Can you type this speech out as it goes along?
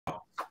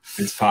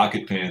It's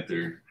Pocket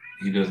Panther.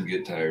 He doesn't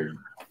get tired.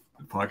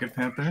 Pocket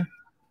Panther?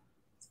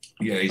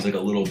 Yeah, he's like a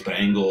little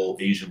Bengal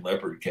Asian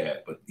leopard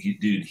cat. But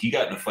he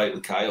got in a fight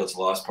with coyotes,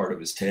 lost part of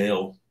his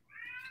tail,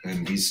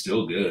 and he's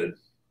still good.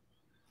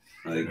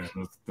 Like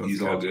Yeah, he's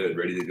cats, all good,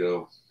 ready to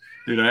go.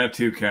 Dude, I have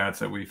 2 cats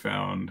that we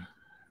found,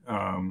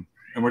 and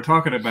we're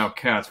talking about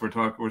cats.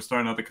 We're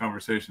starting out the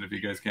conversation. If you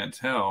guys can't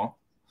tell,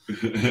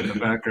 in the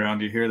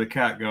background you hear the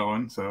cat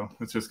going, so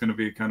it's just going to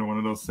be kind of one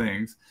of those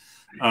things.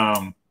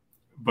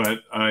 But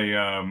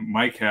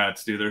my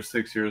cats, dude, they're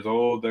 6 years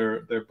old.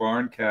 They're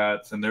barn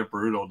cats, and they're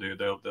brutal, dude.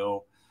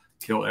 They'll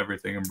kill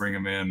everything and bring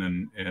them in,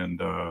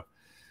 and I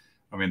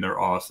mean, they're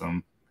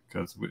awesome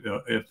because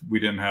if we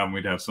didn't have them,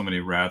 we'd have so many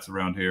rats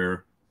around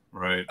here,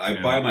 right?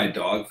 I buy my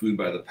dog food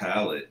by the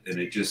pallet, and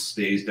it just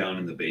stays down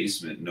in the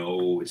basement.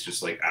 No, it's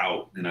just like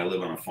out. And I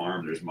live on a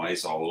farm. There's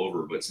mice all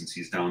over, but since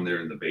he's down there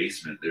in the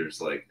basement,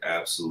 there's like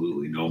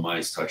absolutely no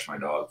mice touch my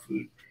dog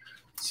food.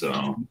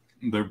 So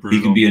they're brutal.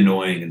 He can be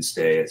annoying and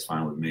stay. It's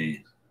fine with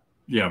me.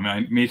 Yeah,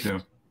 man, me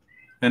too.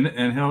 And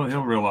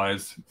he'll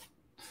realize.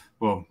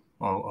 Well,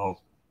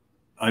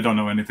 I don't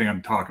know anything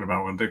I'm talking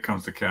about when it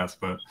comes to cats,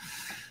 but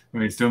I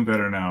mean, he's doing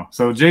better now.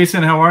 So,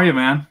 Jason, how are you,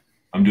 man?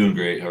 I'm doing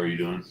great. How are you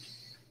doing?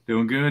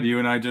 Doing good. You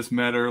and I just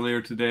met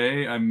earlier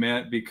today. I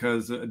met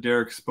because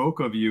Derek spoke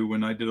of you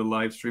when I did a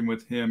live stream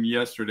with him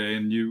yesterday,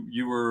 and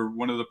you were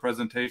one of the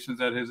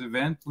presentations at his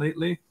event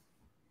lately.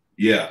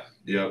 Yeah.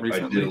 Recently.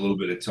 I did a little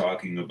bit of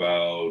talking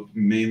about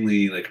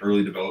mainly like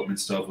early development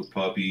stuff with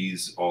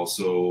puppies.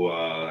 Also,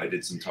 I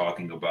did some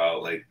talking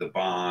about like the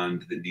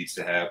bond that needs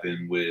to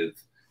happen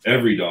with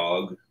every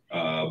dog,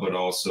 but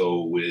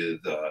also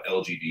with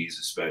LGDs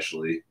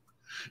especially.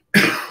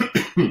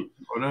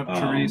 What up,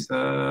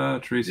 Teresa?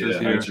 Teresa's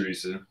here. Hi,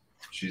 Teresa.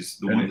 She's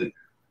the one that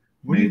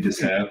made this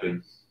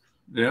happen.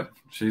 Yep,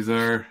 she's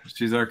our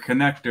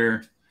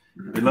connector.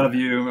 We love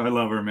you. I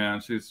love her,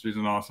 man. She's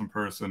an awesome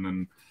person,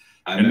 and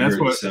that's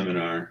what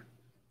seminar.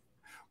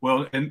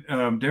 Well, and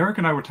Derek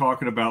and I were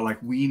talking about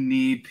like we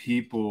need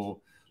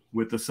people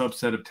with the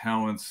subset of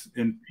talents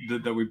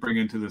that we bring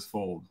into this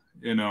fold.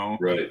 You know,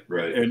 right.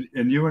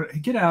 And you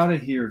get out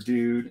of here,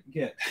 dude.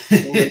 Get.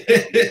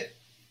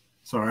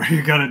 Sorry,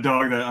 you got a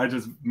dog that I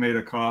just made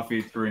a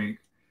coffee drink.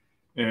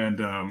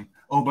 And,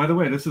 oh, by the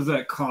way, this is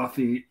that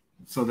coffee.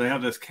 So they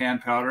have this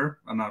canned powder.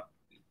 I'm not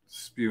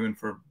spewing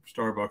for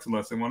Starbucks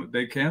unless they want it.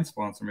 They can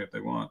sponsor me if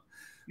they want.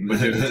 But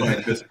dude, it's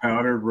like this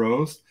powdered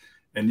roast.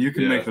 And you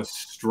can make the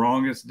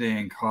strongest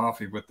dang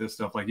coffee with this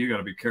stuff. Like, you got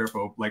to be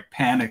careful. Like,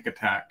 panic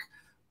attack.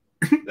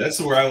 That's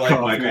where I like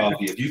my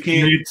coffee. If you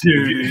can't, me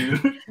too,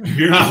 dude. If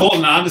you're not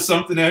holding on to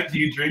something after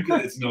you drink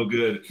it, it's no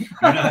good.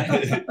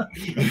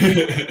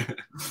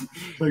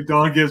 Like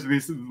Dawn gives me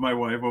some, my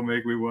wife will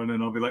make me one,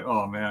 and I'll be like,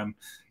 "Oh man,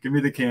 give me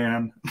the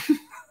can."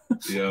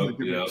 Yeah.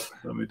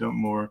 Let me dump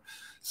more.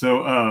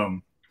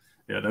 So,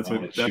 yeah, that's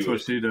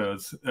what she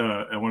does.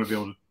 I want to be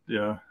able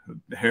to,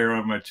 hair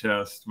on my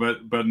chest,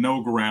 but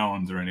no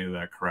grounds or any of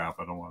that crap.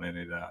 I don't want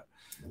any of that.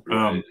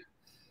 Right.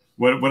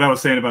 What I was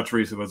saying about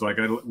Teresa was like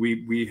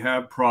we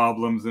have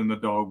problems in the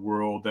dog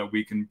world that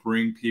we can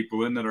bring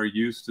people in that are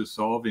used to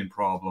solving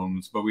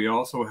problems, but we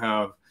also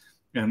have,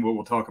 and what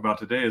we'll talk about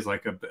today is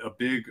like a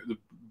big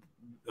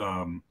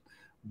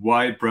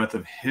wide breadth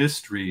of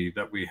history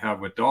that we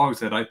have with dogs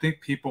that I think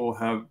people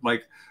have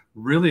like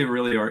really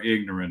are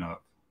ignorant of.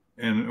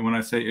 And when I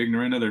say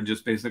ignorant, they're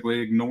just basically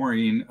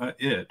ignoring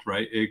it,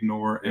 right?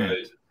 Ignore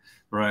it,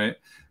 right?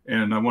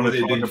 And I want to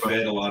talk about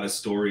fed a lot of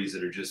stories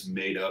that are just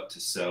made up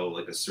to sell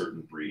like a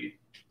certain breed,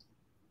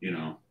 you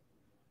know.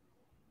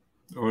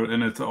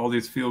 And it's all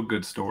these feel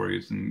good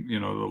stories, and the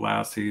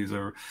lassies,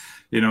 or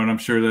and I'm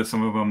sure that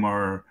some of them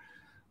are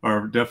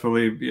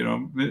definitely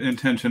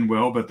intentioned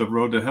well, but the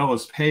road to hell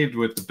is paved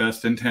with the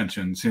best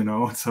intentions,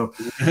 So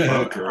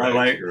correct.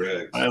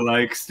 I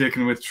like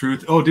sticking with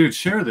truth. Oh, dude,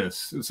 share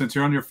this since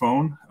you're on your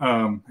phone.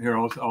 Here,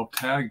 I'll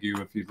tag you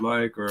if you'd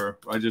like, or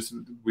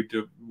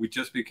we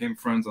just became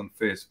friends on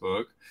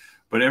Facebook.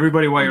 But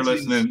everybody, while you're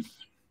listening,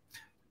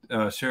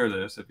 share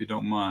this if you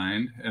don't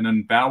mind. And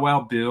then Bow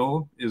Wow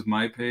Bill is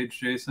my page,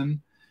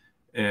 Jason.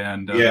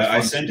 And I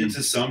sent it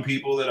to some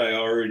people that I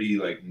already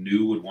like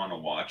knew would want to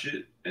watch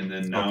it, and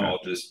then now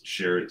I'll just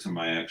share it to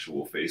my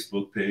actual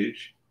Facebook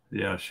page.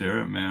 Yeah, share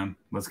it, man.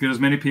 Let's get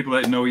as many people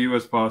that know you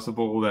as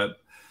possible that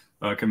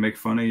can make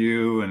fun of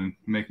you and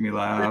make me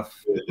laugh.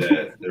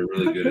 They're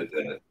really good at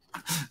that.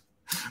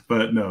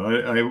 But no,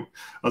 I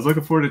was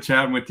looking forward to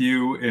chatting with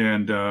you,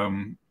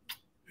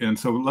 and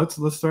so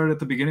let's start at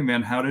the beginning,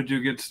 man. How did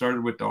you get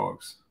started with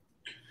dogs?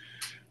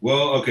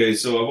 Well, okay,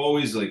 so I've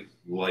always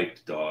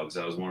liked dogs.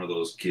 I was one of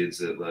those kids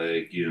that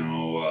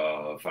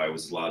if I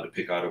was allowed to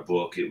pick out a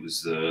book, it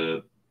was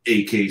the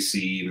AKC,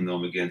 even though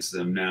I'm against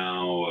them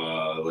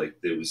now.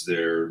 It was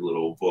their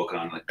little book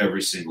on like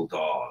every single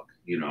dog,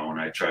 and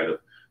I try to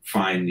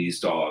find these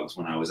dogs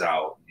when I was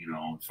out,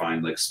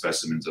 find like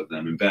specimens of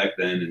them. And back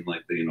then in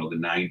like the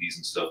 90s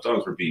and stuff,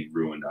 dogs were being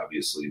ruined,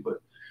 obviously,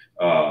 but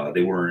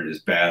they weren't as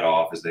bad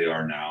off as they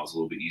are now. It's a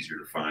little bit easier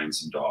to find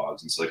some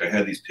dogs. And so like I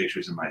had these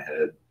pictures in my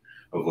head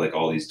of like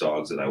all these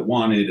dogs that I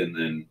wanted. And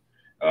then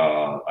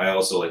I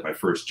also, like, my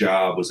first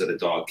job was at a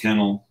dog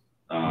kennel.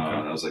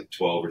 I was like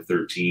 12 or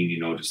 13, you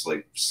know, just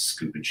like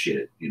scooping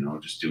shit, you know,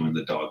 just doing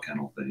the dog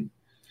kennel thing.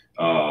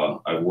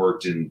 I've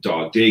worked in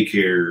dog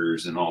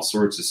daycares and all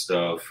sorts of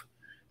stuff.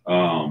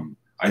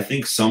 I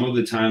think some of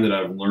the time that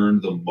I've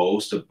learned the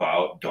most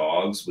about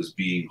dogs was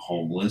being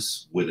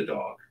homeless with a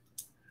dog.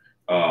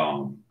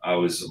 I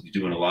was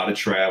doing a lot of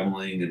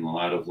traveling and a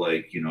lot of,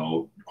 like, you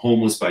know,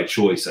 homeless by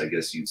choice, I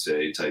guess you'd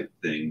say, type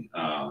thing.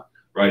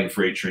 Riding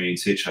freight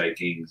trains,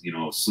 hitchhiking, you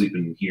know,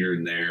 sleeping here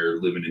and there,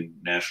 living in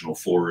national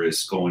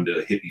forests, going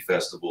to hippie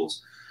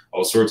festivals,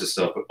 all sorts of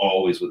stuff, but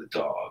always with a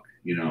dog,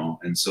 you know?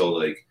 And so,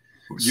 like,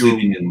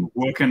 sleeping in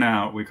wooking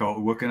out, we call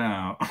it wooking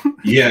out.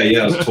 Yeah,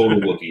 I was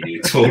total Wookie,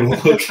 dude. Total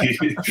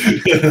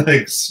Wookie.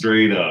 Like,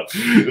 straight up.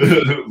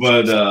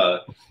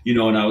 But you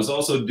know, and I was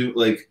also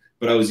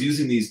but I was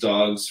using these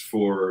dogs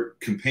for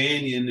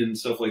companion and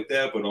stuff like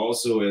that, but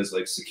also as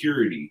like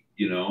security,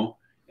 you know,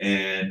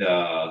 and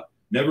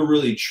never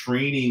really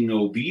training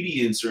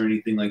obedience or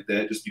anything like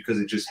that, just because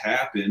it just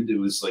happened. It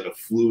was like a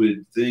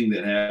fluid thing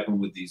that happened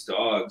with these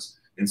dogs.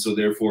 And so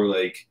therefore,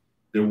 like,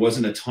 there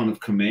wasn't a ton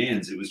of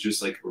commands. It was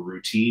just like a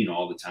routine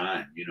all the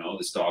time. You know,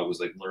 this dog was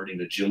like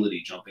learning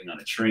agility, jumping on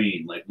a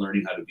train, like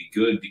learning how to be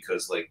good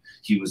because, like,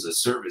 he was a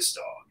service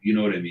dog. You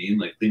know what I mean?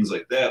 Like, things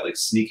like that, like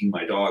sneaking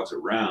my dogs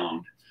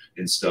around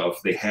and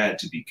stuff, they had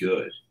to be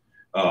good.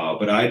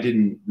 But I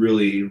didn't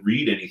really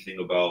read anything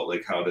about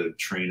like how to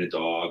train a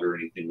dog or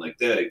anything like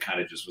that. It kind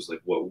of just was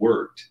like what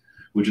worked,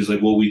 which is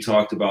like what we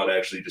talked about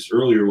actually just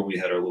earlier when we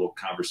had our little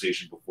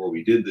conversation before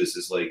we did this,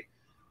 is like,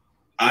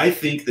 I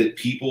think that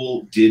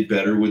people did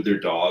better with their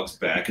dogs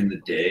back in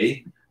the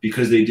day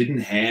because they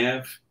didn't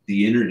have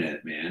the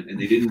internet, man, and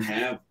they didn't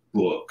have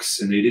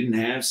books, and they didn't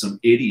have some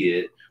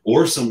idiot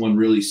or someone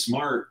really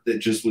smart that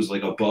just was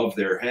like above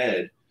their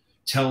head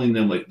telling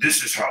them, like,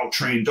 this is how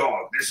trained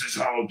dog, this is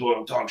how a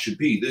dog should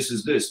be, this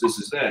is this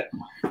is that.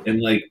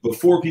 And like,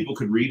 before people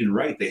could read and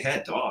write, they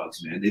had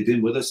dogs, man. They've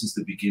been with us since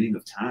the beginning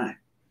of time.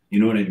 You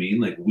know what I mean?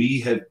 Like,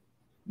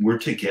 we're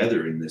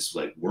together in this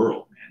like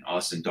world, man,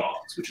 us and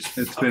dogs, which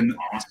is awesome.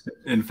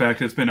 In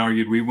fact, it's been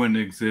argued we wouldn't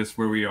exist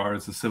where we are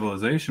as a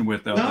civilization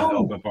without the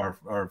help of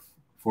our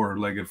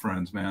four-legged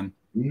friends, man.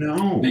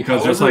 No,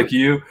 because just like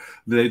you,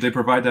 they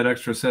provide that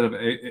extra set of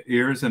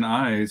ears and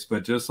eyes.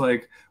 But just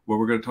like what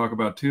we're going to talk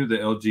about too, the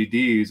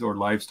LGDs or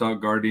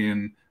Livestock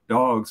Guardian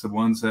Dogs, the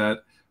ones that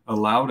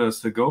allowed us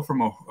to go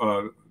from a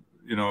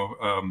you know,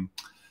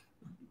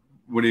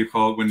 what do you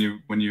call it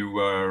when you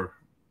are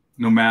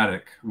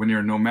nomadic? When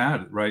you're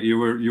nomad, right? You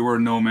were a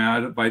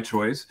nomad by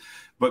choice,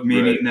 but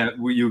meaning that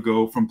you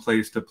go from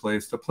place to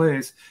place to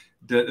place.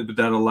 That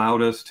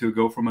allowed us to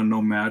go from a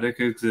nomadic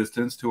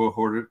existence to a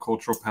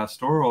horticultural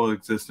pastoral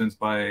existence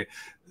by,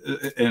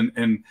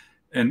 and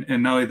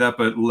not only that,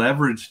 but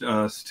leveraged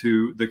us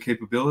to the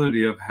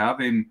capability of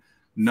having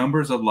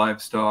numbers of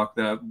livestock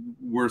that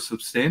were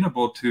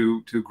sustainable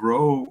to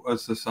grow a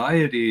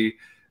society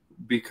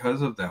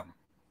because of them,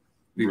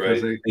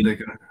 because they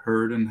could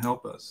herd and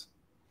help us,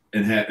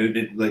 and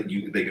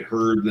they could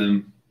herd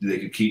them. They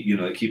could keep, you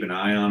know, keep an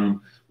eye on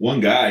them.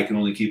 One guy can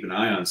only keep an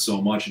eye on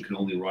so much and can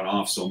only run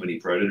off so many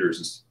predators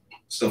and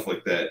stuff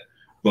like that.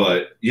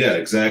 But yeah,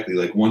 exactly.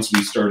 Like, once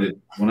we started,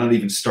 well, not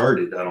even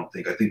started, I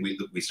think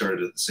we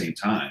started at the same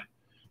time.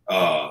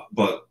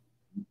 But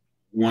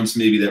once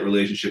maybe that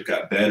relationship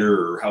got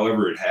better, or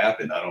however it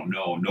happened, I don't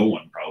know. No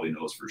one probably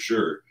knows for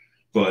sure.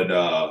 But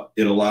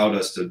it allowed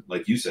us to,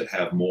 like you said,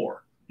 have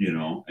more, you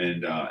know,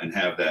 and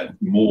have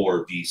that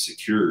more be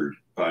secured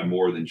by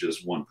more than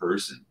just one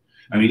person.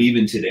 I mean,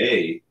 even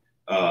today,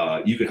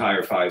 you could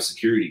hire 5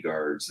 security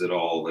guards that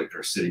all like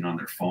are sitting on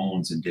their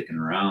phones and dicking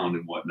around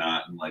and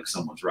whatnot, and like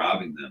someone's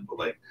robbing them. But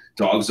like,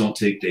 dogs don't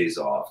take days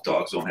off.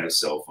 Dogs don't have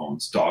cell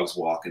phones. Dogs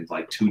walk in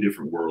like 2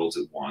 different worlds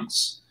at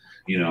once.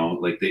 You know,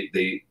 like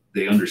they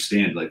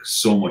understand like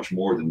so much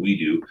more than we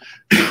do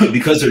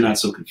because they're not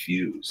so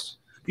confused.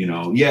 You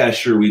know, yeah,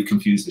 sure, we've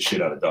confused the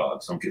shit out of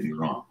dogs. Don't get me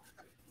wrong.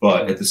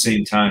 But at the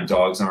same time,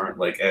 dogs aren't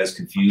like as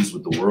confused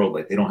with the world.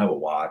 Like, they don't have a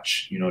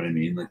watch, you know what I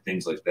mean? Like,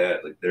 things like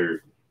that. Like,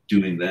 they're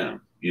doing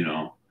them, you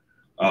know?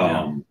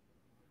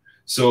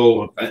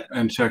 So,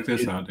 and check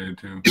this out, dude,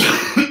 too.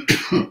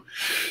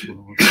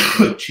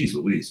 Jeez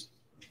Louise.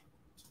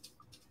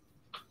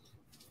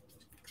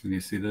 Can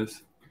you see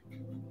this?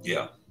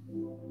 Yeah.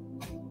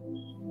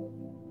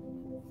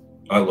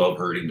 I love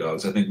herding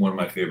dogs. I think one of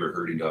my favorite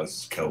herding dogs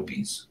is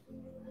Kelpies.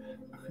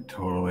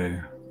 Totally.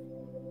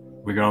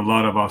 We got a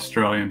lot of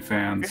Australian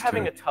fans. If you're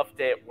having a tough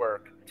day at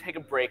work, take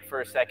a break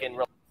for a second.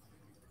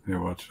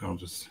 Here, watch.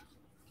 Isn't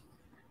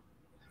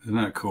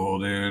that cool,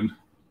 dude?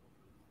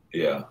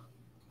 Yeah.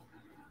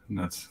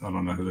 And I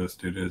don't know who this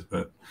dude is,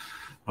 but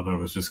I thought it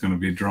was just going to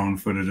be drone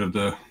footage of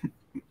the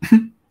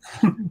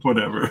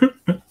whatever.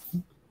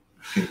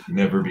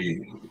 Never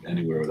be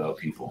anywhere without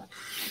people.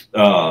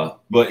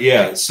 But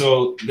yeah,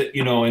 so,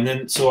 you know, and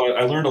then, so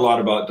I learned a lot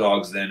about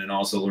dogs then, and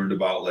also learned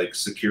about like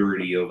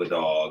security of a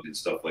dog and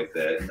stuff like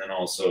that. And then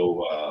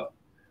also,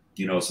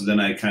 you know, so then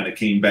I kind of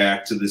came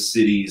back to the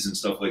cities and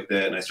stuff like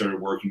that, and I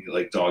started working at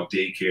like dog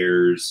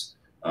daycares.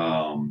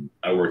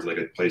 I worked at like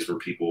a place where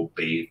people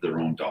bathe their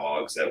own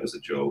dogs. That was a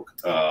joke.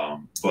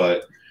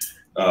 But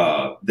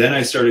then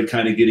I started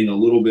kind of getting a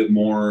little bit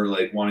more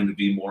like wanting to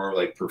be more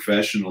like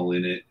professional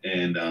in it.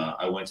 And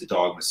I went to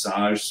dog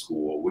massage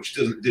school, which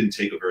didn't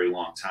take a very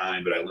long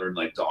time, but I learned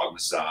like dog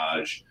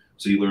massage.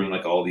 So you learn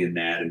like all the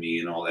anatomy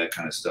and all that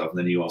kind of stuff. And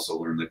then you also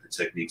learn like the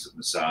techniques of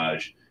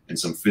massage and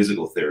some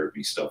physical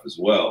therapy stuff as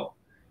well.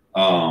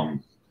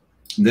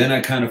 Then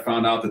I kind of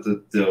found out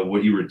that the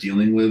what you were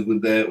dealing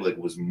with that like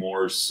was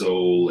more so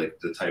like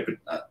the type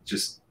of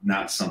just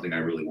not something I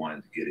really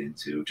wanted to get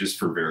into, just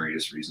for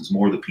various reasons,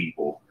 more the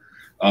people.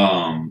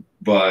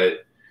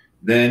 But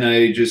then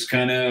I just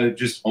kind of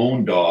just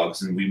owned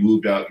dogs, and we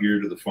moved out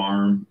here to the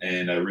farm,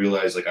 and I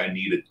realized like I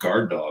need a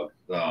guard dog.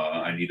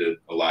 I need a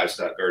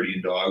livestock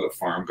guardian dog, a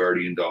farm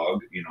guardian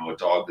dog, you know, a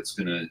dog that's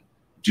gonna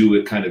do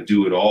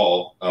it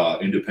all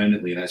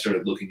independently. And I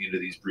started looking into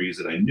these breeds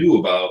that I knew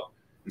about,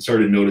 and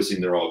started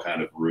noticing they're all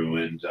kind of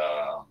ruined,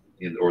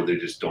 or they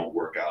just don't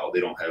work out.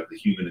 They don't have the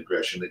human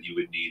aggression that you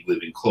would need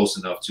living close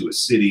enough to a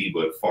city,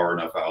 but far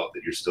enough out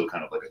that you're still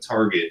kind of like a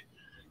target,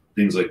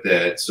 things like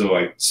that. So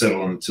I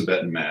settled on the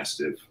Tibetan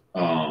Mastiff,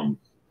 and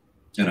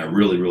I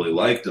really, really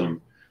liked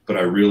them. But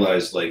I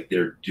realized like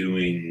they're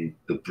doing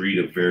the breed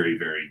a very,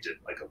 very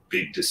like a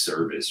big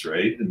disservice,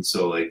 right? And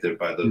so like they're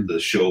by the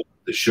show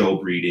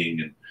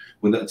breeding and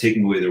without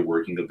taking away their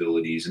working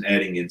abilities and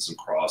adding in some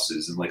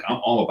crosses. And like,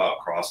 I'm all about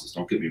crosses.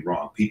 Don't get me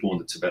wrong. People in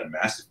the Tibetan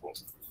Mastiff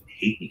world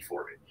hate me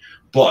for it,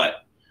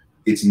 but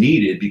it's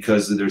needed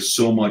because there's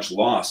so much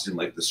lost in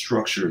like the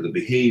structure, the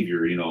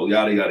behavior, you know,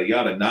 yada, yada,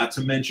 yada. Not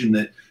to mention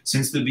that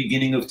since the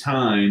beginning of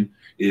time,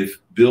 if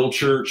Bill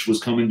Church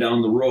was coming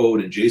down the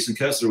road and Jason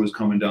Kesler was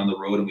coming down the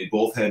road, and we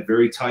both had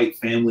very tight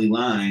family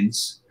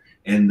lines,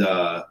 and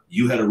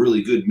you had a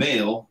really good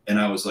male, and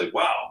I was like,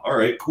 wow, all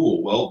right,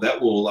 cool. Well,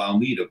 that will allow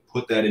me to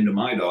put that into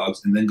my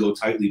dogs and then go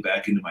tightly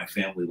back into my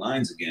family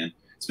lines again.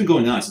 It's been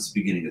going on since the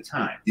beginning of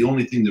time. The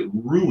only thing that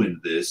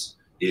ruined this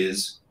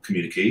is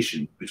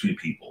communication between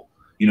people.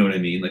 You know what I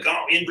mean? Like,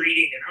 oh,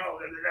 inbreeding and oh,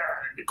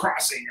 the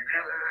crossing, and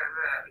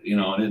you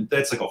know, and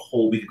that's like a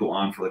whole, we could go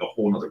on for like a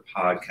whole nother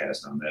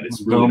podcast on that.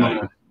 It's really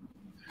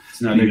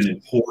it's not even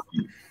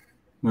important.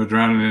 We're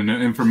drowning in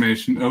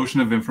an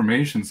ocean of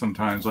information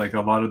sometimes. Like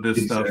a lot of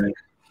this stuff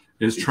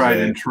is tried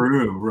and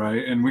true,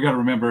 right? And we got to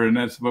remember, and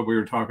that's what we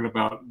were talking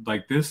about,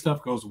 like this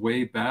stuff goes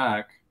way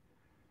back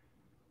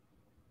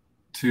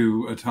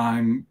to a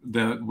time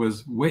that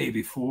was way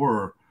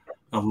before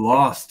a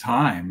lost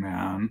time,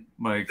 man.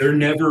 Like there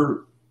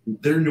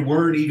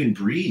weren't even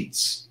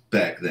breeds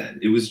back then.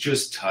 It was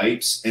just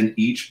types, and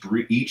each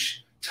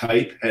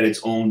type had its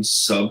own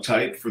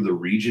subtype for the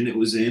region it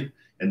was in.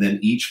 And then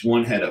each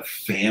one had a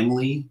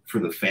family for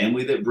the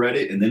family that bred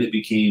it. And then it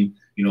became,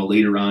 you know,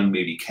 later on,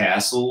 maybe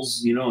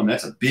castles, you know, and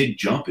that's a big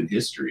jump in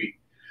history.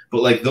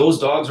 But like those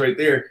dogs right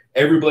there,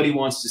 everybody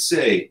wants to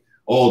say,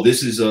 oh,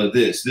 this is a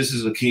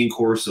King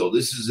Corso.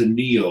 This is a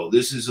Neo.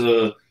 This is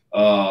you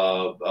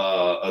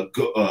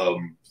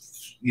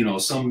know,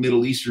 some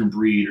Middle Eastern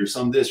breed or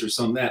some this or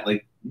some that.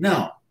 Like,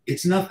 no,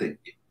 it's nothing.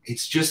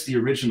 It's just the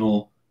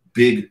original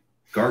big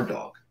guard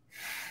dog.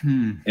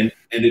 And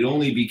it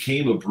only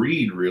became a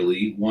breed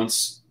really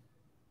once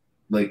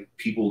like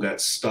people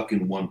got stuck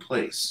in one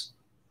place.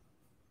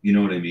 You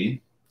know what I mean?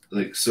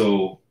 Like,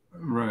 so.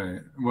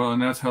 Right. Well,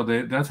 and that's how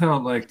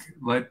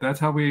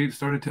we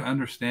started to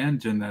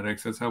understand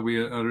genetics. That's how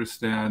we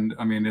understand.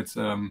 I mean, it's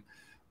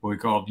what we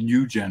call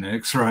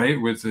eugenics, right?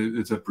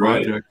 It's a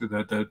project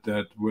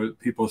that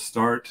people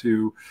start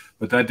to,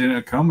 but that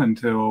didn't come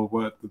until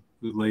the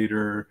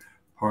later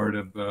part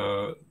of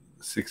the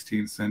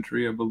 16th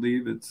century, I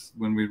believe. It's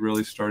when we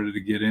really started to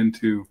get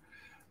into,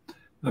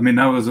 I mean,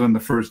 that was when the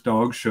first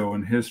dog show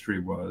in history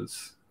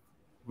was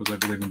I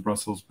believe in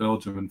Brussels,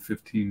 Belgium in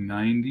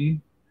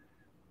 1590,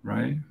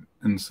 right?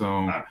 And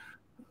so,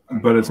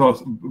 but it's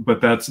also,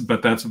 but that's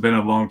been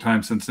a long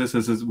time since this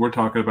is we're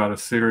talking about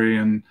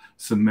Assyrian,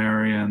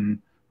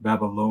 Sumerian,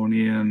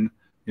 Babylonian,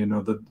 you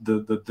know,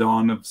 the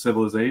dawn of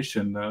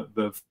civilization,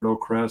 the Fertile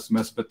Crest,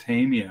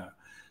 Mesopotamia,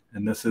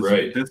 and this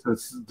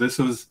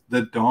was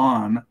the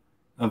dawn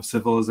of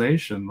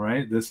civilization,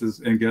 right? This is,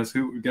 and guess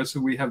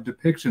who we have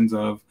depictions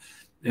of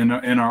in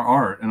our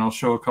art, and I'll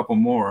show a couple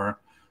more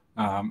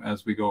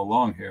as we go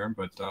along here,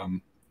 but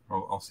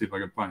I'll see if I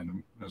can find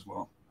them as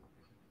well.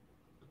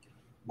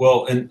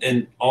 Well,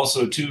 and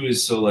also too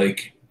is so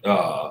like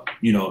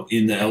you know,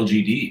 in the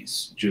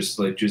LGDs,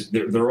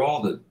 they're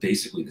all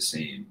basically the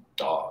same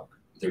dog.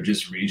 They're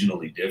just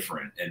regionally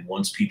different, and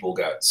once people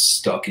got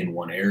stuck in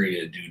one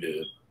area due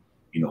to,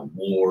 you know,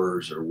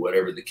 wars or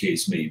whatever the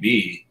case may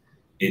be,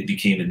 it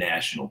became a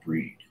national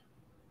breed,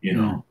 you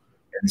know?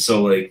 And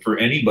so like for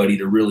anybody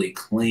to really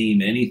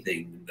claim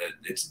anything that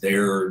it's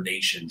their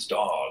nation's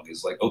dog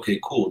is like, okay,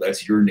 cool.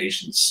 That's your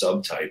nation's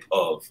subtype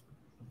of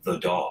the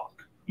dog.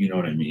 You know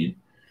what I mean?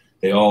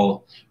 They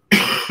all,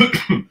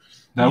 that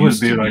would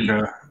be like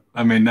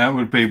that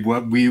would be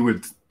what we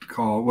would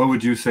call? What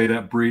would you say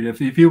that breed?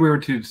 If you were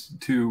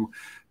to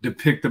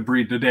depict the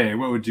breed today,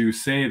 what would you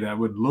say that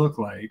would look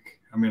like?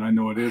 I mean, I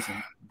know it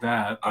isn't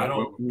that. I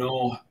don't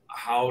know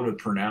how to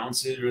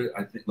pronounce it.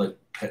 I think like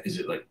is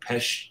it like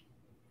Peshtar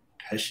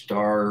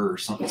or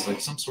something? It's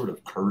like some sort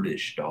of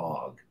Kurdish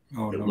dog.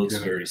 Oh, it no looks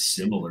kidding. very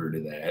similar to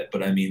that.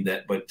 But I mean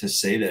but to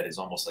say that is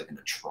almost like an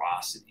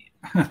atrocity.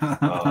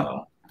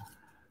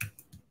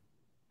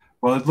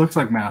 Well, it looks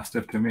like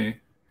Mastiff to me,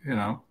 you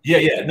know.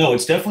 Yeah. No,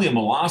 it's definitely a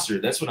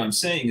Molosser. That's what I'm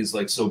saying is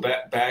like, so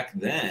back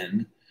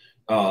then,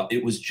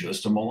 it was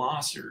just a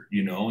Molosser,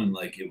 you know, and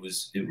like it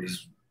was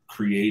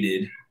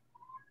created,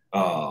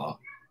 and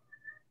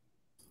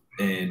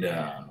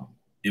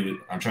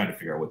I'm trying to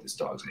figure out what this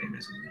dog's name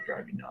is, and it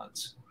drive me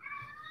nuts.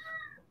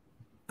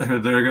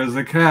 There goes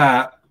the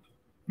cat.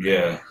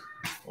 Yeah,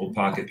 old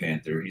Pocket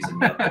Panther. He's a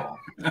nutball.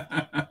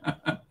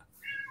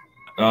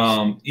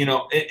 You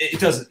know, it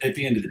doesn't. At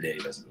the end of the day,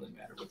 it doesn't really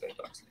matter what that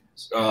dog's name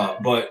is.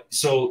 But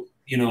so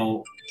you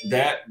know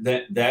that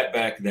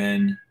back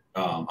then,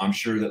 I'm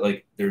sure that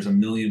like there's a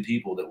million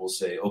people that will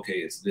say, okay,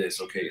 it's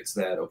this, okay, it's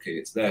that, okay,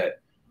 it's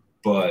that.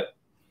 But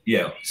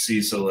yeah,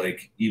 see, so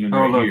like even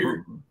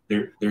here,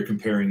 they're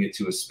comparing it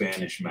to a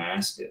Spanish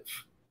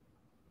Mastiff.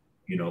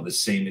 You know, the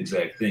same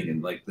exact thing,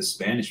 and like the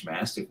Spanish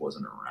Mastiff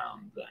wasn't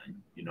around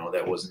then. You know,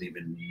 that wasn't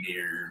even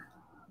near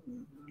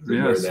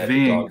where that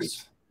dog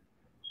is.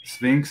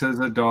 Sphinx is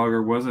a dog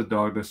or was a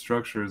dog. The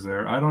structure is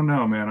there. I don't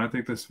know, man. I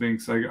think the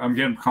Sphinx. I'm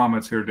getting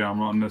comments here down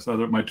on this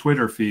my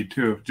Twitter feed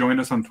too. Join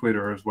us on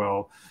Twitter as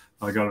well.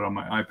 I got it on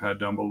my iPad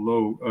down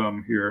below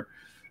here.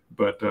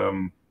 But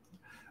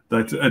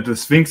the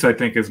Sphinx, I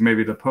think, is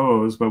maybe the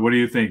pose. But what do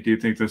you think? Do you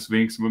think the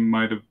Sphinx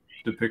might have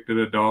depicted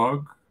a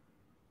dog?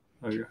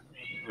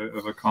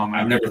 Of a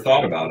comment. I've never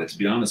thought about it, to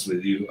be honest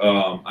with you.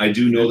 I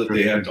do know that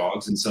they have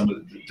dogs, and some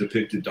of the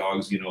depicted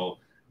dogs, you know,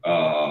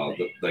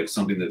 like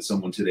something that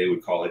someone today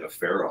would call like a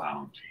pharaoh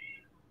hound.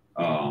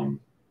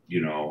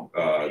 You know,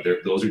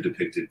 those are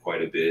depicted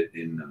quite a bit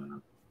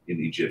in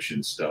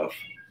Egyptian stuff.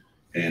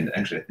 And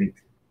actually, I think,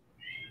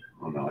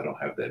 oh no, I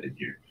don't have that in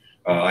here.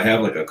 I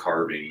have like a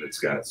carving that's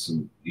got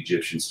some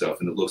Egyptian stuff,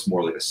 and it looks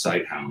more like a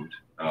sight hound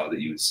that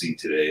you would see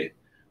today.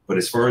 But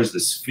as far as the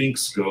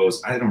Sphinx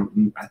goes, I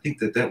think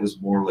that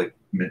was more like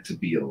meant to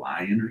be a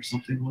lion or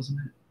something, wasn't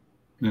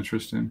it?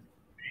 Interesting.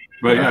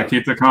 But yeah,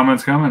 keep the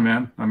comments coming,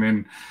 man. I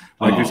mean,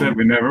 like you said,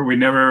 we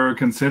never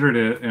considered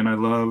it, and I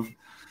love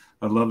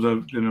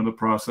the the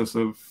process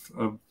of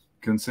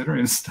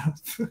considering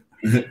stuff.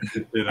 You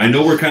know? I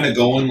know we're kind of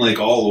going like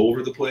all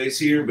over the place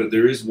here, but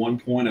there is one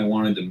point I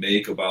wanted to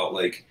make about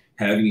like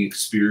having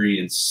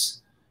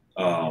experience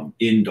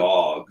in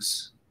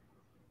dogs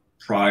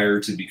prior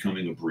to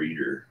becoming a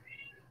breeder.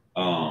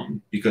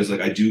 Because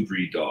like I do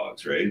breed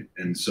dogs, right?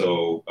 And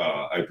so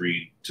I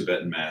breed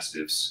Tibetan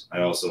Mastiffs.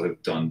 I also have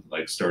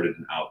started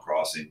an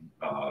outcrossing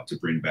to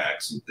bring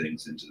back some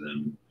things into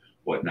them and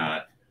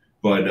whatnot.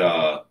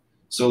 But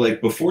so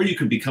like before you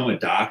can become a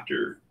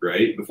doctor,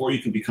 right? Before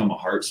you can become a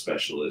heart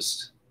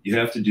specialist, you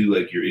have to do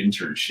like your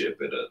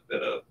internship at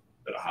a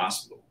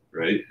hospital,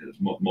 right?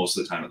 Most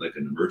of the time at like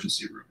an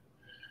emergency room.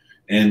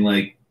 And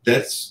like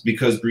that's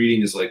because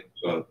breeding is like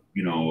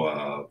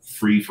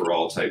free for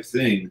all type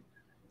thing.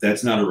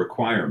 That's not a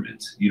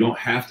requirement. You don't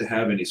have to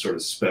have any sort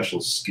of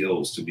special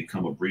skills to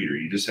become a breeder.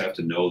 You just have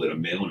to know that a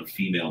male and a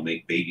female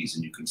make babies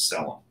and you can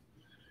sell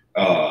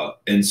them.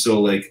 And so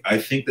like, I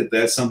think that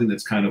that's something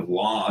that's kind of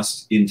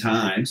lost in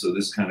time. So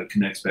this kind of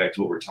connects back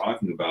to what we're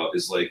talking about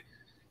is like,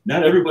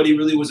 not everybody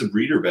really was a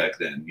breeder back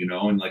then, you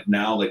know? And like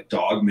now like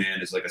dog man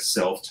is like a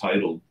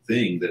self-titled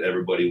thing that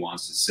everybody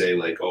wants to say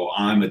like, oh,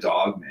 I'm a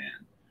dog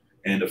man.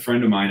 And a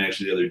friend of mine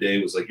actually the other day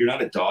was like, you're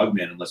not a dog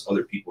man unless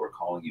other people are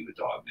calling you a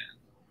dog man.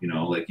 You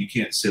know, like you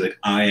can't say like,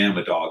 I am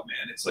a dog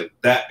man. It's like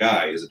that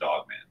guy is a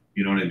dog man.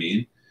 You know what I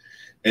mean?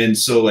 And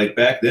so like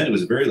back then it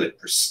was a very like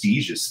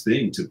prestigious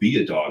thing to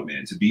be a dog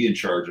man, to be in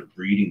charge of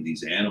breeding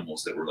these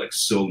animals that were like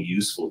so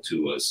useful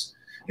to us.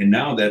 And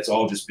now that's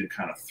all just been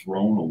kind of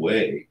thrown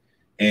away.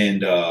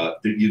 And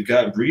you've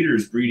got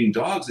breeders breeding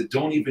dogs that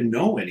don't even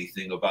know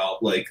anything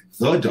about like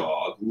the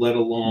dog, let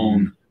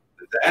alone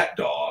that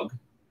dog,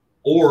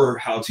 or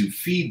how to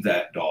feed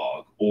that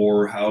dog,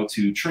 or how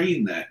to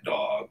train that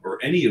dog, or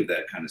any of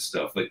that kind of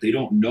stuff. Like they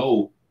don't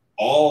know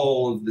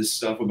all of this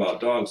stuff about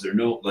dogs. They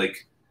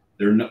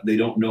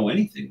don't know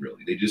anything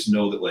really. They just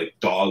know that like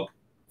dog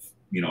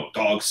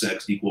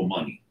sex equal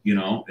money, you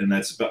know, and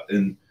that's about,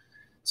 and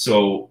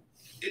so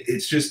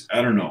it's just,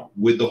 I don't know,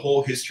 with the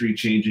whole history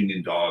changing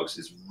in dogs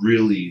is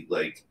really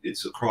like,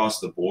 it's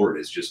across the board,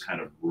 it's just kind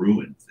of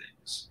ruined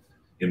things.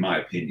 In my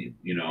opinion,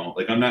 you know,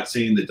 like I'm not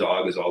saying the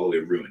dog is all the way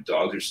ruined.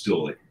 Dogs are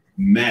still like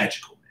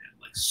magical, man,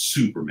 like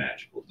super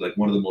magical, like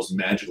one of the most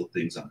magical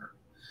things on earth.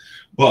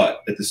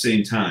 But at the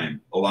same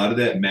time, a lot of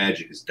that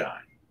magic is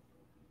dying.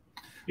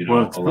 You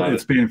know, well,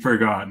 it's being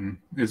forgotten.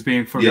 It's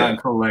being forgotten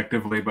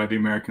collectively by the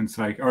American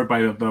psyche or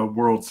by the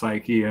world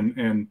psyche,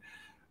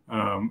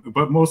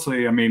 but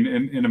mostly, I mean,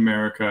 in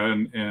America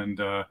and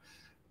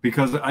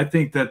because I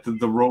think that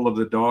the role of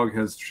the dog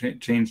has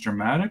changed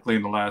dramatically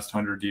in the last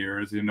 100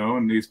 years, you know,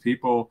 and these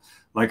people,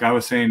 like I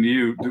was saying to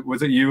you,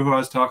 was it you who I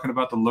was talking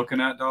about the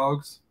looking at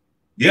dogs?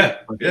 Yeah.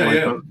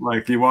 Yeah.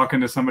 Like you walk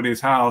into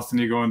somebody's house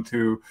and you go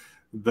into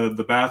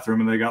the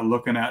bathroom and they got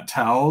looking at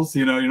towels,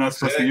 you know, you're not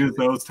supposed to use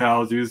those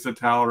towels, use the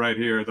towel right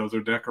here. Those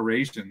are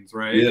decorations,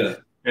 right? Yeah.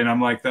 And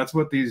I'm like, that's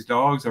what these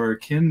dogs are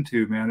akin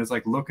to, man. It's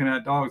like looking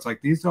at dogs.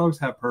 Like these dogs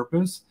have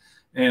purpose.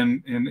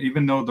 And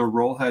even though the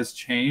role has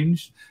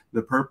changed,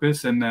 the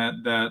purpose and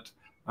that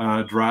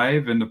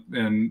drive and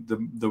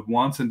the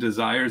wants and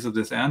desires of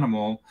this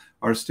animal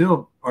are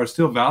still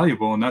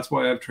valuable. And that's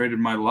why I've traded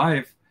my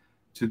life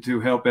to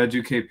help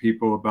educate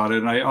people about it.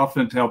 And I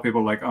often tell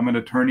people, like, I'm an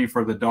attorney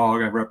for the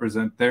dog. I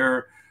represent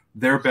their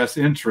best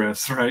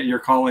interests, right? You're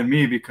calling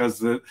me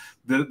because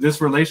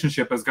this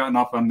relationship has gotten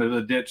off under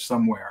the ditch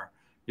somewhere,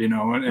 you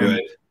know, and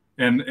right.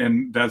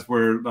 And that's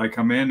where I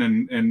come in,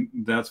 and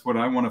that's what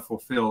I want to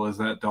fulfill is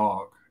that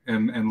dog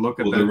and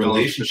look at that the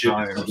relationship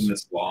is something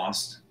that's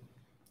lost.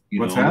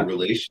 What's that?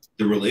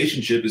 The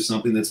relationship is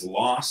something that's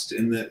lost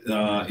in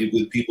that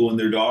with people and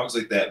their dogs.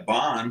 Like that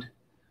bond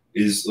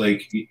is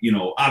like, you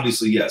know,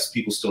 obviously, yes,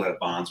 people still have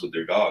bonds with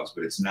their dogs,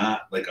 but it's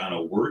not like on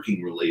a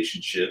working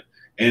relationship.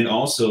 And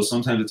also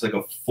sometimes it's like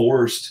a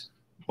forced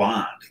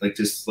bond, like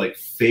just like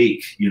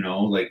fake, you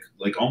know, like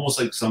almost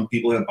like some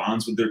people have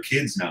bonds with their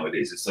kids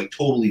nowadays. It's like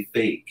totally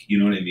fake, you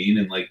know what I mean?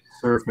 And like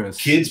surface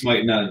kids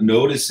might not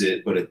notice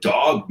it, but a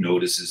dog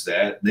notices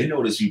that. They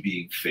notice you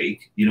being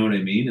fake, you know what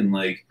I mean? And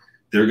like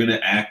they're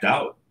gonna act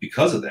out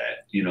because of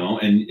that, you know.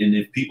 And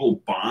if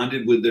people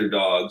bonded with their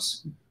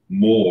dogs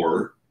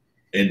more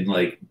and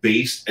like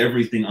based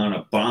everything on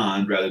a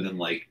bond rather than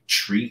like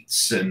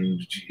treats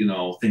and, you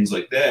know, things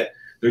like that,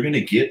 they're going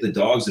to get the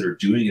dogs that are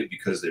doing it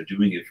because they're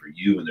doing it for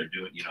you, and they're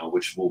doing, you know,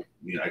 which will,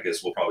 you know, I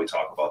guess we'll probably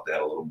talk about that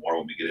a little more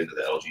when we get into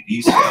the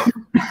LGD stuff.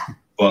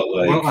 But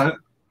like,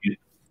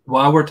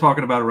 while we're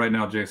talking about it right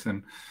now,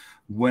 Jason,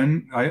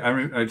 when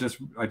I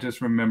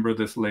just remember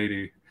this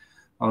lady,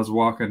 I was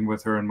walking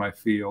with her in my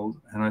field,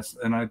 and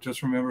I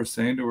just remember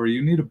saying to her,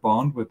 "You need to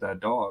bond with that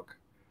dog."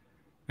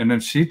 And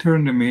then she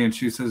turned to me and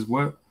she says,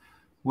 "What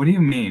do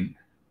you mean?"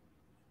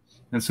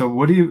 And so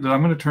I'm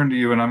going to turn to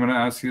you and I'm going to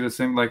ask you the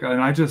same, like,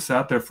 and I just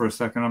sat there for a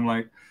second. I'm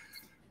like,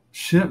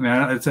 shit,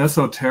 man, it's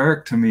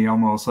esoteric to me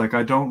almost. Like,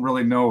 I don't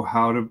really know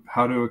how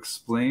to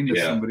explain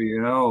to somebody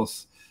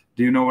else.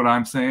 Do you know what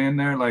I'm saying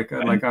there? Like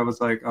I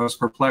was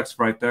perplexed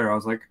right there. I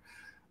was like,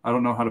 I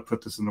don't know how to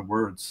put this into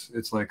words.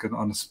 It's like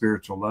on a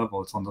spiritual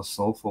level. It's on the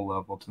soulful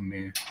level to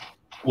me.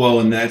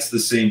 Well, and that's the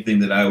same thing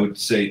that I would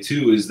say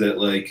too, is that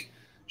like,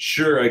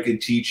 sure, I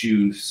could teach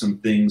you some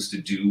things to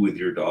do with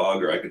your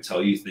dog, or I could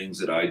tell you things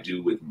that I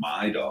do with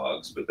my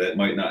dogs, but that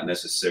might not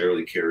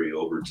necessarily carry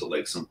over to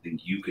like something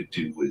you could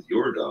do with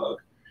your dog.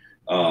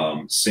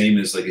 Same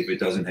as like if it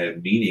doesn't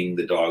have meaning,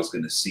 the dog's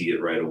going to see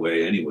it right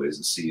away anyways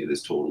and see it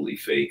as totally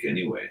fake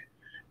anyway.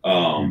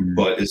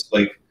 But it's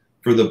like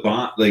for the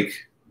bond, like,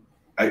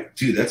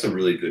 dude, that's a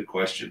really good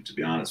question, to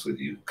be honest with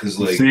you. Cause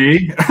like,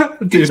 see,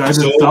 dude, I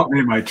just stopped me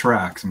in my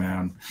tracks,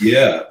 man.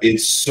 Yeah.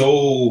 It's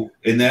so,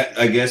 and that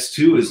I guess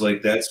too, is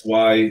like, that's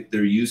why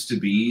there used to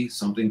be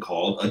something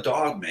called a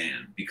dog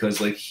man, because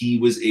like he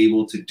was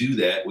able to do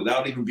that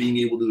without even being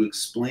able to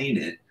explain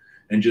it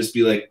and just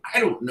be like,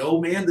 I don't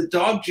know, man, the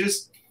dog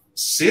just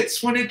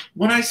sits when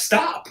I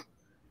stop.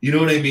 You know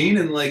what I mean?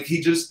 And like,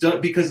 he just does,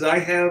 because I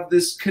have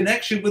this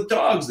connection with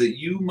dogs that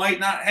you might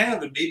not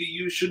have. And maybe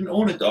you shouldn't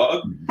own a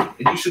dog and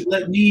you should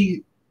let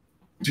me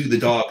do the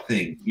dog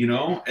thing, you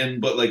know?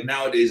 But like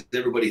nowadays,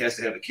 everybody has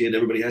to have a kid.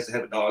 Everybody has to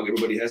have a dog.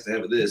 Everybody has to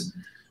have this.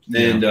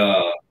 And,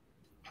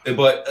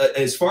 but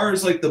as far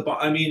as like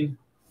I mean,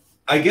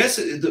 I guess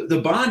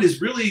the bond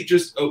is really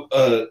just,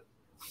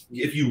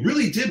 if you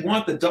really did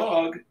want the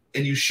dog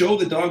and you show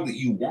the dog that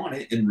you want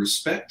it and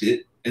respect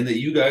it, and that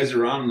you guys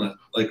are on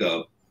like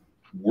a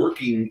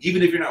working,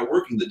 even if you're not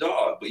working the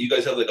dog, but you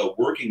guys have like a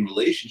working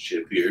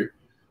relationship here,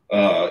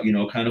 you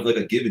know, kind of like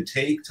a give and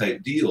take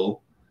type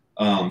deal,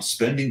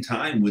 spending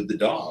time with the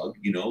dog,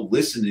 you know,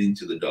 listening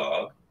to the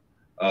dog,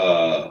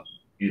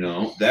 you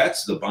know,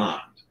 that's the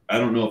bond. I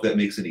don't know if that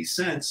makes any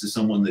sense to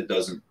someone that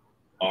doesn't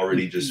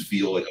already just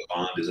feel like a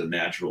bond is a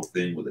natural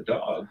thing with a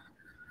dog.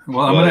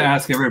 Well, I'm going to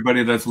ask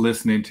everybody that's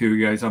listening to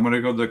you guys. I'm going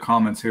to go to the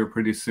comments here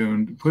pretty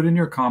soon. Put in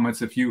your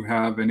comments if you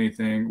have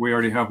anything. We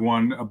already have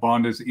one. A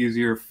bond is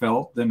easier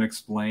felt than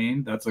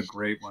explained. That's a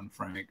great one,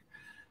 Frank.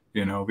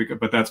 You know,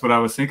 but that's what I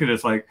was thinking.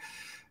 It's like,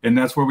 and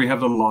that's where we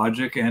have the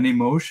logic and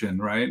emotion,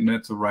 right? And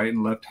that's the right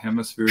and left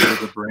hemispheres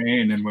of the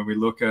brain. And when we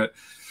look at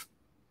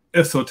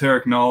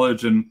esoteric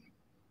knowledge, and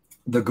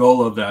the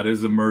goal of that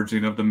is the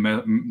merging of the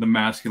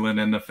masculine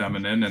and the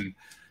feminine,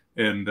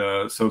 and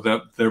so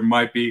that there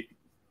might be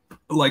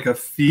like a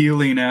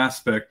feeling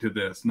aspect to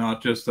this,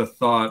 not just a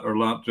thought, or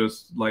not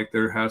just like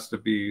there has to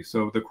be.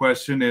 So the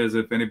question is,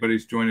 if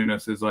anybody's joining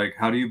us, is like,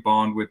 how do you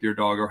bond with your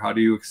dog, or how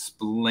do you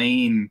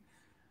explain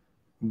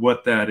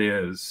what that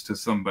is to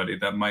somebody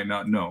that might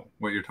not know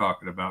what you're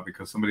talking about?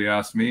 Because somebody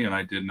asked me and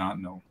I did not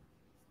know.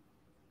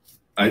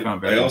 I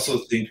also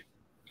think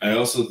I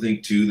also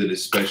think too that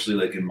especially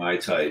like in my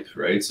type,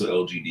 right?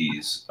 So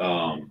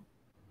LGDs,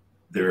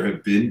 there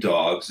have been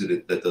dogs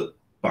that the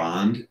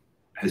bond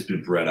has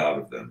been bred out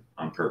of them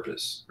on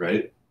purpose,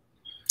 right?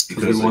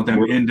 Because we want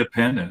them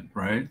independent,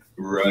 right?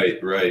 Right.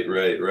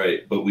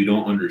 But we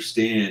don't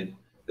understand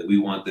that we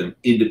want them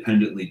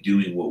independently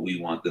doing what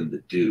we want them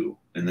to do.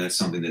 And that's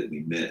something that we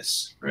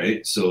miss,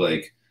 right? So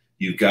like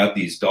you've got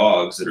these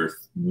dogs that are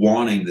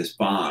wanting this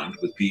bond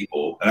with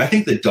people. And I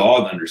think the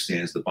dog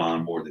understands the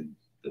bond more than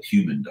the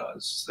human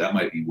does. So that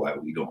might be why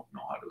we don't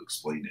know how to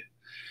explain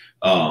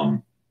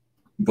it.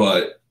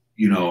 But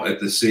you know, at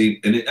the same,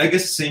 and I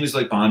guess the same is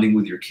like bonding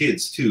with your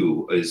kids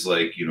too, is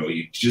like, you know,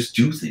 you just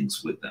do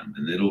things with them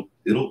and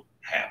it'll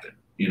happen.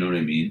 You know what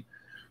I mean?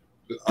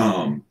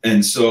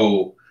 And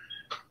so,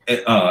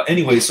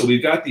 anyway, so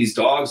we've got these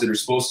dogs that are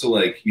supposed to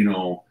like, you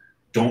know,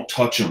 don't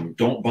touch them,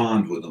 don't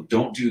bond with them,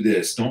 don't do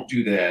this, don't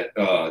do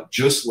that.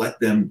 Just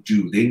let them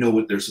do. They know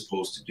what they're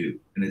supposed to do.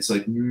 And it's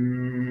like,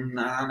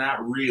 nah,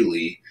 not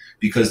really,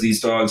 because these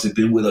dogs have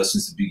been with us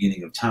since the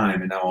beginning of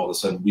time. And now all of a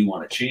sudden we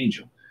want to change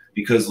them.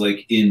 Because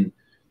like in,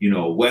 you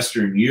know,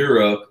 Western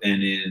Europe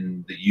and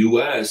in the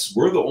US,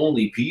 we're the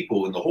only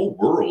people in the whole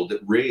world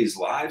that raise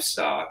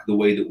livestock the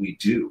way that we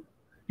do.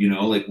 You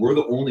know, like we're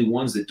the only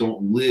ones that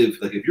don't live,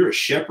 like if you're a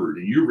shepherd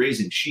and you're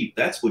raising sheep,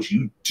 that's what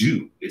you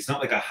do. It's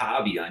not like a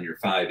hobby on your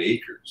 5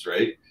 acres,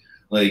 right?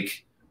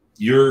 Like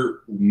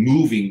you're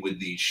moving with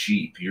these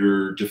sheep,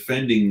 you're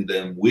defending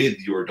them with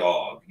your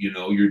dog, you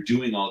know, you're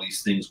doing all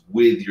these things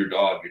with your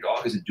dog. Your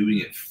dog isn't doing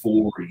it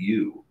for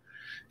you.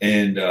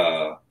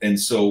 And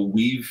so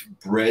we've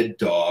bred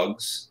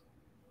dogs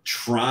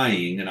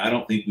trying, and I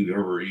don't think we've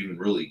ever even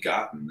really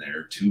gotten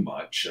there too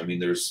much. I mean,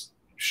 there's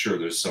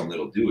some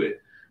that'll do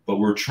it, but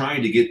we're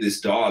trying to get this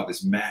dog,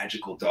 this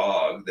magical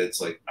dog that's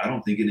like, I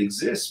don't think it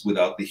exists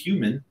without the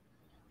human,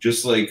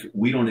 just like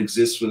we don't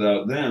exist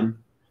without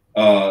them,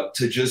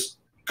 to just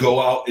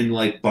go out and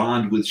like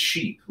bond with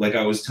sheep. Like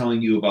I was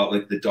telling you about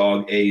like the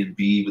dog A and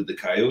B with the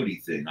coyote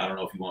thing. I don't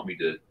know if you want me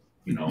to,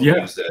 you know,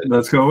 use that.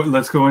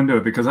 Let's go into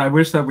it, because I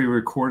wish that we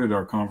recorded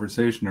our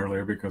conversation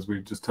earlier, because we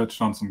just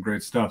touched on some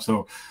great stuff.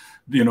 So,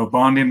 you know,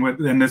 bonding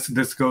with, and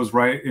this goes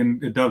right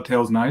in, it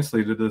dovetails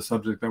nicely to the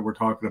subject that we're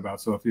talking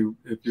about. So if you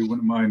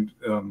wouldn't mind,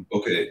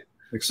 okay,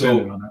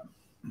 expanding on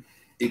that.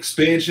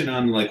 Expansion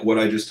on like what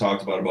I just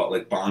talked about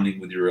like bonding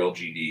with your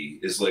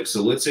LGD is like,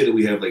 so let's say that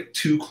we have like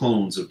 2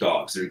 clones of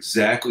dogs. They're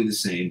exactly the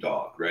same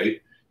dog,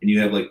 right? And you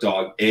have like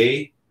dog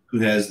A who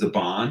has the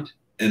bond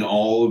and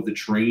all of the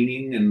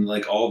training and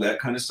like all that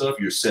kind of stuff.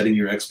 You're setting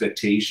your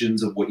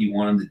expectations of what you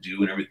want them to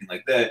do and everything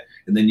like that.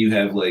 And then you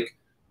have like,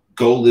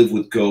 go live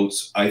with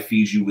goats. I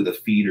feed you with a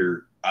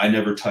feeder. I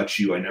never touch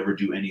you. I never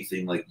do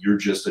anything. Like you're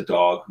just a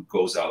dog who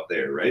goes out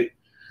there, right?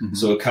 Mm-hmm.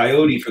 So a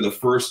coyote for the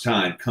first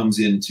time comes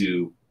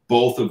into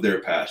both of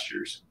their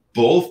pastures.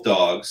 Both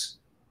dogs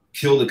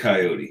kill the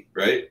coyote,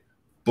 right?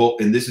 Both,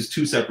 and this is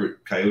 2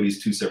 separate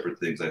coyotes, 2 separate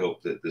things. I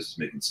hope that this is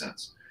making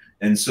sense.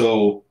 And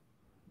so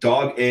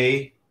dog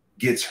A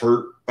gets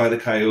hurt by the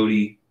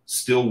coyote,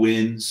 still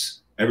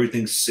wins,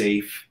 everything's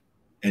safe,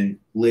 and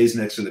lays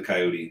next to the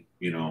coyote,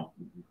 you know,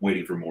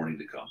 waiting for morning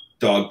to come.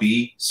 Dog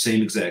B,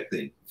 same exact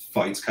thing,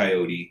 fights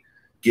coyote,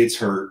 gets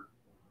hurt,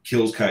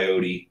 kills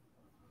coyote,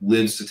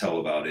 lives to tell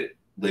about it,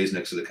 lays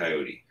next to the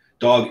coyote.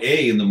 Dog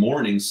A, in the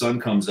morning, sun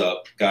comes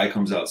up, guy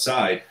comes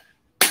outside,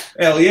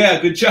 hell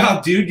yeah, good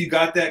job, dude, you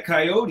got that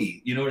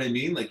coyote. You know what I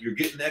mean? Like, you're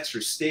getting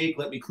extra steak,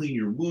 let me clean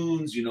your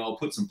wounds, you know,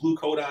 put some blue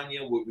coat on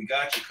you, we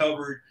got you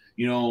covered,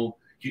 you know,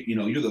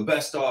 you're the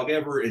best dog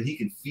ever. And he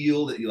can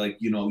feel that, like,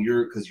 you know,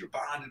 because you're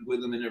bonded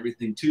with him and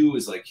everything too,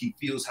 is like, he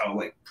feels how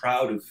like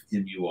proud of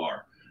him you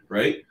are,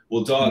 right?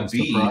 Well, dog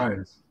B,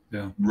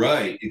 yeah,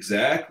 right,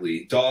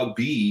 exactly. Dog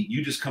B,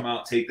 you just come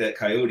out, take that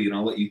coyote, and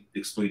I'll let you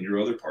explain your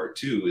other part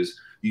too, is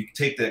you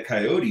take that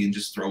coyote and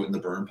just throw it in the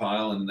burn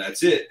pile, and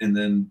that's it. And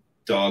then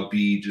dog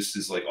B just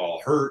is like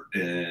all hurt,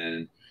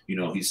 and, you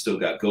know, he's still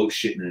got goat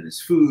shitting in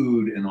his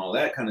food and all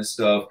that kind of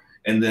stuff.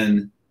 And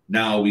then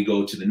now we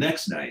go to the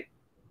next night.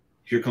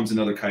 Here comes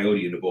another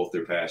coyote into both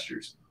their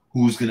pastures.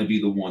 Who's going to be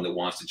the one that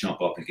wants to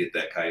jump up and get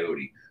that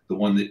coyote? The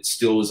one that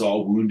still is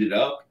all wounded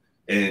up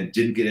and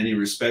didn't get any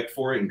respect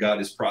for it and got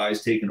his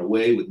prize taken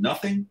away with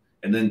nothing,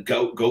 and then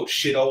goat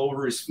shit all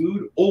over his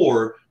food?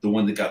 Or the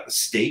one that got the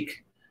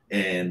steak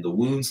and the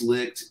wounds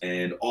licked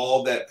and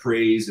all that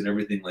praise and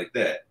everything like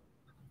that?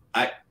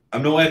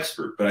 I'm no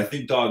expert, but I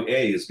think dog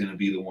A is going to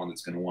be the one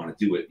that's going to want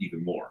to do it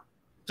even more.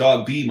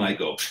 Dog B might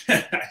go,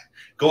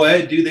 go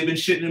ahead, dude. They've been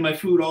shitting in my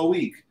food all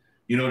week.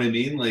 You know what I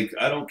mean? Like,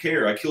 I don't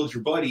care. I killed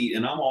your buddy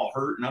and I'm all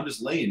hurt and I'm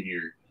just laying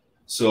here.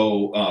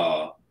 So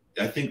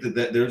I think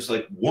that there's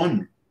like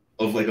one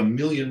of like a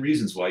million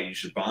reasons why you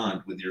should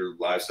bond with your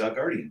livestock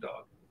guardian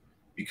dog,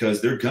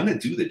 because they're going to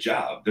do the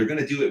job. They're going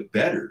to do it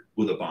better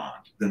with a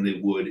bond than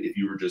they would if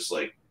you were just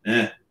like,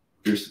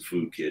 here's the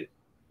food, kid.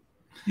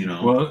 You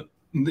know? Well,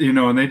 you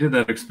know, and they did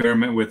that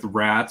experiment with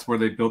rats where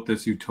they built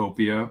this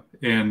utopia,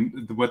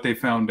 and what they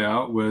found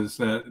out was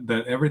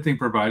that everything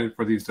provided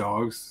for these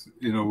dogs,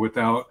 you know,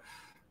 without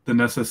the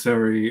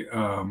necessary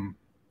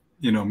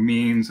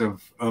means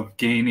of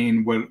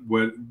gaining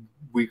what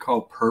we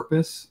call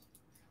purpose,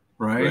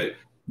 right?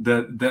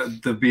 That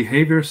the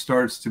behavior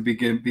starts to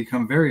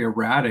become very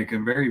erratic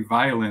and very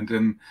violent,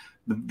 and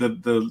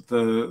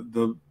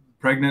the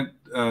pregnant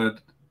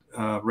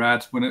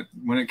rats, when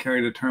it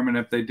carried a term, and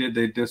if they did,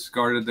 they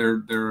discarded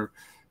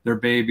their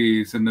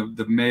babies, and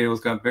the males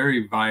got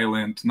very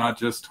violent, not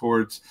just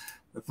towards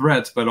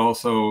threats, but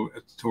also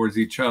towards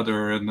each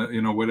other,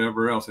 and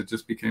whatever else. It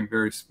just became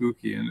very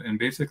spooky. And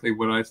basically,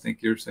 what I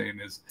think you're saying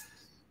is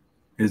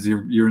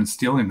you're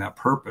instilling that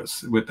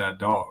purpose with that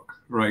dog,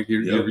 right?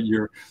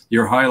 You're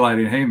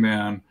highlighting, hey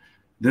man,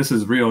 this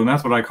is real. And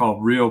that's what I call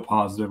real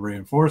positive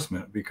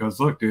reinforcement, because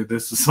look, dude,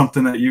 this is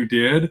something that you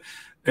did,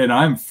 and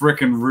I'm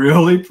freaking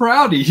really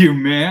proud of you,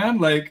 man.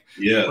 Like,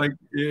 and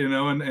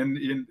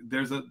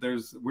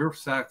we're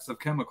sacks of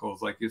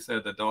chemicals. Like you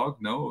said, the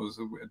dog knows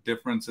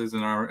differences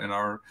in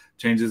our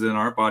changes in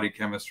our body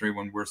chemistry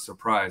when we're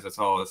surprised. That's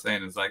all I was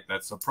saying, is like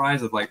that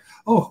surprise of like,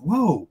 oh,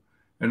 whoa.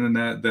 And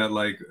then that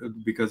like,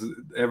 because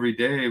every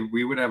day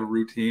we would have a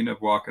routine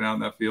of walking out in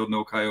that field,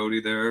 no coyote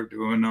there,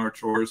 doing our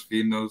chores,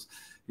 feeding those,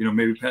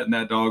 maybe petting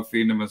that dog,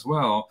 feeding them as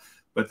well.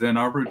 But then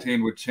our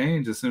routine would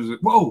change as soon as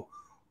whoa,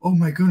 oh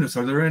my goodness,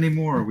 are there any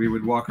more? We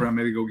would walk around,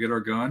 maybe go get our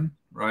gun,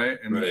 right?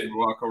 And we'd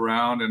walk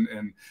around,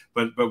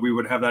 but we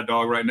would have that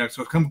dog right next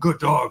to us. Come, good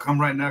dog,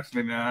 come right next to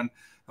me, man.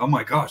 Oh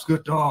my gosh,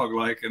 good dog.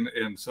 Like,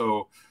 and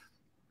so,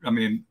 I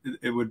mean,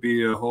 it would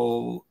be a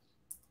whole,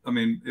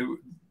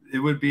 it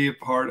would be a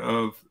part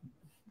of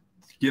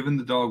giving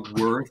the dog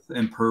worth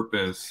and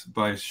purpose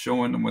by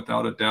showing them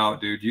without a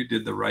doubt, dude, you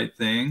did the right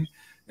thing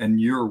and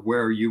you're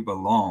where you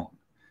belong.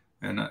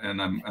 And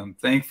I'm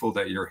thankful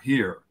that you're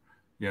here,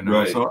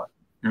 Right. So,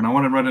 and I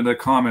want to run into the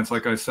comments,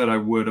 like I said I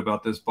would,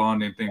 about this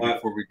bonding thing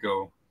before we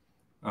go.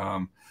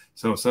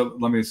 So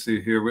let me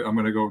see here. I'm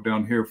going to go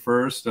down here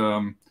first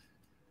to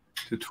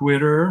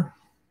Twitter,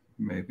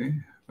 maybe.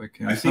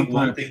 I think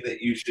one thing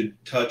that you should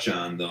touch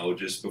on, though,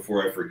 just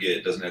before I forget,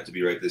 it doesn't have to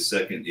be right this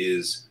second,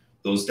 is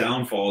those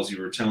downfalls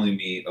you were telling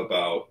me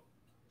about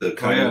the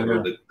coyote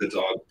or the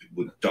dog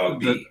with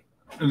dog B.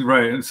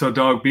 Right. And so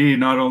dog B,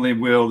 not only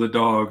will the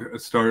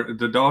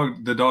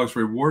dog's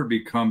reward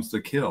becomes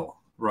the kill,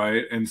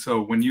 right? And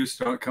so when you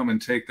come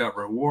and take that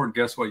reward,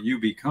 guess what? You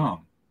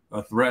become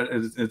a threat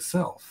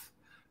itself,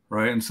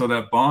 right? And so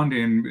that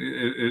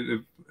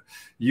bonding,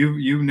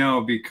 you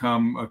now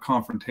become a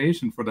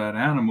confrontation for that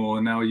animal,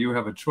 and now you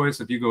have a choice.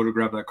 If you go to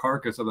grab that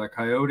carcass of that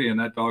coyote and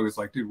that dog is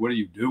like, dude, what are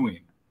you doing?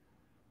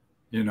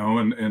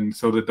 And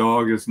so the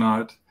dog is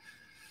not,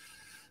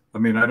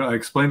 I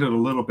explained it a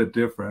little bit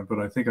different, but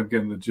I think I'm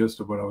getting the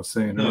gist of what I was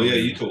saying. No, yeah,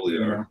 you totally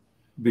are.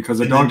 Because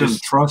the dog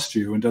doesn't trust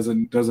you and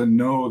doesn't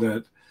know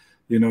that,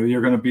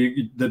 you're going to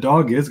be, the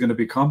dog is going to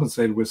be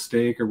compensated with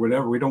steak or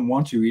whatever. We don't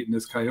want you eating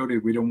this coyote.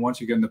 We don't want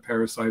you getting the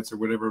parasites or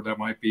whatever that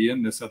might be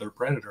in this other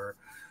predator.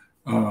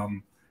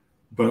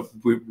 But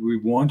we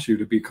want you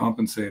to be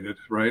compensated,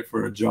 right,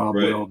 for a job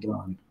well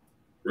done.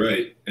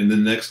 Right. And the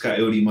next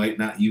coyote you might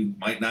not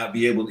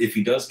be able, if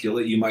he does kill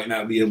it, you might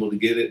not be able to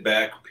get it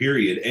back,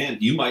 period.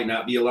 And you might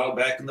not be allowed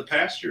back in the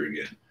pasture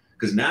again,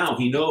 because now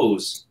he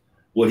knows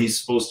what he's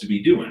supposed to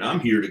be doing. I'm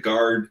here to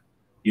guard,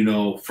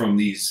 from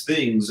these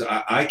things.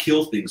 I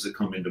kill things that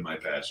come into my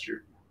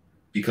pasture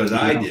because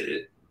I did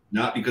it,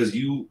 not because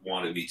you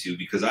wanted me to,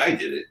 because I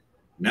did it.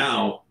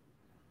 Now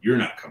you're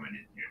not coming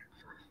in here.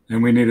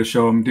 And we need to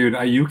show them, dude,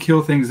 you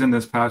kill things in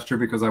this pasture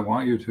because I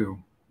want you to.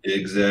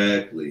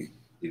 Exactly.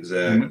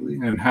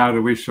 And how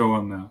do we show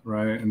them that,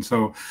 right? And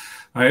so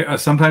I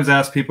sometimes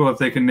ask people if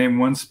they can name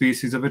one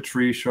species of a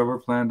tree, shrub, or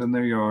plant in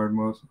their yard.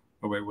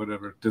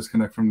 Whatever,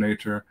 disconnect from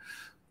nature.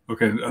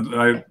 Okay,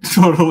 I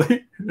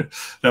totally,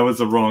 that was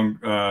the wrong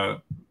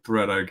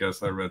thread, I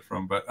guess I read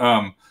from. But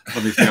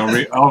let me see,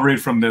 I'll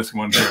read from this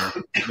one here.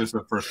 This is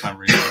the first time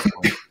reading this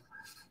one.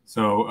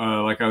 So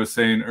like I was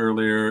saying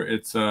earlier,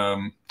 it's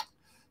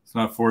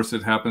not forced,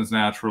 it happens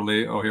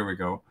naturally. Oh, here we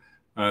go.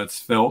 It's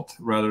felt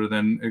rather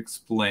than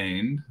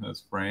explained.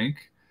 That's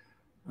Frank.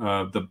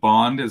 The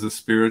bond is a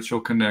spiritual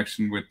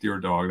connection with your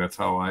dog. That's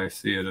how I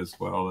see it as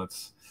well.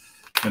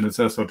 And it's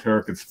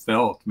esoteric. It's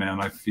felt, man.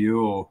 I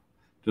feel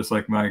just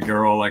like my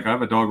girl. Like I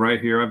have a dog right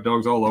here. I have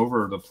dogs all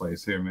over the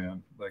place here,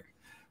 man. Like,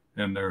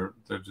 and they're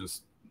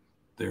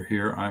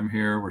here. I'm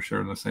here. We're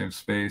sharing the same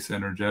space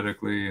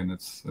energetically, and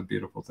it's a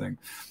beautiful thing.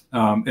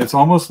 It's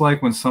almost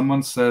like when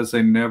someone says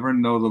they never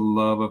know the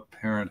love of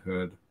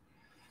parenthood.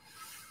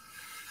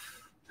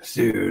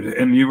 Dude,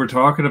 and you were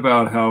talking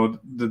about how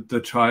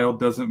the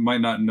child might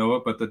not know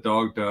it, but the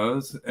dog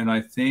does. And I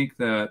think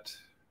that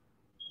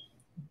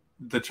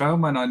the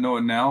child might not know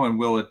it now and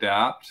will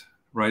adapt,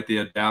 right? The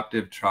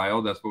adaptive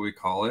child, that's what we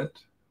call it.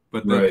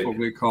 But that's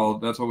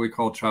what we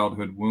call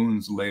childhood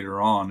wounds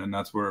later on. And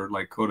that's where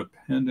like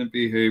codependent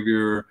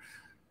behavior,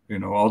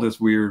 all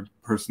this weird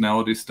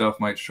personality stuff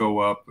might show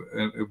up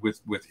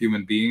with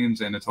human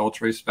beings. And it's all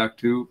traced back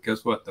to,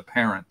 guess what? The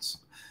parents,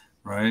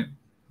 right?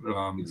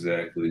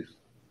 Exactly.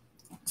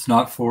 It's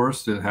not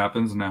forced. It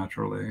happens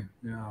naturally.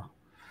 Yeah.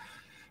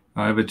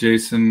 I have a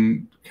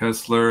Jason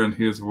Kesler, and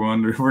he is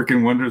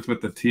working wonders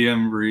with the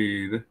TM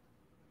breed.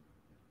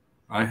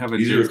 I have a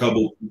These are a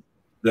couple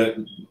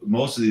that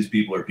most of these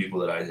people are people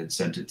that I had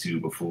sent it to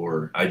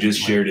before. I just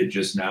shared it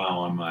just now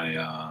on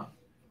my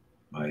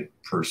my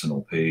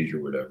personal page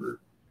or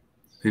whatever.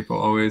 People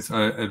always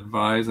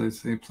advise, I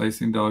say,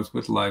 placing dogs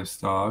with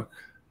livestock,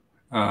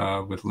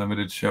 with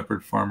limited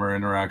shepherd farmer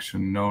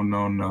interaction. No,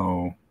 no,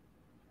 no.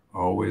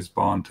 Always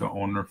bond to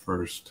owner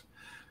first.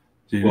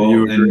 Do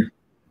you agree?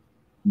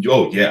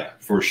 Oh yeah,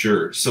 for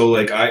sure. So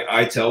like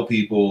I tell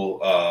people,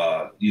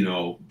 you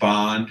know,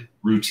 bond,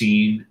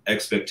 routine,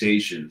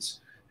 expectations.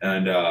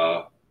 And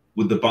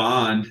with the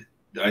bond,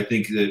 I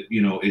think that,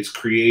 you know, it's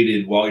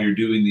created while you're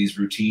doing these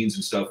routines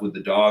and stuff with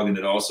the dog. And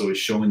it also is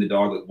showing the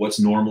dog like what's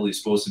normally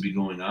supposed to be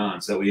going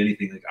on. So that way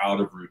anything like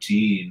out of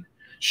routine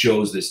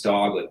shows this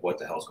dog like what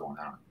the hell's going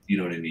on. You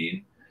know what I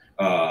mean?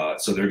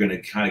 So they're going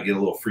to kind of get a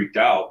little freaked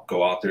out,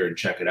 go out there and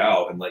check it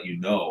out and let you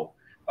know.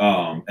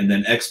 And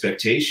then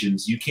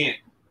expectations, you can't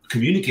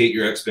communicate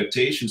your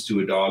expectations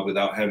to a dog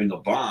without having a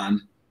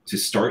bond to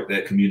start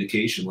that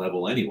communication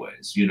level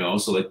anyways, you know?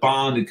 So like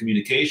bond and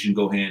communication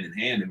go hand in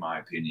hand, in my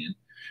opinion.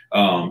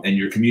 And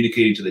you're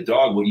communicating to the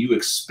dog what you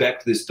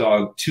expect this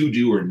dog to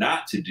do or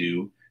not to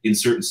do in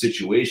certain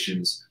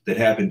situations that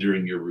happen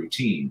during your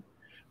routine.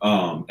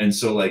 And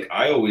so like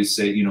I always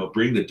say, you know,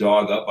 bring the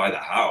dog up by the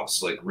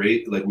house. Like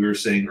we were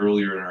saying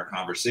earlier in our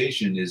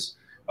conversation is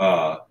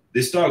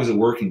this dog is a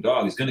working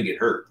dog. He's going to get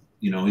hurt.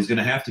 You know, he's going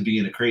to have to be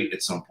in a crate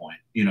at some point,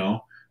 you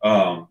know,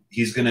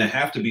 he's going to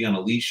have to be on a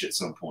leash at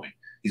some point.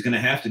 He's going to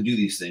have to do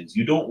these things.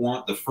 You don't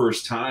want the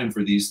first time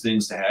for these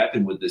things to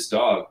happen with this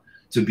dog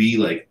to be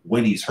like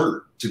when he's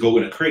hurt, to go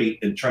in a crate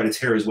and try to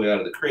tear his way out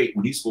of the crate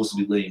when he's supposed to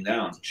be laying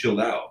down,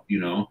 chilled out, you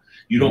know.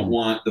 You don't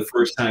want the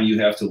first time you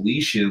have to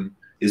leash him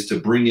is to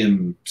bring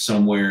him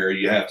somewhere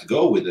you have to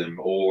go with him,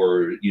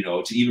 or, you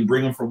know, to even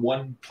bring him from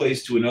one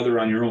place to another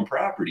on your own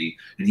property.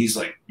 And he's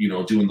like, you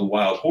know, doing the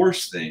wild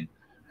horse thing.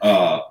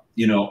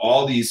 You know,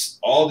 all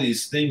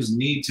these things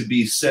need to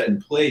be set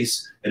in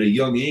place at a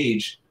young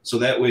age. So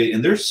that way,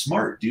 and they're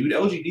smart, dude.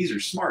 LGDs are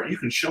smart. You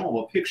can show them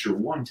a picture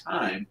one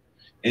time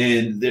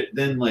and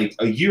then like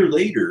a year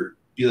later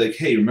be like,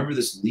 hey, remember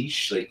this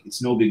leash? Like,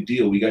 it's no big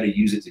deal. We got to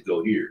use it to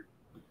go here.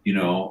 You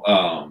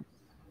know,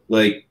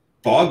 like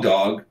Bog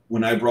Dog,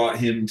 when I brought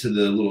him to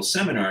the little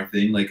seminar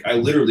thing, like I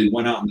literally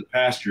went out in the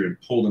pasture and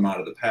pulled him out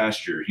of the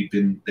pasture. He'd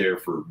been there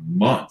for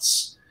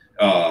months.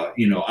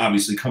 You know,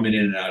 obviously coming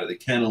in and out of the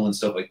kennel and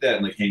stuff like that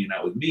and like hanging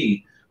out with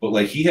me, but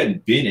like he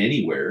hadn't been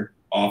anywhere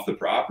off the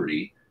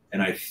property,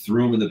 and I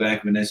threw him in the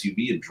back of an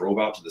SUV and drove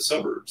out to the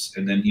suburbs.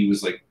 And then he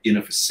was like in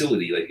a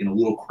facility, like in a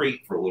little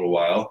crate for a little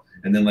while,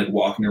 and then like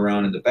walking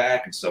around in the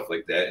back and stuff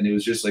like that. And it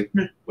was just like,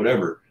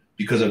 whatever,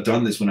 because I've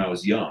done this when I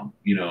was young,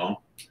 you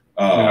know?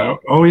 Yeah.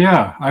 Oh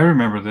yeah, I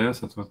remember this.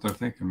 That's what they're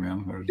thinking,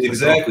 man.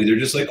 Exactly. Like, they're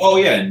just like, oh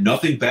yeah,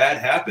 nothing bad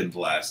happened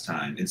last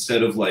time.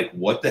 Instead of like,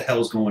 what the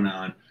hell's going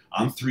on?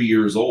 I'm 3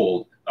 years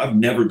old. I've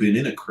never been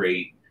in a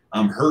crate.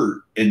 I'm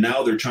hurt. And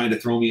now they're trying to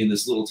throw me in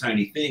this little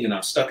tiny thing and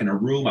I'm stuck in a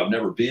room I've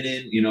never been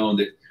in, you know, and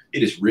they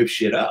just rip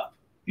shit up.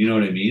 You know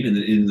what I mean? And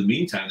in the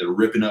meantime, they're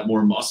ripping up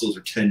more muscles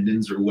or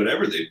tendons or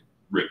whatever they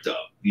ripped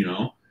up, you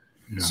know?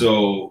 Yeah.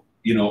 So,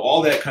 you know,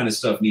 all that kind of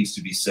stuff needs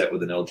to be set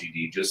with an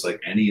LGD, just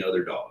like any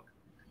other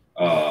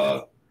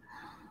dog.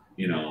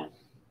 You know.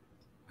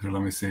 Here,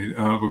 let me see.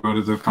 We'll go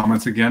to the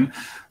comments again.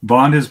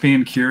 Bond is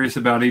being curious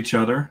about each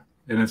other.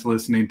 And it's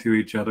listening to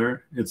each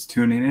other. It's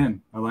tuning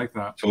in. I like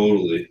that.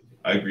 Totally.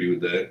 I agree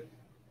with that.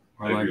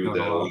 I agree with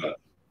that a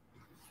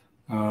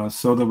lot.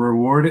 So the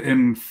reward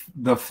in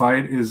the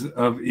fight is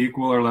of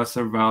equal or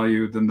lesser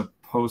value than the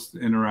post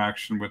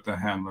interaction with the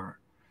handler.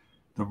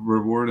 The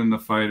reward in the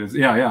fight is,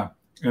 yeah.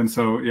 And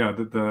so, yeah,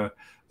 the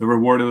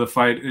reward of the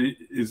fight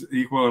is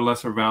equal or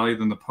lesser value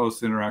than the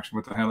post interaction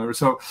with the handler.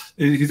 So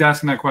he's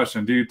asking that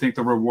question. Do you think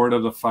the reward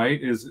of the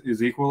fight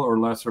is equal or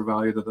lesser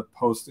value than the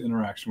post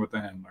interaction with the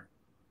handler?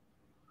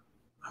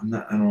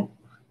 I don't.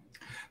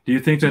 Do you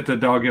think that the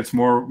dog gets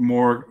more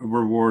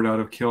reward out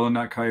of killing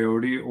that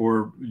coyote,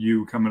 or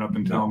you coming up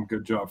and telling him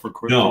good job for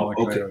killing that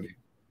coyote?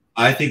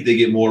 I think they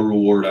get more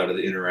reward out of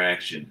the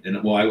interaction.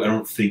 And well, I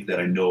don't think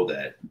that I know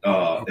that.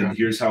 And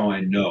here's how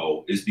I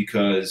know is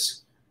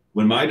because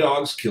when my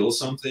dogs kill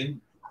something,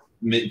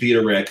 be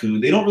it a raccoon,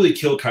 they don't really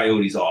kill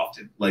coyotes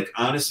often. Like,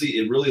 honestly,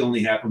 it really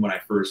only happened when I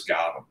first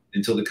got them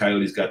until the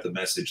coyotes got the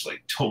message,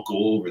 like, don't go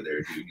over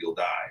there, dude, you'll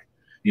die.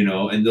 You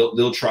know, and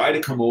they'll try to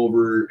come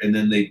over and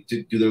then they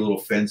do their little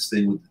fence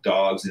thing with the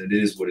dogs and it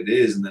is what it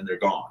is. And then they're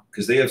gone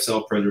because they have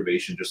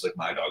self-preservation, just like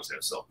my dogs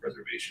have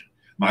self-preservation.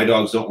 My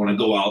dogs don't want to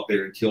go out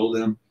there and kill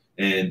them.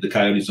 And the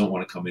coyotes don't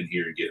want to come in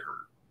here and get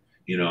hurt,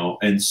 you know?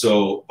 And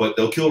so, but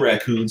they'll kill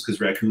raccoons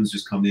because raccoons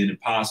just come in and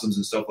possums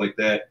and stuff like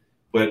that.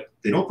 But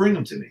they don't bring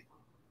them to me.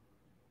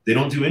 They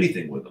don't do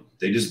anything with them.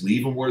 They just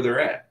leave them where they're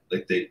at.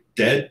 Like they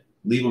dead,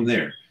 leave them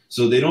there.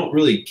 So they don't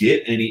really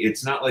get any,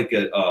 it's not like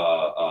a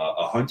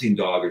hunting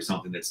dog or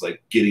something that's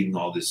like getting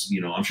all this,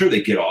 you know, I'm sure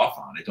they get off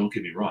on it. Don't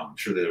get me wrong. I'm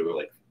sure they were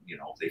like, you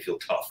know, they feel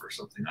tough or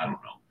something. I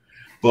don't know.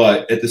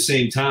 But at the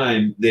same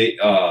time,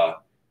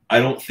 I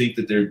don't think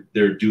that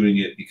they're doing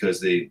it because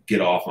they get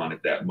off on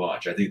it that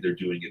much. I think they're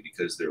doing it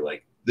because they're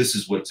like, this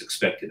is what's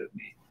expected of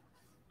me,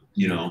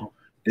 you know.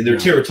 And they're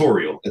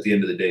territorial at the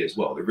end of the day as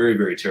well. They're very,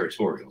 very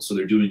territorial. So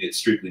they're doing it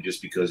strictly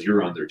just because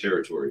you're on their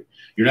territory.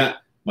 You're not.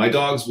 My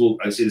dogs will.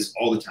 I say this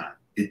all the time.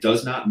 It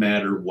does not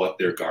matter what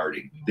they're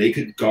guarding. They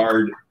could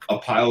guard a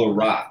pile of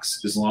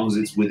rocks as long as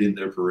it's within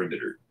their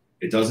perimeter.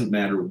 It doesn't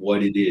matter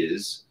what it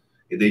is.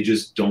 They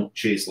just don't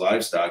chase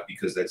livestock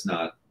because that's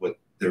not what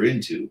they're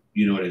into.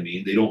 You know what I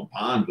mean? They don't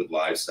bond with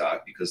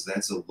livestock because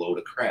that's a load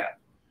of crap.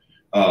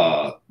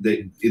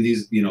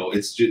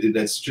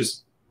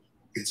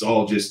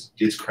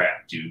 It's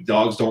crap, dude.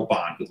 Dogs don't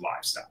bond with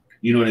livestock.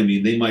 You know what I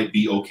mean? They might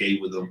be okay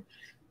with them.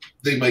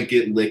 They might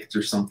get licked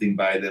or something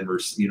by them, or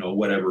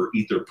whatever,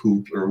 eat their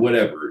poop or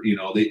whatever.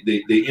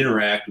 They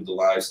interact with the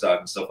livestock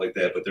and stuff like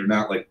that, but they're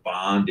not like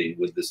bonding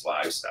with this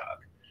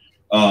livestock.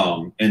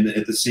 And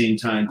at the same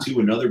time, too,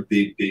 another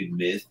big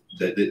myth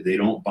that they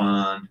don't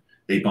bond.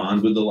 They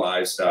bond with the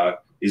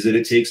livestock is that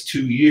it takes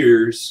 2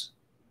 years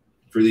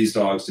for these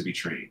dogs to be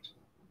trained.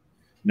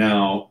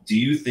 Now, do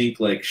you think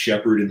like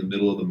Shepherd in the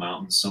middle of the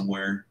mountains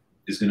somewhere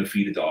is going to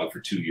feed a dog for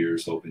 2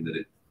 years hoping that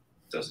it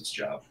does its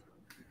job?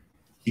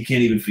 He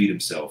can't even feed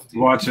himself. Dude.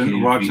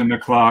 Watching the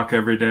clock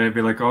every day,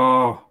 be like,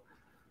 oh,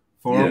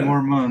 4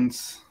 more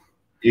months.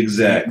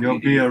 Exactly. You'll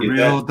be a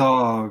real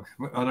dog.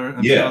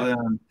 Until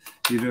then,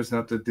 you just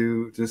have to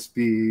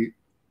be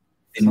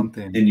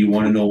something. And you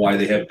want to know why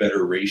they have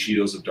better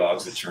ratios of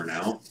dogs that turn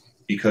out?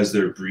 Because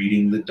they're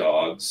breeding the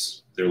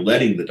dogs. They're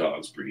letting the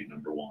dogs breed,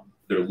 number one.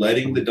 They're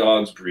letting the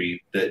dogs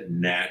breed that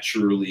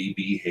naturally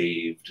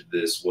behaved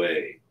this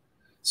way.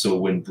 So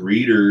when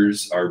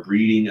breeders are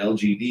breeding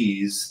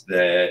LGDs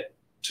that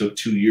took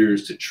 2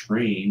 years to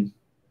train,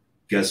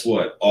 guess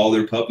what? All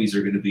their puppies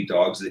are going to be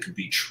dogs that can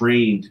be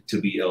trained to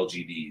be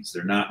LGDs.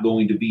 They're not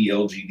going to be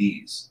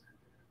LGDs.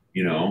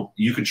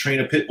 You could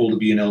train a pit bull to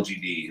be an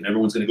LGD, and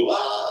everyone's going to go,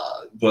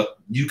 ah, but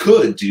you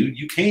could, dude.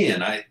 You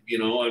can. I've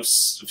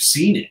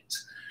seen it.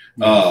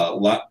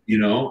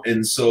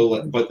 And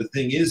so, but the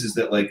thing is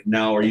that like,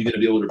 now are you going to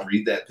be able to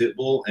breed that pit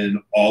bull and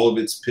all of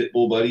its pit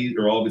bull buddies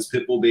or all of its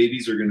pit bull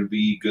babies are going to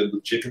be good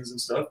with chickens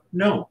and stuff?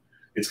 No,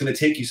 it's going to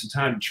take you some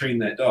time to train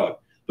that dog.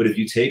 But if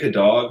you take a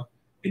dog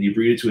and you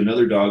breed it to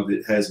another dog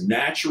that has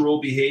natural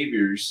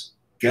behaviors,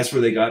 guess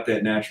where they got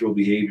that natural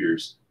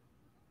behaviors?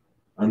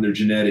 On their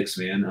genetics,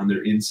 man, on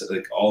their inside,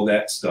 like all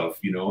that stuff,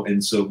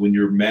 And so when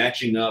you're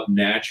matching up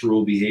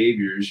natural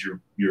behaviors,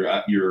 your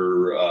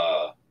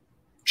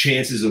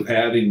chances of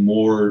having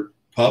more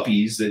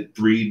puppies that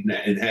breed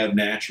and have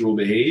natural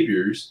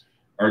behaviors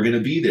are going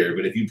to be there.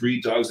 But if you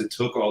breed dogs that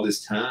took all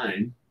this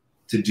time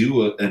to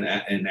do an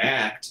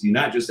act, you're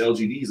not just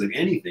LGDs, like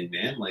anything,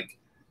 man. Like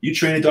you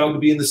train a dog to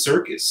be in the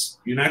circus.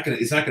 It's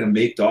not going to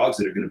make dogs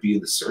that are going to be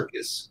in the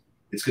circus.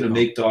 It's going to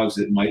make dogs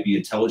that might be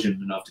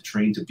intelligent enough to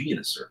train to be in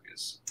a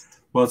circus.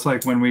 Well, it's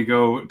like when we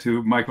go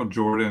to Michael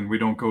Jordan, we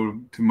don't go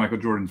to Michael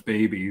Jordan's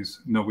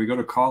babies. No, we go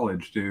to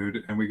college,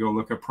 dude, and we go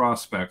look at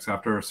prospects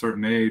after a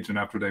certain age and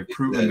after they've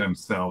proven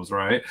themselves,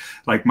 right?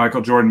 Like Michael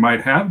Jordan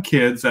might have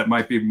kids that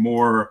might be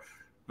more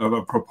of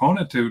a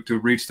proponent to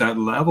reach that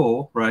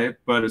level, right?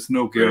 But it's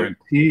no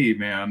guarantee,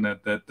 man,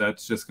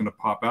 that's just going to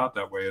pop out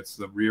that way. It's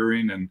the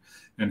rearing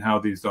and how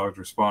these dogs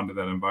respond to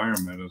that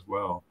environment as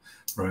well,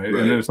 right?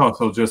 And it's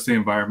also just the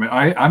environment.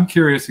 I'm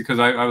curious because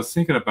I was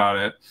thinking about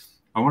it.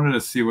 I wanted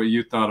to see what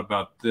you thought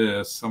about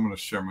this. I'm going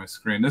to share my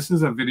screen. This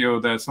is a video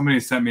that somebody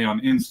sent me on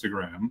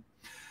Instagram.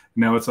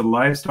 Now, it's a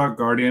Livestock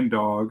Guardian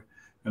dog,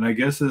 and I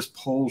guess this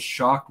pole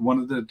shocked one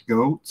of the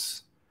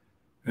goats,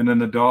 and then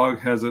the dog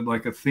has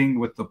like a thing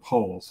with the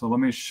pole. So let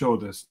me show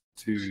this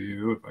to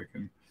you if I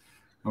can.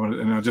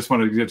 And I just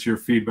wanted to get your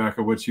feedback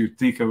of what you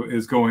think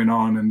is going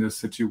on in this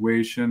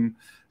situation.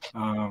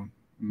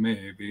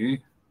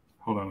 Maybe.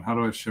 Hold on. How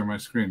do I share my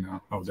screen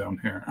now? Oh, down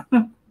here.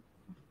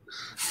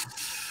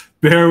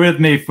 Bear with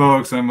me,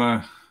 folks. I'm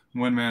a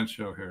one-man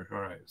show here.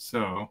 All right.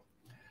 So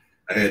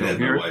I had to have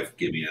my wife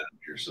get me out of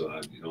here, so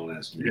you don't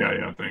ask me.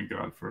 Yeah. Thank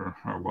God for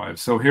our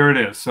wives. So here it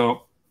is.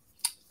 So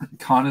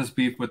Connor's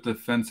beef with the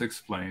fence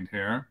explained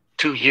here.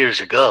 2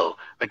 years ago,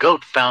 the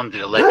goat found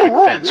the electric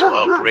fence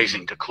while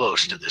grazing too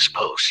close to this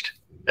post.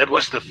 That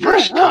was the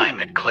first time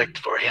it clicked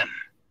for him.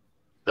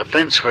 The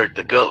fence hurt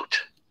the goat.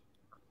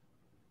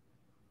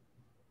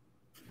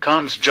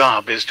 Khan's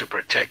job is to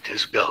protect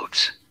his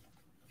goats.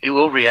 He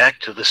will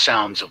react to the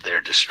sounds of their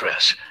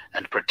distress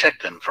and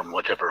protect them from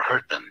whatever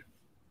hurt them.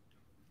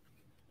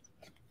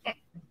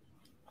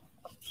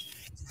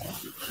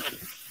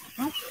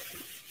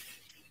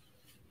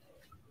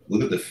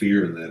 Look at the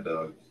fear in that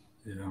dog.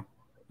 Yeah,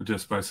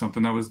 just by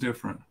something that was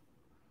different.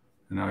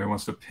 And now he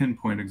wants to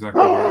pinpoint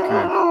exactly where it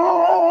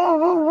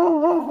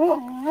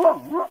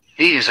came.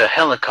 He is a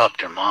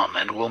helicopter mom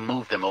and will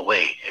move them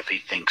away if he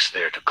thinks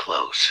they're too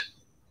close.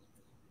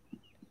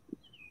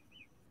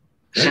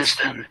 Since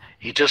then,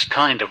 he just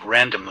kind of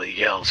randomly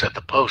yells at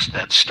the post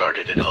that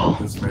started it all.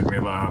 This made me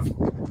laugh.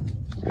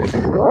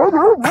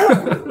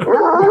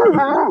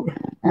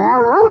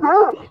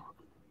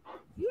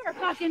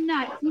 fucking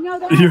nuts. You know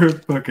that? You're a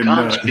fucking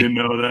nut. You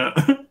know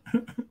that?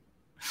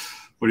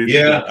 What do you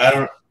think?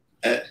 Yeah,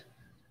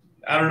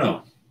 I don't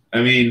know.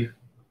 I mean,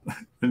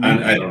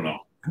 I don't know.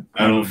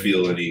 I don't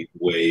feel any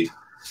way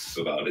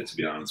about it, to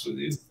be honest with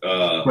you.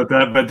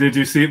 But did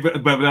you see?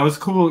 But that was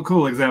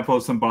cool example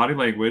of some body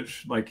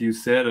language, like you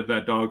said, of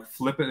that dog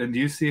flip it. And do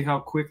you see how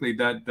quickly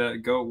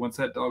that goat, once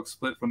that dog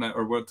split from that,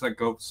 or once that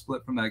goat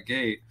split from that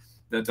gate,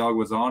 that dog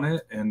was on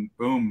it, and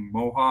boom,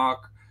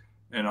 mohawk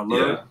and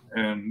alert,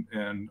 and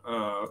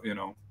you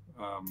know,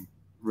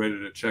 ready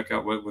to check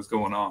out what was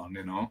going on,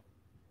 you know.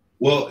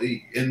 Well,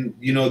 and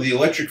you know, the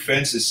electric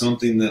fence is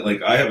something that,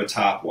 like, I have a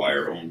top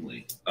wire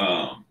only,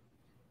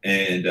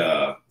 and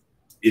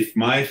if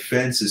my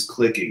fence is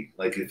clicking,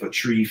 like if a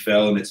tree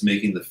fell and it's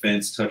making the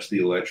fence touch the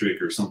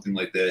electric or something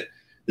like that,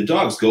 the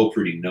dogs go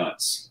pretty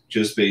nuts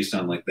just based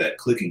on like that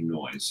clicking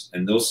noise,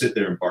 and they'll sit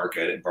there and bark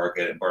at it and bark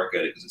at it and bark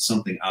at it because it's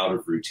something out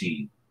of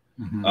routine.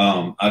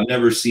 Mm-hmm. I've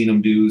never seen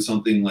them do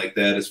something like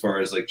that as far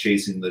as like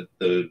chasing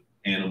the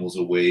animals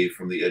away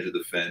from the edge of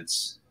the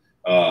fence.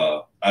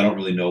 I don't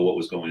really know what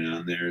was going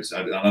on there. So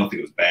I don't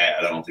think it was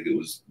bad. I don't think it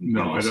was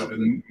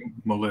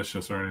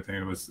malicious or anything.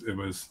 It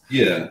was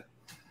yeah.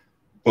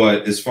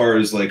 But as far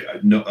as like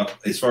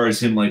as far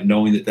as him like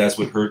knowing that that's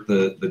what hurt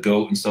the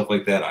goat and stuff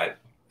like that, I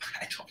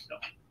don't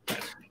know.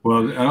 Well,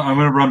 I'm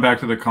going to run back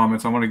to the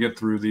comments. I want to get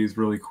through these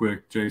really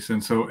quick,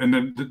 Jason. So, and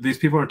then these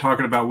people are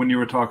talking about when you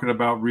were talking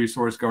about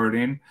resource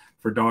guarding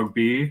for dog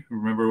B.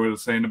 Remember what I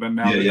was saying about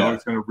now the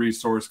dog's going to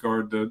resource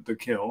guard the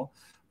kill,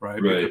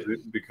 right?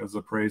 Because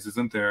the praise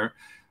isn't there.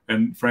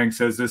 And Frank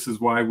says this is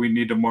why we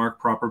need to mark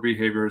proper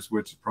behaviors,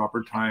 which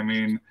proper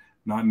timing,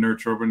 not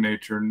nurture over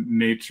nature.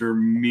 Nature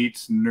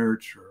meets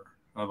nurture.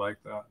 I like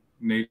that.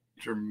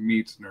 Nature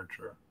meets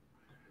nurture.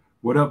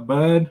 What up,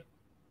 bud?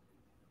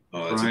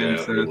 Oh, that's Brian a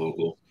guy said,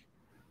 local.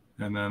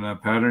 And then a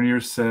pattern you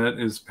set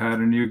is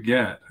pattern you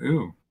get.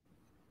 Ooh.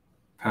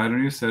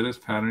 Pattern you set is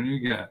pattern you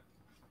get.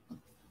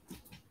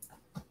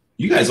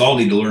 You guys all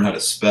need to learn how to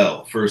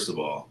spell, first of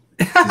all.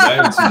 Because I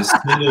haven't seen a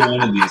single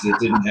one of these that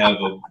didn't have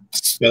a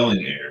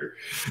spelling error.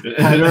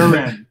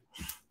 Pattern.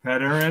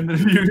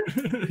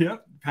 Pattern.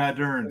 Yep.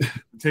 Pattern.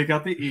 Take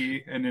out the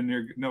E and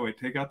then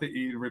take out the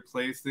E to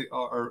replace the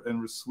R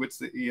and switch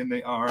the E and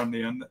the R on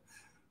the end.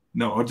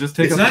 No, I'll just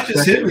take it's out not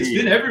just him, it's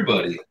been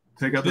everybody.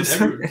 Take out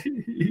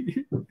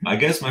the I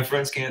guess my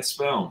friends can't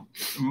spell.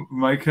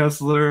 My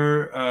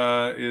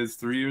Kestler is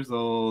 3 years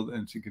old,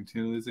 and she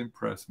continually has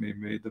impressed me.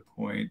 Made the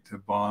point to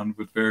bond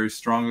very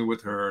strongly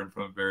with her, and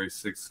from a very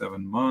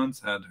 6-7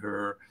 months, had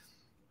her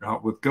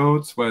out with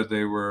goats while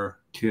they were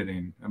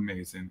kidding.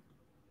 Amazing.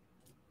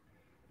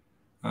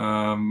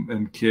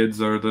 And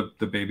kids are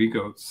the baby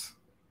goats.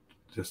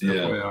 Just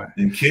FYI.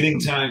 And kidding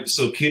time.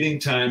 So kidding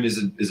time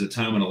is a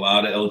time when a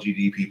lot of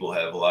LGD people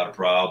have a lot of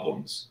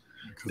problems.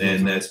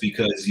 And that's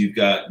because you've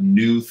got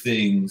new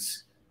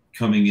things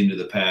coming into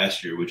the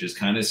pasture, which is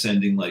kind of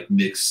sending like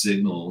mixed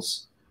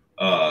signals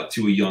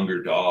to a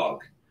younger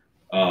dog.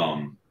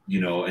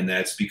 You know, and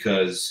that's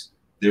because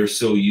they're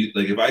so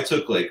like if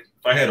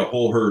I had a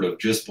whole herd of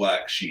just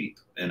black sheep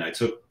and I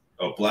took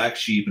a black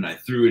sheep and I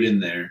threw it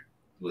in there,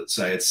 let's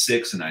say I had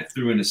 6 and I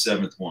threw in a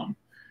 7th one,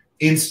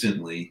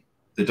 instantly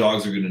the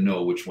dogs are going to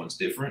know which one's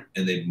different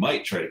and they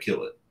might try to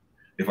kill it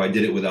if I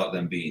did it without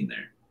them being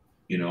there.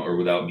 You know, or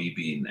without me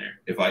being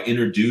there. If I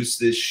introduce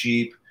this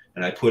sheep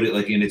and I put it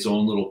like in its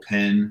own little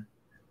pen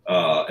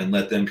and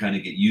let them kind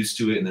of get used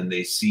to it, and then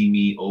they see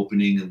me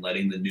opening and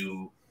letting the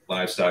new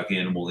livestock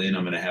animal in,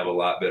 I'm going to have a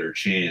lot better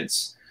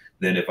chance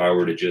than if I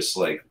were to just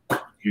like,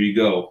 here you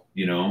go,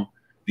 you know,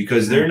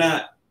 because they're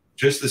not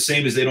just the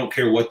same as they don't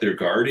care what they're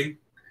guarding.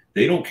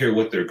 They don't care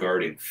what they're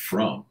guarding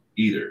from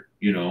either.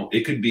 You know,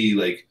 it could be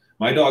like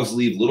my dogs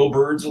leave little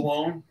birds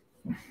alone,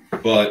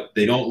 but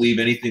they don't leave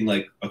anything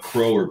like a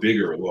crow or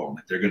bigger alone.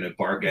 They're going to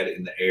bark at it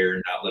in the air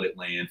and not let it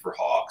land for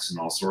hawks and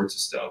all sorts of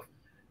stuff.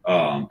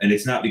 And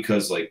it's not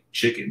because like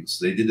chickens,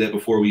 they did that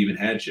before we even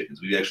had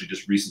chickens. We actually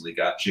just recently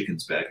got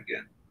chickens back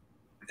again.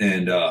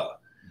 And,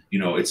 you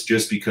know, it's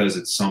just because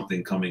it's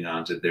something coming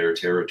onto their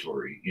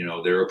territory. You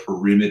know, they're a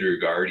perimeter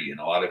guardian.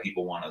 A lot of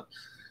people want to,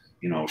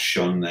 you know,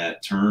 shun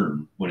that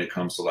term when it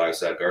comes to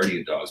livestock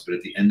guardian dogs. But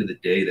at the end of the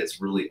day, that's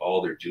really all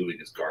they're doing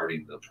is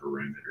guarding the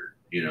perimeter.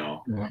 You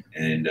know,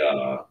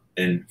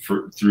 and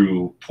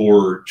through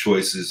poor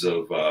choices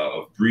of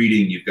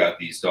breeding, you've got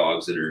these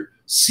dogs that are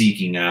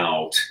seeking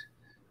out,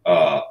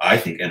 I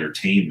think,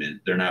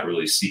 entertainment. They're not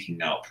really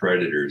seeking out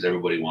predators.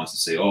 Everybody wants to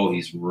say, oh,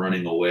 he's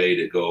running away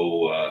to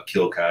go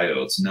kill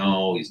coyotes.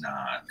 No, he's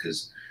not,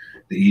 because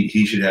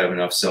he should have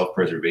enough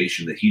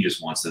self-preservation that he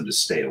just wants them to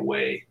stay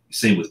away.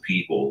 Same with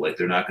people. Like,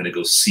 they're not going to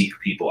go seek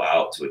people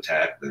out to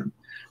attack them.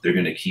 They're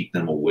going to keep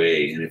them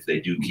away. And if they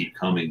do keep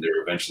coming,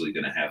 they're eventually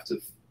going to have to,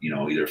 you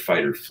know, either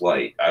fight or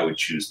flight. I would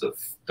choose the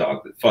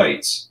dog that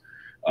fights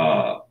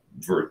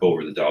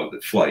over the dog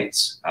that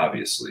flights,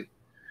 obviously.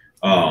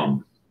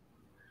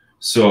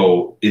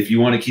 So if you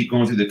want to keep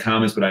going through the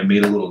comments, but I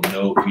made a little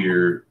note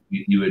here.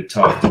 You had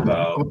talked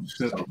about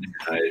something.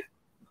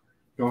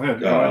 Go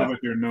ahead with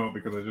your note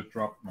because I just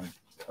dropped my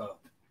cup.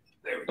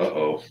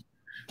 Uh-oh.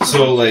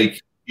 So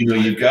like, you know,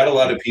 you've got a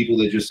lot of people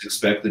that just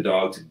expect the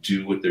dog to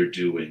do what they're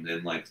doing,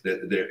 and like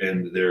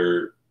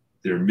they're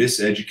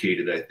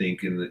miseducated, I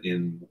think,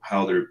 in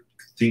how they're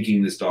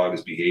thinking this dog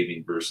is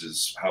behaving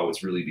versus how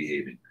it's really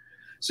behaving.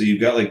 So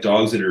you've got like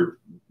dogs that are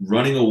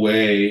running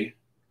away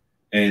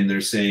and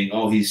they're saying,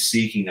 oh, he's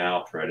seeking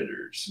out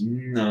predators.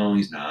 No,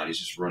 he's not. He's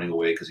just running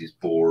away because he's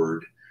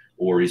bored,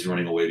 or he's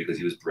running away because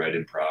he was bred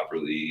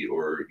improperly,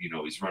 or, you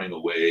know, he's running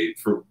away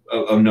for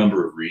a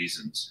number of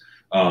reasons.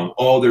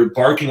 Oh, they're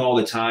barking all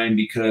the time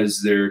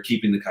because they're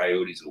keeping the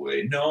coyotes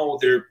away. No,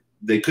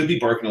 they could be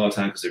barking all the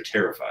time because they're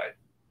terrified,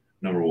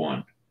 number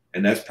one.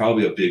 And that's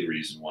probably a big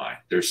reason why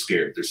they're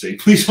scared. They're saying,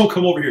 please don't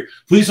come over here.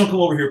 Please don't come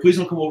over here. Please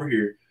don't come over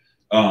here.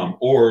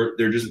 Or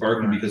they're just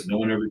barking because no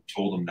one ever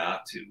told them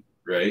not to,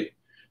 right?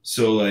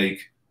 So like,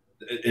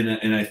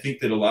 and I think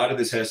that a lot of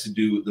this has to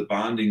do with the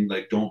bonding,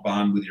 like don't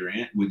bond with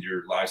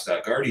your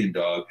livestock guardian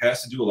dog,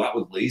 has to do a lot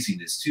with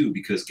laziness too,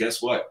 because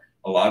guess what?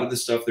 A lot of the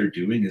stuff they're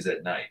doing is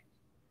at night.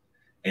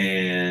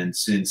 And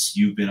since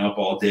you've been up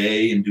all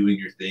day and doing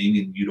your thing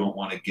and you don't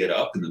want to get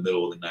up in the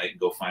middle of the night and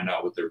go find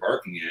out what they're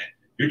barking at,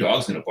 your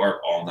dog's going to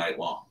bark all night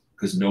long,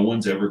 because no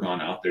one's ever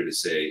gone out there to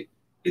say,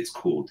 it's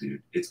cool,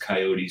 dude. It's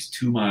coyotes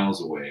 2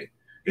 miles away.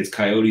 It's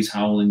coyotes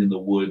howling in the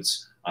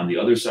woods on the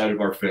other side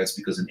of our fence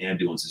because an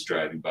ambulance is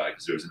driving by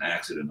because there was an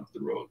accident up the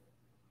road,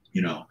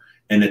 you know?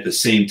 And at the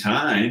same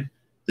time,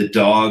 the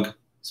dog,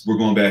 we're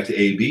going back to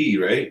AB,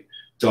 right?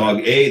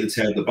 Dog A that's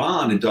had the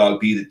bond and dog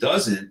B that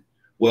doesn't.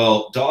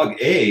 Well,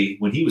 dog A,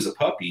 when he was a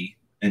puppy,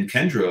 and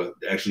Kendra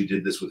actually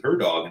did this with her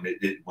dog, and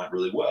it went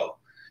really well.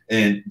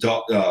 And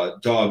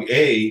dog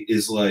A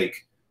is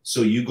like,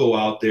 so you go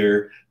out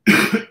there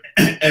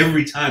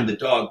every time the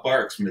dog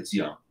barks when it's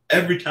young,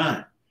 every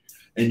time.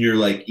 And you're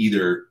like,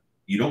 either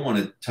you don't want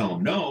to tell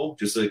him no,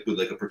 just like with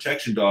like a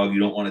protection dog, you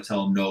don't want to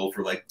tell him no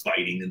for like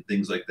biting and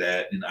things like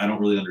that. And I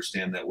don't really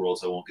understand that world,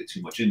 so I won't get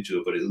too much into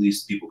it, but at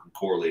least people can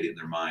correlate it in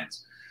their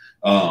minds.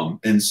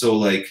 And so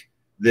like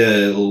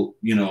you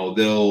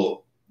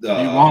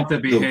want the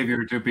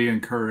behavior to be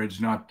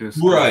encouraged, not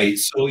discouraged. Right.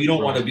 So you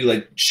don't want to be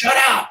like, shut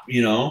up,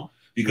 you know,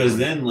 because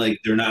then like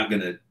they're not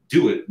going to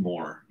do it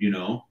more, you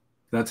know.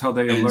 That's how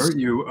they alert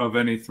you of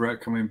any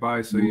threat coming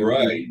by. So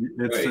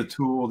it's a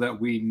tool that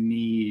we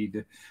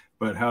need,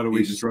 but how do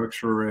we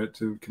structure it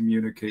to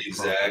communicate?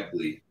 Exactly.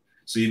 Properly?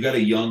 So you've got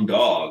a young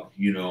dog,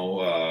 you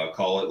know,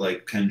 call it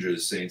like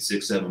Kendra's saying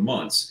 6-7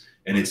 months,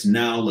 and it's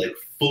now like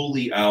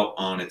fully out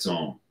on its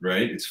own,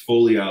 right? It's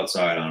fully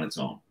outside on its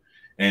own,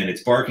 and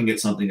it's barking at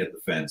something at the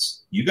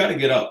fence. You got to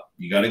get up.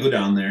 You got to go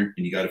down there,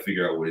 and you got to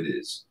figure out what it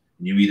is.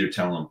 And you either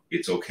tell them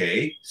it's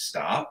okay,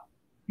 stop,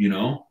 you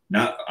know,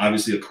 not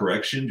obviously a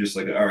correction, just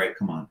like, all right,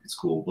 come on, it's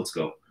cool, let's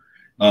go.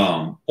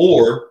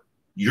 Or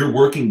you're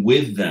working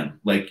with them,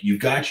 like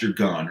you've got your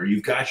gun or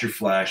you've got your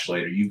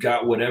flashlight or you've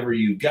got whatever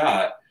you've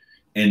got,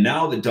 and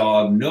now the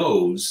dog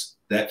knows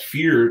that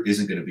fear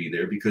isn't going to be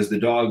there because the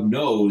dog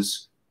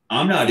knows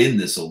I'm not in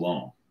this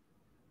alone,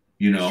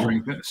 you know.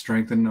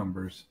 Strength in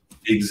numbers.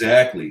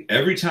 Exactly.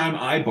 Every time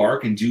I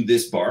bark and do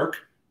this bark,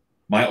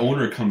 my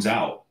owner comes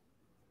out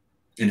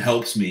and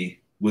helps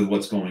me with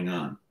what's going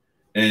on.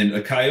 And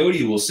a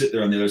coyote will sit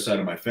there on the other side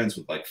of my fence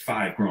with like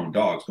 5 grown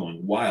dogs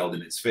going wild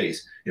in its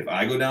face. If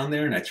I go down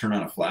there and I turn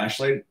on a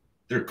flashlight,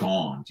 they're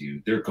gone,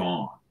 dude. They're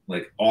gone,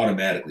 like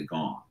automatically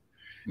gone.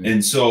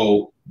 And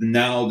so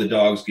now the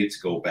dogs get to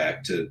go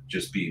back to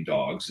just being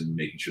dogs and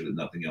making sure that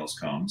nothing else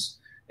comes.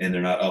 And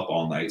they're not up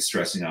all night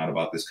stressing out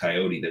about this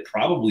coyote that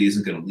probably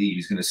isn't going to leave.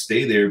 He's going to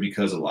stay there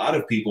because a lot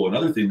of people,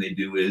 another thing they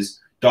do is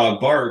dog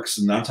barks,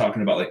 and I'm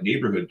talking about like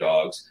neighborhood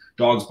dogs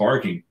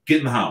barking, get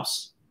in the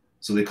house.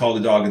 So they call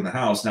the dog in the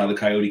house. Now the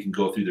coyote can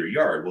go through their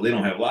yard. Well, they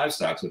don't have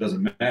livestock, so it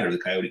doesn't matter. The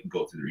coyote can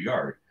go through their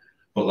yard.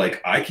 But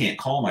like, I can't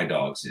call my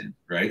dogs in,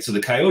 right? So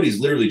the coyote's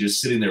literally just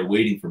sitting there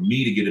waiting for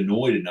me to get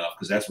annoyed enough,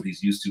 because that's what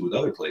he's used to with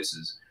other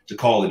places, to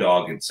call the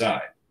dog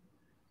inside.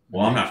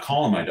 Well, I'm not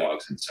calling my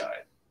dogs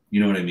inside. You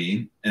know what I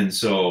mean? And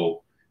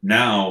so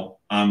now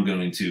I'm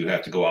going to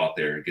have to go out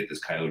there and get this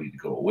coyote to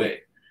go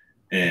away.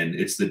 And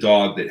it's the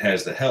dog that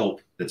has the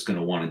help that's going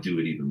to want to do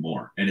it even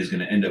more, and is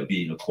going to end up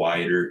being a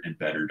quieter and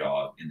better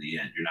dog in the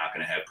end. You're not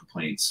going to have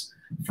complaints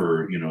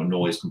for, you know,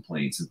 noise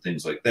complaints and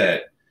things like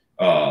that,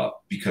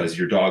 because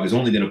your dog is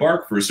only going to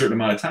bark for a certain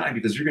amount of time,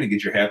 because you're going to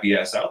get your happy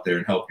ass out there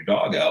and help your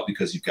dog out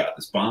because you've got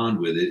this bond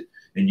with it.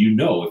 And you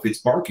know, if it's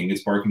barking at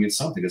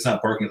something. It's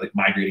not barking at like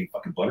migrating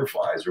fucking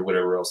butterflies or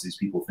whatever else these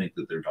people think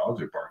that their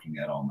dogs are barking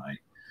at all night.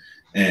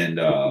 And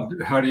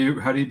how do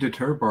you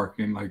deter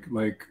barking,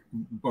 like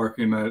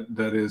barking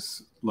that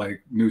is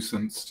like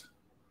nuisanced?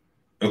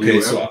 Okay,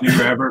 do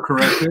you ever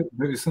correct it,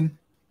 Jason?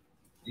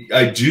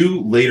 I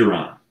do later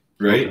on,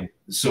 right? Okay.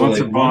 So once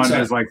like, a bond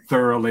is like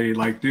thoroughly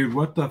like, dude,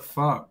 what the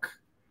fuck?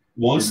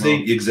 Once they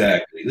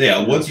exactly,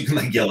 yeah. Once you can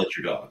like yell at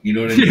your dog, you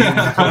know what I mean?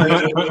 Yeah.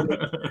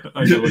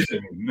 I know what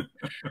you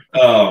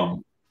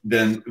mean.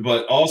 Then,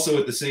 but also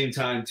at the same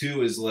time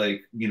too is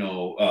like, you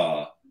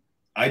know,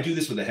 I do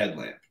this with a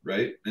headlamp,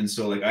 right? And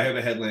so like I have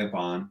a headlamp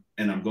on,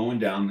 and I'm going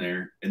down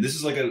there, and this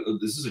is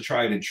a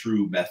tried and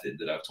true method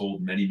that I've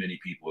told many, many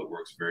people. It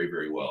works very,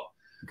 very well.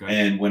 Okay.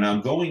 And when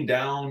I'm going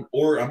down,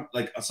 or I'm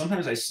like,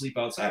 sometimes I sleep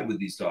outside with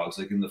these dogs,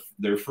 like in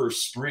their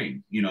first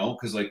spring, you know,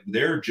 because like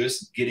they're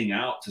just getting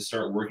out to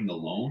start working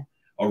alone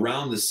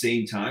around the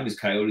same time as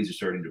coyotes are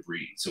starting to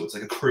breed. So it's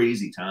like a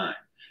crazy time,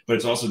 but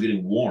it's also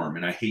getting warm,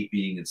 and I hate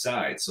being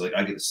inside. So like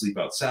I get to sleep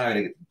outside,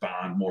 I get to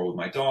bond more with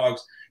my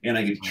dogs, and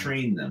I get to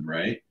train them,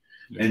 right?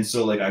 Yeah. And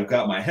so like I've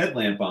got my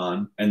headlamp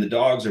on, and the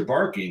dogs are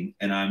barking,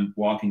 and I'm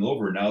walking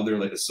over. Now they're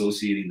like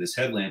associating this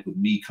headlamp with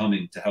me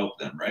coming to help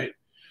them, right?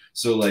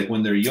 So like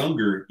when they're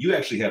younger, you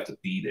actually have to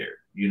be there,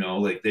 you know,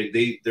 like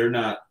they're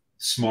not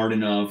smart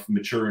enough,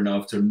 mature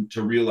enough to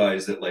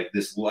realize that like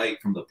this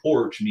light from the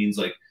porch means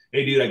like,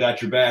 hey dude, I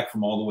got your back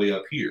from all the way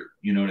up here.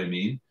 You know what I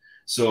mean?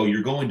 So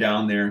you're going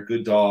down there,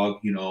 good dog,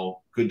 you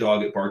know, good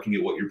dog at barking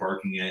at what you're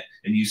barking at,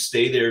 and you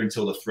stay there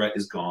until the threat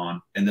is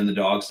gone. And then the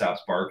dog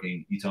stops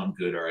barking. You tell them,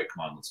 good, all right,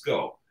 come on, let's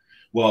go.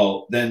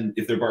 Well, then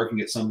if they're barking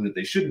at something that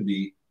they shouldn't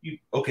be,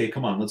 okay,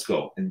 come on, let's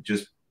go, and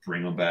just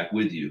bring them back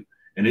with you.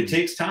 And it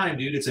takes time,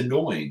 dude. It's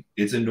annoying.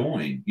 It's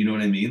annoying. You know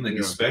what I mean? Like,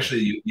 yeah.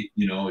 Especially,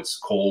 you know, it's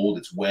cold,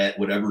 it's wet,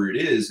 whatever it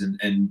is.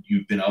 And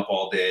you've been up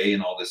all day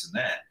and all this and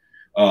that.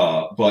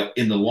 But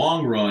in the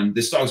long run,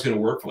 this dog's going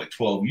to work for like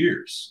 12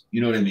 years.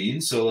 You know what I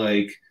mean? So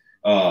like,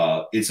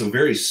 it's a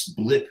very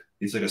blip.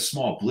 It's like a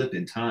small blip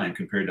in time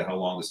compared to how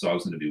long this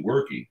dog's going to be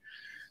working.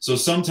 So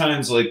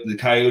sometimes like the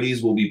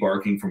coyotes will be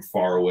barking from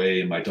far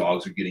away, and my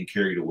dogs are getting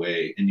carried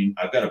away. And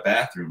I've got a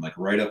bathroom like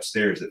right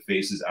upstairs that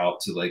faces out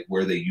to like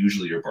where they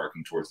usually are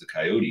barking towards the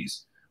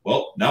coyotes.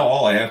 Well, now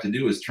all I have to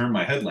do is turn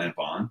my headlamp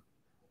on,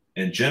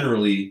 and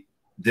generally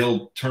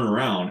they'll turn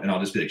around and I'll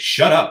just be like,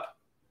 shut up,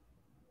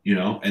 you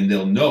know, and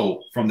they'll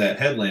know from that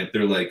headlamp.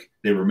 They're like,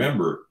 they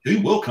remember, he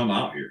will come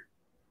out here.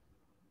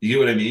 You get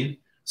what I mean?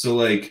 So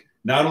like,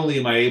 not only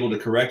am I able to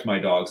correct my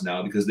dogs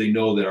now because they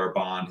know that our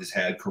bond has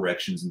had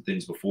corrections and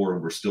things before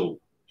and we're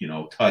still, you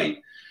know, tight.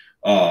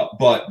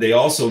 But they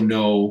also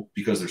know,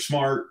 because they're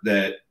smart,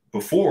 that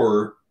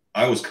before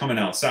I was coming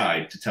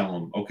outside to tell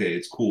them, okay,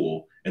 it's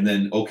cool. And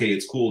then, okay,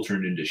 it's cool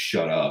turned into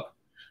shut up,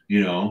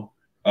 you know?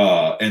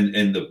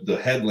 And the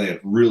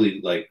headlamp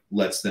really like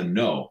lets them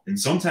know. And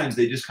sometimes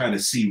they just kind of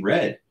see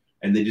red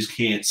and they just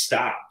can't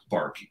stop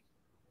barking.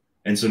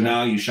 And so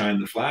now you shine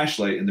the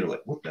flashlight and they're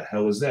like, what the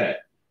hell is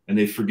that? And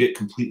they forget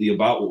completely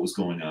about what was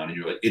going on. And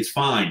you're like, it's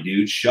fine,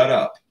 dude, shut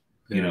up,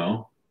 you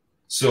know?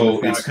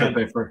 So it's kind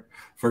of, they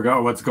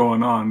forgot what's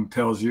going on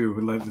tells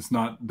you that it's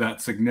not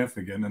that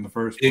significant in the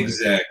first place.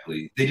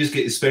 Exactly. They just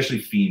get, especially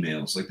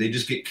females, like they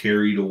just get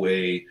carried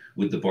away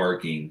with the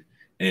barking.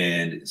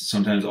 And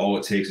sometimes all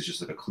it takes is just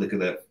like a click of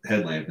that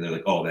headlamp and they're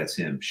like, oh, that's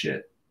him,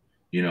 shit,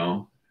 you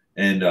know?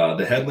 And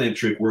the headlamp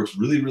trick works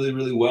really, really,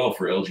 really well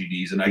for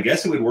LGDs. And I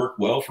guess it would work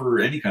well for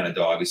any kind of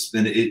dog.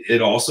 And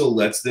it also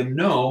lets them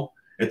know,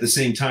 at the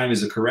same time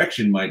as a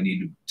correction might need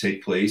to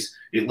take place,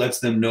 it lets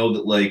them know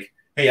that like,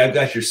 hey, I've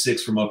got your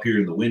 6 from up here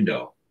in the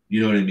window.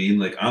 You know what I mean?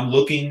 Like I'm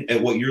looking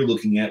at what you're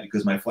looking at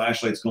because my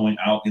flashlight's going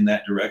out in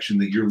that direction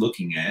that you're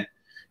looking at.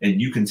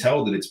 And you can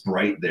tell that it's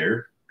bright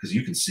there because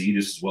you can see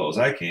just as well as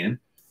I can.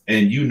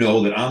 And you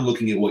know that I'm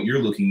looking at what you're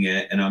looking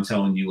at. And I'm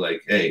telling you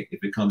like, hey,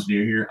 if it comes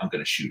near here, I'm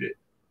going to shoot it.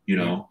 You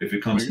know, if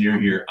it comes near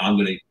here, I'm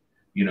going to,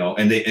 you know,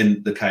 and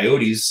the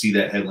coyotes see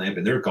that headlamp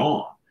and they're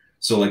gone.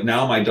 So like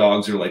now my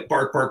dogs are like,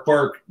 bark, bark,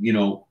 bark. You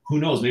know, who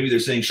knows? Maybe they're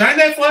saying, shine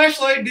that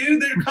flashlight, dude.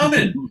 They're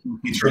coming.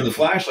 You turn the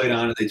flashlight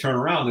on and they turn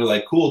around. They're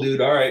like, cool, dude.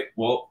 All right,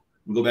 well,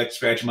 we'll go back to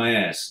scratching my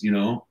ass, you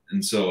know?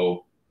 And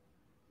so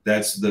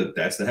that's the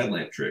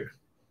headlamp trick.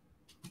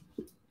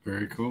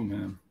 Very cool,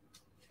 man.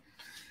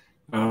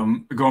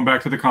 Going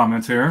back to the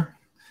comments here.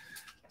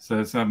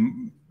 Says,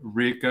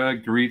 Rika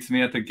greets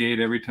me at the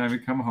gate every time we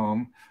come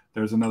home.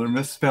 There's another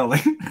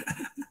misspelling.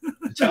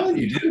 I'm telling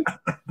you,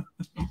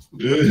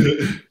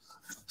 dude.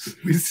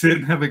 We sit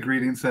and have a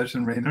greeting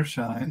session, rain or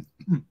shine.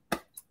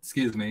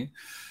 Excuse me.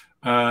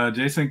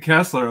 Jason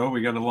Kesler. Oh,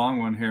 we got a long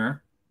one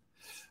here.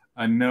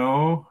 I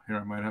know. Here,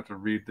 I might have to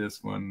read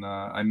this one.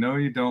 I know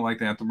you don't like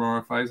to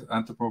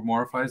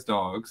anthropomorphize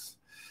dogs.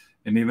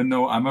 And even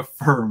though I'm a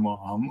fur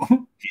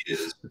mom,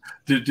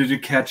 did you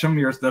catch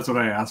them? That's what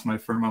I asked my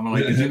fur mom.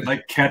 Like, did you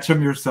like catch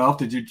them yourself?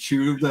 Did you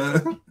chew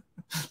the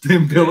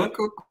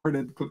umbilical cord?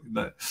 And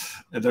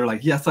they're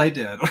like, yes, I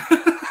did.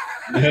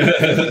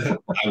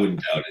 I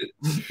wouldn't doubt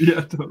it.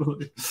 Yeah,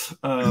 totally.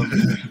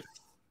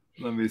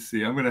 Let me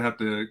see. I'm gonna have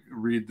to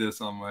read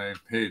this on my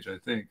page, I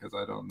think, because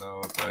I don't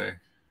know if I.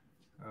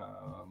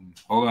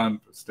 Hold on,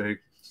 stay.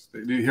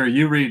 Here,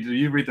 you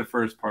read the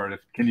first part.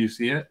 Can you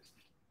see it?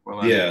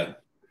 Well, yeah.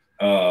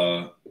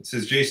 It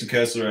says, Jason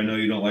Kesler, I know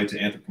you don't like to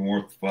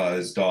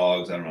anthropomorphize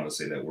dogs. I don't know how to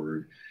say that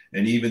word.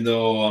 And even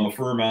though I'm a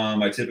fur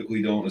mom, I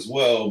typically don't as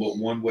well. But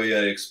one way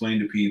I explain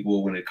to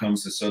people when it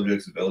comes to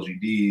subjects of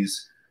LGDs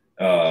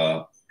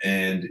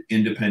and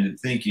independent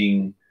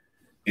thinking,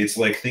 it's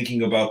like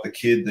thinking about the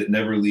kid that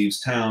never leaves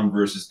town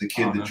versus the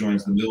kid that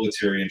joins the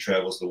military and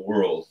travels the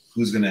world.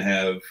 Who's going to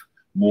have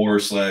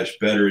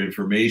more/better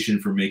information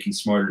for making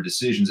smarter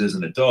decisions as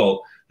an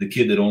adult? the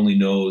kid that only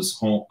knows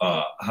how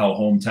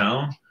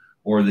hometown,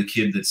 or the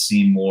kid that's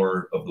seen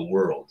more of the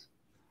world?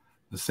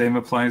 The same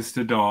applies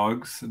to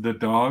dogs. The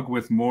dog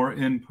with more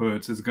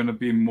inputs is going to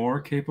be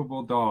more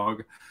capable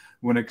dog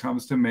when it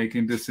comes to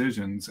making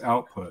decisions,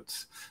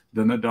 outputs,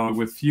 than the dog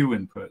with few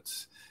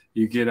inputs.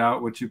 You get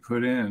out what you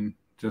put in.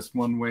 Just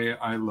one way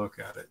I look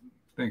at it.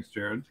 Thanks,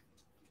 Jared.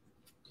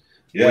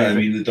 Yeah, I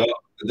mean,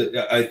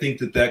 I think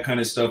that kind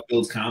of stuff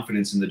builds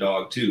confidence in the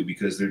dog too,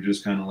 because they're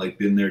just kind of like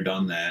been there,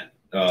 done that.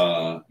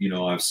 You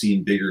know, I've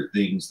seen bigger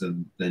things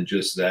than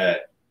just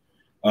that.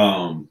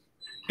 And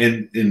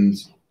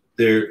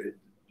there,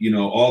 you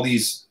know, all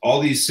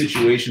these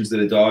situations that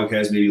a dog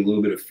has maybe a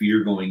little bit of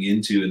fear going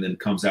into, and then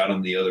comes out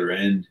on the other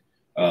end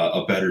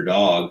a better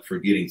dog for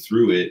getting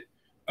through it,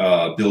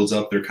 builds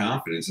up their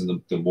confidence.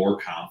 And the more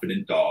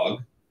confident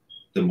dog,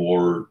 the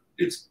more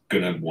it's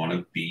gonna want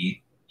to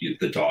be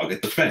the dog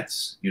at the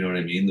fence. You know what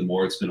I mean? The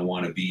more it's going to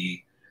want to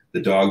be the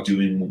dog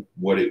doing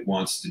what it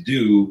wants to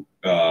do,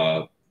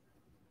 or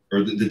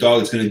the dog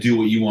that's going to do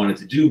what you want it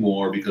to do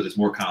more, because it's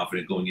more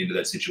confident going into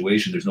that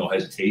situation. There's no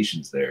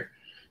hesitations there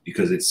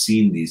because it's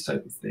seen these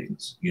type of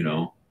things, you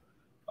know?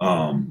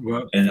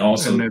 And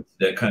also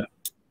that kind of,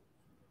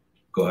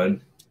 go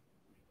ahead.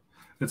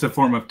 It's a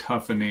form of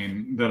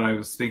toughening that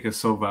I think is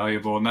so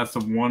valuable. And that's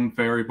the one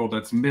variable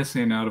that's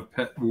missing out of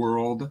pet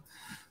world,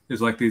 is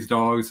like these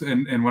dogs.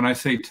 And when I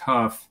say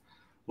tough,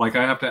 like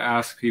I have to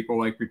ask people,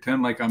 like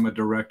pretend like I'm a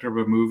director of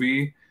a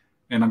movie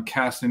and I'm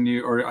casting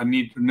you, or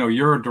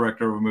you're a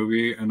director of a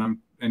movie and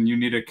you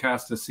need to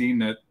cast a scene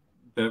that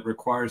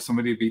requires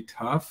somebody to be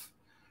tough.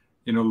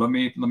 You know, let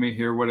me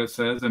hear what it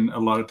says. And a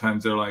lot of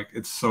times they're like,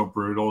 it's so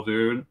brutal,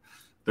 dude.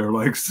 They're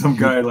like some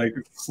guy like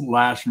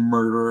slash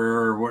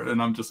murderer, and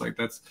I'm just like,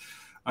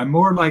 I'm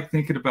more like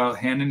thinking about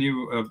handing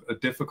you a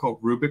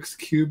difficult Rubik's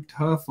Cube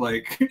tough.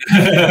 Like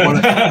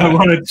I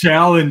want to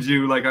challenge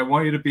you. Like I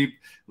want you to be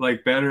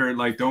like better.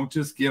 Like don't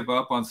just give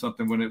up on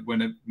something when it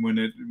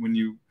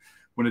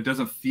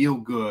doesn't feel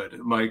good.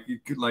 Like you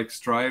could like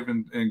strive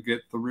and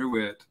get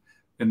through it.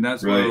 And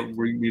that's where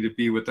we need to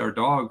be with our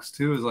dogs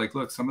too. Is like,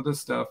 look, some of the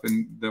stuff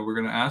that we're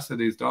going to ask of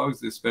these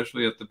dogs,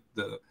 especially at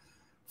the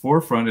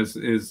forefront,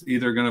 is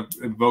either going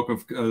to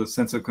evoke a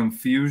sense of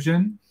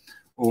confusion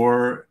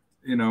or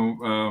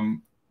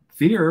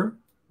fear,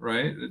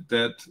 right?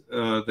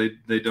 That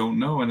they don't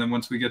know. And then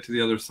once we get to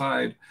the other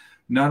side,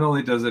 not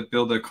only does it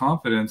build that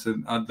confidence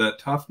and that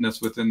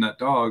toughness within that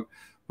dog,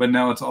 but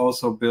now it's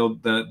also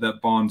build that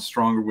bond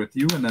stronger with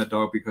you and that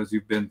dog because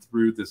you've been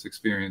through this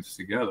experience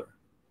together.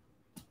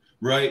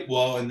 Right.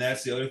 Well, and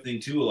that's the other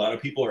thing too. A lot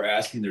of people are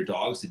asking their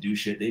dogs to do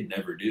shit they'd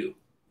never do.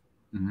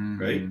 Mm-hmm.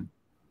 Right.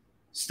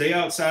 Stay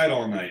outside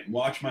all night and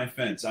watch my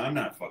fence. I'm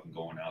not fucking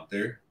going out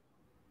there.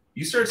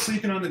 You start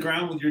sleeping on the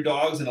ground with your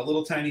dogs in a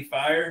little tiny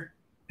fire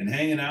and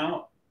hanging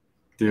out.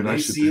 Dude, I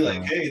see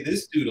like, hey,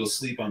 this dude will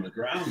sleep on the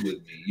ground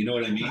with me. You know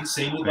what I mean?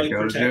 Same with like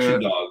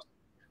protection dogs.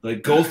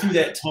 Like go through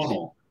that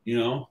tunnel. You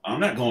know,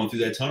 I'm not going through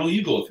that tunnel.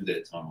 You go through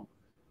that tunnel.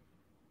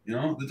 You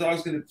know, the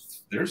dog's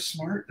they're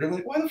smart. They're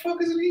like, why the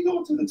fuck isn't he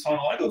going through the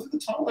tunnel? I go through the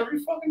tunnel every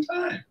fucking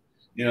time.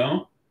 You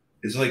know,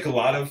 it's like a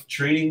lot of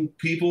training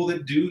people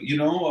that do,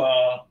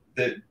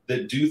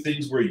 that do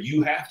things where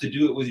you have to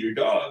do it with your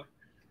dog.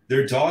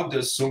 Their dog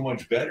does so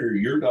much better.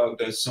 Your dog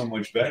does so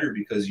much better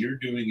because you're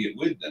doing it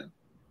with them.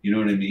 You know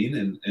what I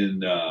mean?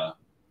 And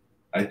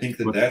I think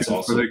that's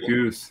also for the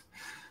goose.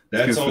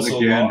 That's also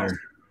the gander.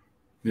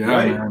 Yeah,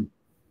 right. Man.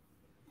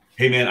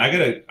 Hey man, I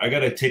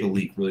gotta take a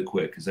leak really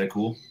quick. Is that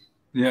cool?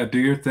 Yeah, do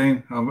your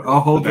thing.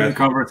 I'll hold that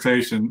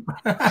conversation.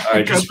 All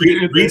right, just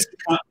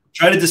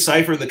try to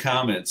decipher the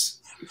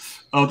comments.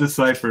 I'll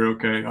decipher.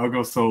 Okay, I'll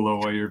go solo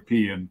while you're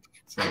peeing.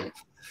 So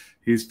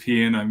he's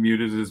peeing. I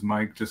muted his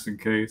mic just in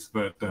case.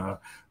 But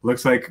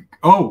looks like,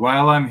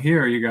 while I'm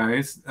here, you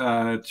guys,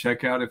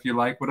 check out if you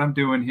like what I'm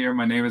doing here.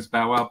 My name is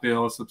Bow Wow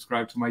Bill.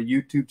 Subscribe to my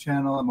YouTube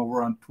channel. I'm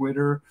over on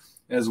Twitter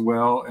as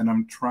well. And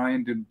I'm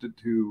trying to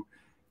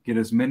get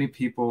as many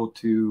people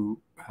to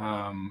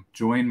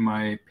join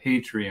my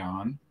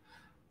Patreon.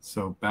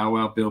 So Bow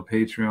Wow Bill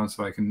Patreon,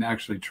 so I can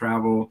actually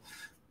travel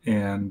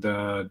and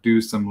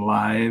do some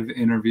live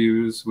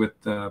interviews with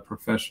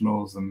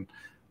professionals and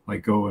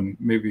like go and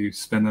maybe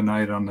spend the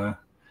night on the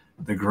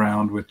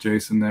ground with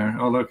Jason there.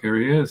 Oh, look, here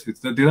he is.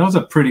 Dude, that was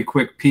a pretty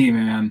quick pee,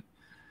 man.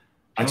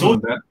 I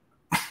told that.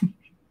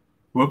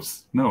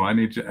 Whoops. No, I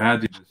need to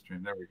add you to the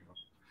stream. There we go.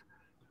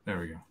 There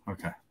we go.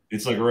 Okay.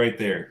 It's like right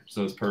there.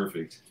 So it's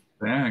perfect.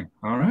 Dang.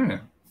 All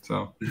right.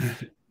 So,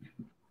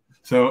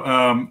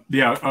 I'm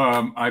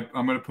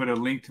going to put a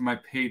link to my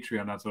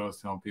Patreon. That's what I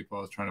was telling people.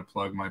 I was trying to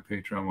plug my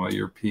Patreon while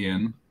you're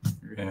peeing.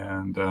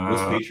 And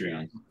what's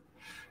Patreon?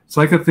 It's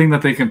like a thing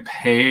that they can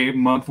pay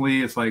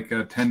monthly. It's like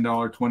a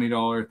 $10,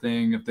 $20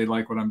 thing if they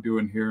like what I'm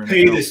doing here.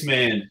 Pay this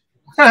man.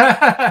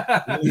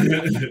 Damn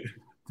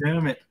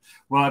it.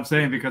 Well, I'm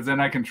saying because then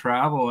I can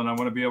travel and I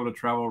want to be able to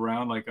travel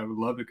around. Like I would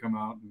love to come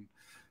out and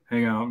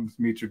hang out and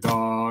meet your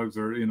dogs,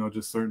 or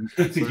just certain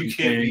You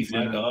can't meet things,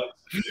 my dogs.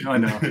 I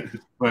know,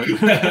 but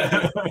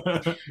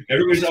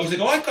everybody's always like,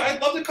 "Oh,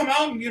 I'd love to come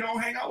out and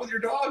hang out with your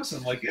dogs."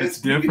 I'm like, it's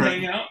different. We can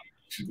hang out.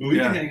 We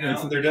can hang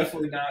out. They're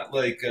definitely not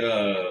like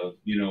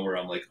where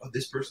I'm like, "Oh,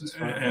 this person's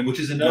fine," and which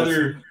is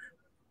another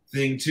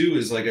thing too,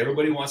 is like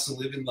everybody wants to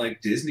live in like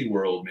Disney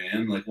World,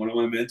 man. Like one of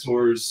my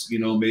mentors,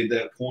 made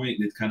that point,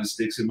 and it kind of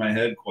sticks in my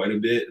head quite a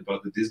bit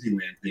about the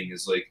Disneyland thing.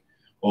 Is like,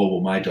 oh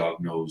well, my dog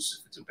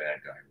knows if it's a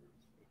bad guy.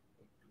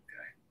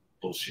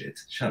 Bullshit.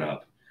 Shut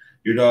up.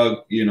 Your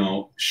dog,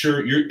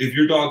 sure, if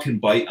your dog can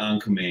bite on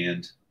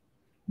command,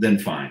 then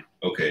fine.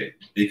 Okay,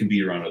 it can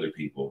be around other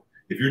people.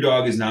 If your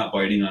dog is not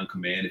biting on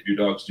command, if your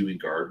dog's doing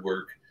guard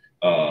work,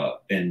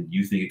 and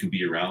you think it can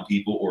be around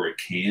people, or if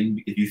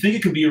you think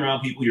it can be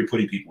around people, you're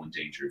putting people in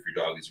danger if your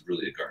dog is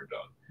really a guard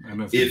dog. And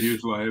that's a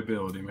huge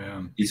liability,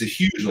 man. It's a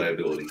huge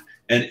liability.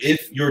 And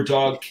if your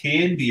dog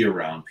can be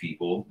around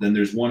people, then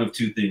there's one of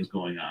two things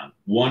going on.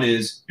 One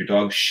is your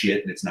dog's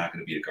shit and it's not going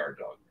to be a guard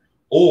dog.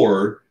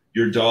 Or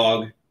your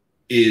dog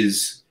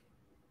is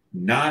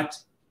not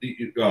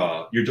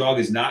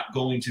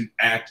going to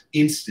act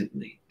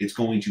instantly. It's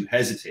going to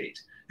hesitate.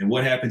 And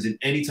what happens in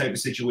any type of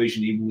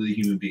situation, even with a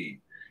human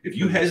being, if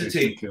you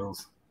hesitate,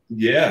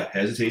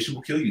 hesitation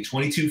will kill you.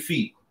 22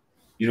 feet.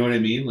 You know what I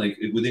mean? Like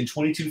within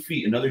 22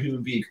 feet, another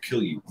human being could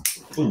kill you.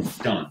 Boom,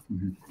 done.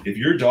 Mm-hmm. If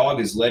your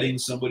dog is letting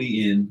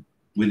somebody in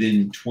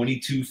within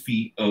 22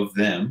 feet of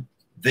them,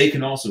 they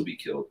can also be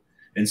killed.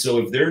 And so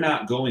if they're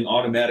not going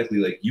automatically,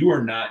 like you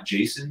are not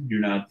Jason, you're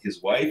not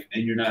his wife,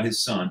 and you're not his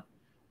son,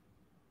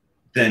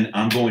 then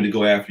I'm going to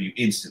go after you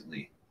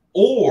instantly.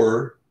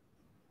 Or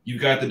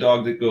you've got the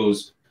dog that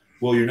goes,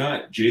 well, you're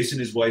not Jason,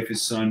 his wife,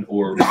 his son,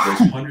 or there's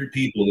 100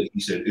 people that he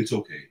said, it's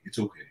okay, it's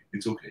okay,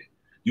 it's okay.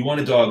 You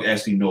want a dog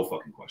asking no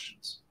fucking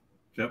questions.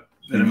 Yep.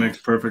 And it makes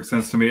perfect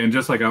sense to me. And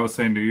just like I was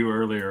saying to you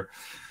earlier,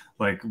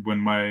 like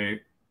when I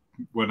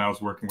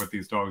was working with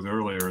these dogs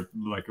earlier,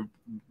 like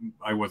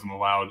I wasn't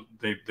allowed,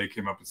 they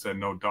came up and said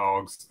no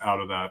dogs out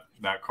of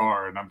that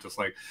car. And I'm just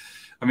like,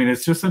 I mean,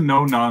 it's just a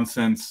no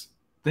nonsense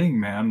thing,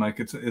 man. Like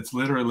it's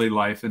literally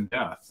life and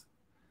death.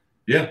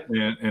 Yeah.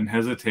 And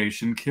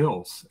hesitation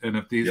kills. And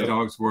if these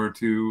dogs were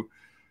to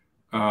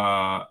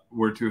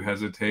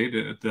hesitate,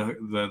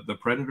 the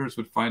predators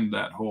would find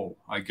that hole.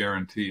 I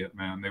guarantee it,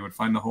 man. They would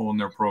find the hole in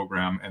their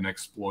program and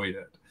exploit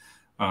it.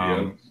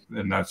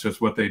 And that's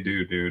just what they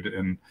do, dude.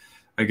 And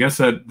I guess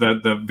that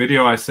the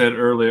video I said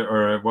earlier,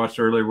 or I watched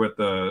earlier with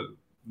the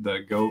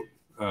goat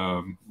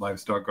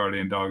Livestock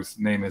Guardian Dogs,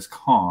 name is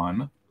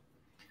Khan.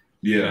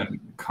 Yeah. And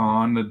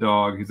Khan, the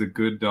dog, he's a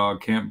good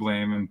dog. Can't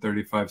blame him.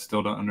 35,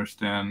 still don't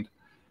understand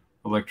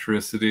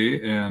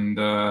electricity and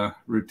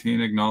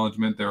routine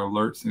acknowledgement. Their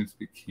alert seems to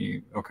be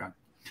key. Okay.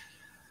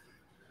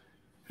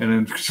 And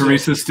then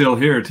Teresa's still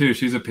here too.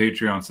 She's a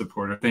Patreon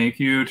supporter.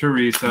 Thank you,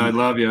 Teresa. I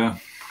love you.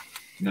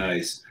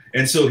 Nice.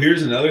 And so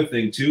here's another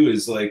thing too,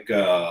 is like,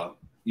 a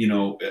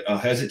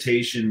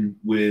hesitation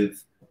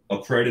with a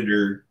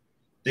predator.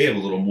 They have a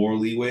little more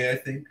leeway, I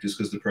think, just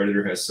because the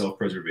predator has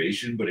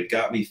self-preservation. But it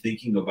got me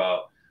thinking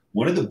about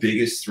one of the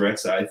biggest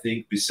threats, I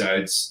think,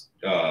 besides,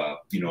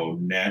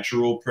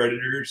 natural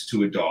predators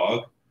to a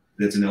dog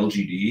that's an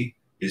LGD,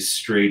 is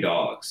stray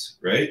dogs,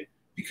 right?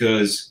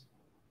 Because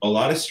a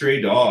lot of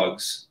stray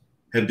dogs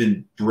have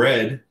been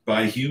bred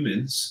by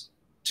humans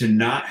to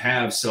not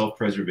have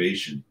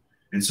self-preservation.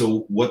 And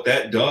so what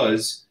that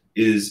does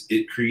is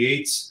it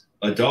creates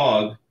a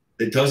dog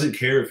that doesn't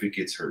care if it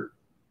gets hurt.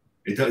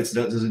 It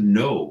doesn't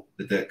know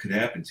that could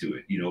happen to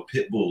it.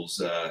 Pit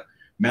bulls,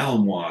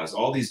 Malinois,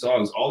 all these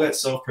dogs, all that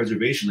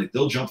self-preservation, like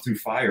they'll jump through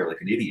fire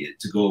like an idiot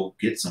to go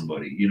get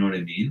somebody. You know what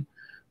I mean?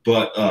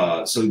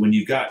 But so when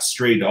you've got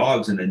stray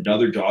dogs and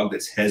another dog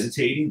that's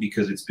hesitating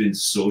because it's been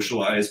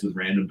socialized with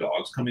random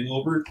dogs coming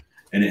over,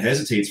 and it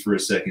hesitates for a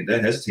second,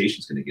 that hesitation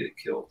is going to get it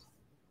killed.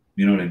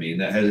 You know what I mean?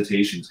 That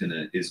hesitation is going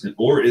to,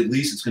 or at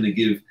least it's going to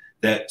give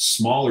that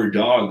smaller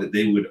dog that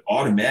they would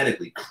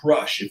automatically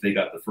crush if they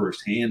got the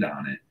first hand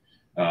on it,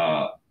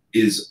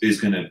 is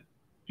going to,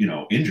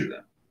 injure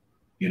them,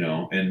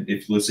 and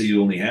if let's say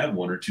you only have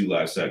one or two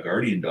livestock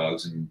guardian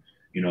dogs and,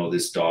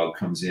 this dog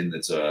comes in,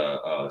 that's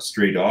a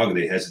stray dog,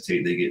 they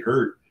hesitate, they get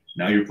hurt.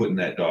 Now you're putting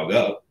that dog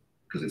up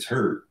because it's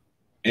hurt.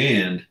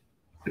 And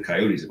the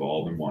coyotes have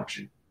all been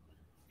watching,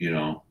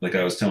 like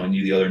I was telling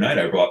you the other night,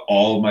 I brought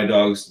all of my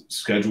dogs'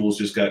 schedules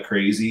just got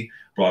crazy,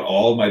 brought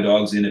all of my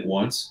dogs in at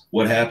once.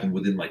 What happened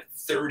within like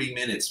 30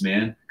 minutes,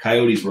 man?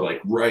 Coyotes were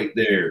like right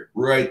there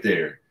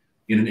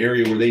in an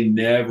area where they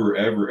never,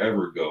 ever,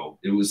 ever go.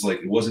 It was like,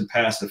 it wasn't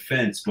past a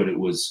fence, but it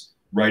was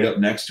right up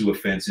next to a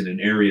fence in an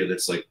area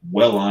that's like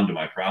well onto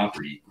my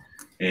property.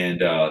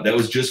 And that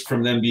was just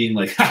from them being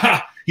like,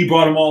 ha, he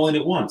brought them all in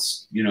at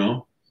once, Yeah,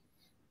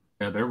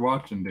 they're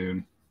watching,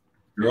 dude.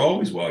 They're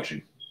always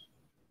watching.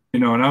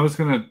 And I was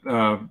going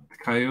to,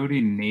 Coyote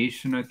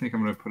Nation, I think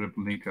I'm going to put a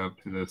link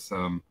up to this,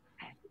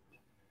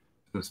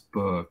 this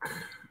book.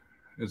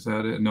 Is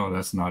that it? No,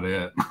 that's not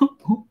it.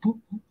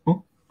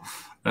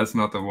 That's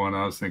not the one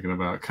I was thinking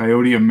about.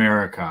 Coyote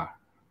America.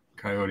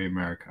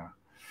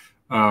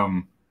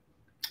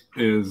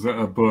 is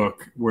a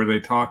book where they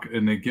talk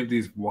and they give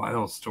these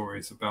wild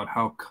stories about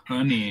how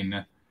cunning.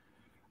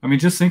 I mean,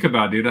 just think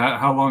about it, dude.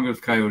 How long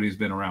have coyotes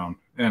been around?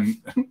 And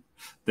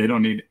they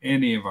don't need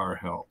any of our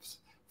helps.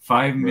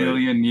 5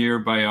 million year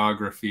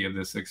biography of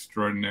this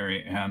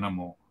extraordinary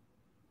animal,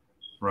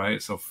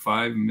 right? So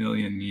 5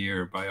 million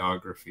year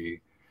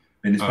biography.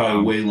 And it's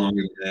probably way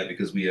longer than that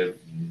because we have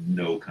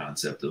no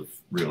concept of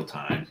real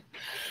time.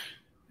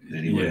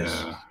 Anyways.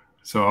 Yeah.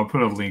 So I'll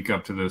put a link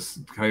up to this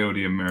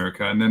Coyote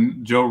America. And then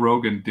Joe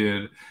Rogan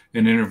did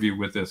an interview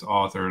with this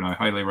author, and I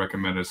highly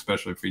recommend it,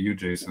 especially for you,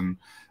 Jason.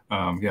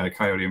 Yeah,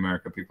 Coyote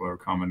America, people are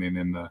commenting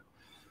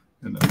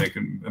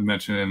making a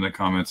mention in the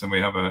comments. And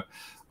we have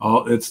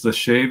it's the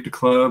Shaved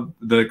Club,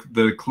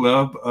 the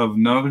Club of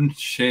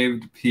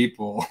Non-Shaved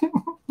People.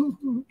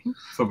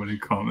 Somebody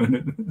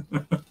commented.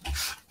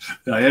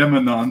 I am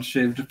a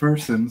non-shaved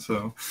person,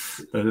 so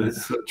that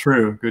is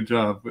true. Good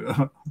job.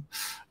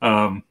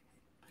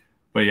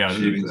 But yeah,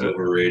 shaving's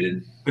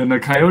overrated. And the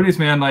coyotes,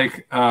 man,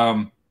 like,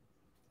 I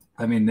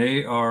mean,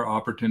 they are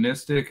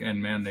opportunistic,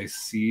 and man, they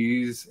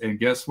seize. And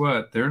guess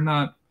what? They're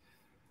not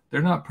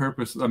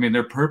purpose. I mean,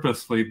 they're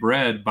purposefully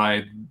bred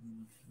by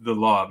the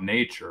law of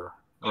nature,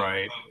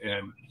 right?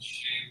 And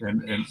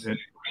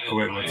oh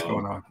wait, what's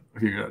going on?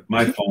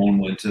 My phone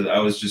went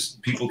to.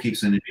 People keep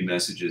sending me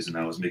messages, and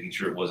I was making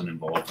sure it wasn't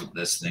involved with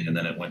this thing, and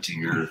then it went to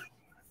your.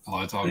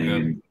 Oh, it's all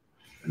good.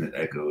 And it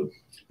echoed.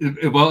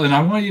 Well, and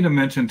I want you to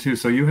mention too.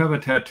 So you have a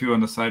tattoo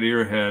on the side of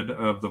your head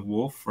of the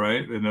wolf,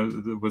 right?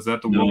 And was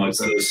that the wolf?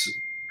 No, it's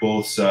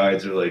both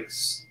sides are like.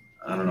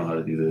 I don't know how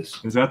to do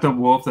this. Is that the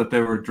wolf that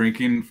they were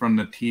drinking from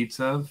the teats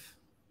of?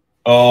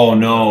 Oh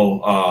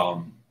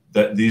no,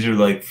 these are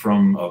like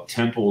from a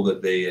temple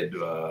that they had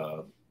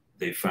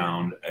they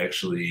found.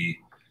 Actually,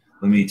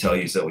 let me tell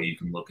you so that way you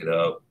can look it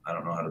up. I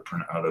don't know how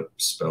to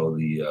spell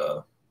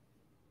the.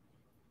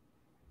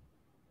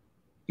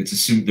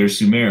 They're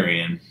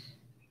Sumerian,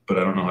 but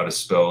I don't know how to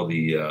spell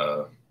the.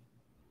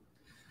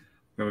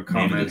 We have a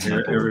comment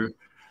here.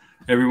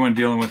 Everyone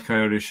dealing with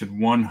coyotes should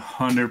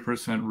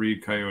 100%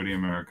 read Coyote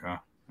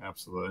America.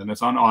 Absolutely. And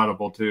it's on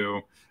Audible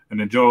too. And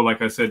then Joe,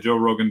 like I said, Joe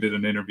Rogan did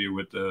an interview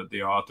with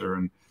the author.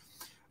 And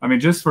I mean,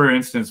 just for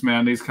instance,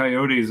 man, these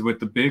coyotes with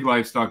the big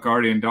Livestock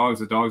Guardian dogs,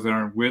 the dogs that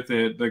aren't with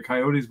it, the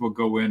coyotes will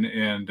go in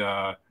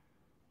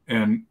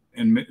and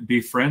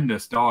befriend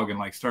this dog and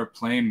like start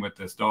playing with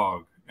this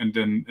dog. And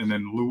then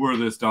lure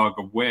this dog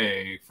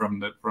away from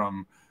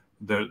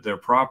their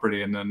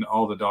property, and then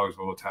all the dogs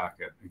will attack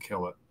it and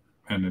kill it.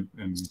 And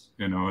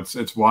you know,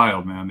 it's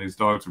wild, man. These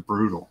dogs are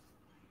brutal.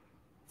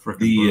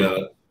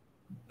 The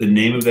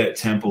name of that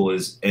temple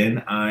is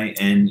Nineveh,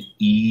 and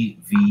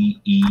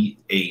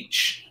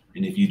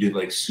if you did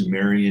like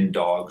Sumerian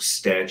dog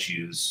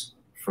statues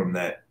from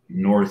that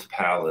North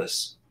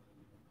Palace,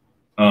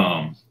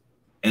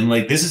 and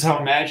like this is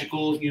how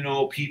magical, you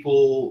know,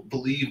 people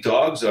believe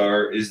dogs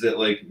are. Is that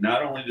like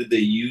not only did they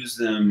use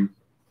them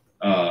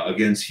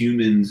against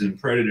humans and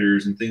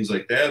predators and things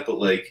like that, but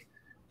like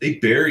they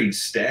buried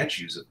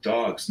statues of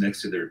dogs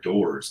next to their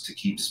doors to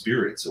keep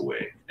spirits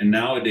away. And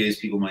nowadays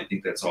people might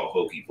think that's all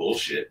hokey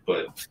bullshit,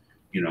 but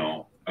you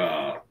know,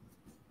 I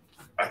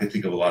can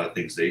think of a lot of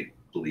things they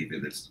believe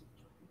in that's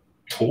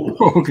total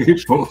hokey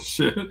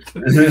bullshit.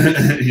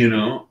 You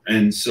know,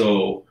 and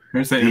so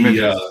here's the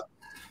images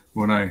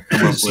when I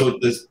come up so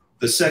with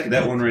the second,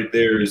 that one right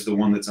there is the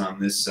one that's on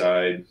this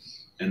side,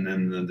 and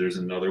then there's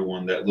another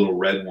one. That little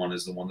red one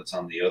is the one that's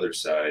on the other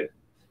side.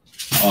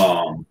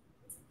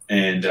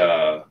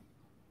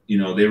 You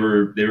know, they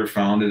were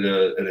found at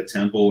a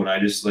temple, and I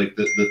just like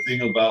the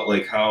thing about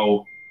like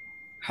how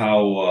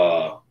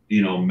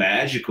you know,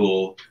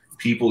 magical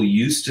people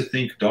used to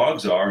think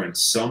dogs are, and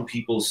some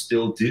people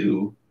still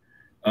do,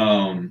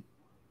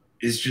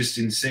 is just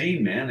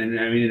insane, man. And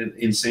I mean,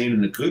 insane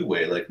in a good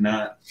way, like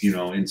not, you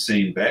know,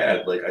 insane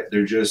bad. Like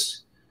they're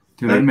just.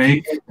 Dude,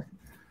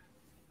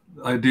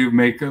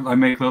 like, I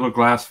make little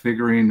glass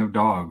figurine of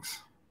dogs.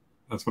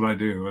 That's what I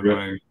do. And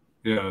really?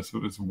 Yeah,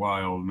 it's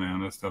wild,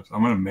 man. That stuff.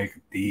 I'm gonna make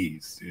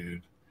these,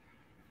 dude.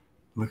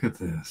 Look at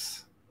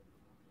this,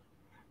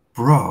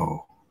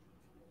 bro.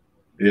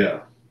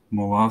 Yeah.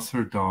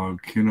 Molosser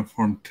dog,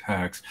 cuneiform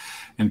text,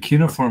 and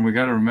cuneiform. We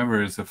got to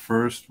remember is the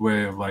first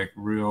way of like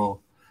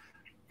real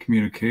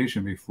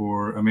communication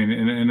before. I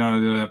mean,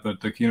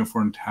 but the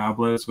cuneiform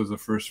tablets was the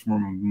first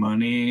form of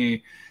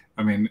money.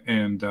 I mean,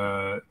 and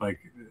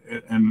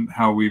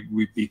how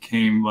we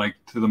became like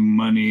to the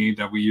money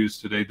that we use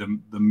today,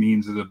 the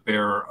means of the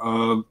bearer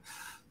of,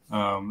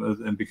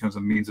 and becomes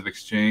a means of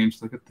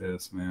exchange. Look at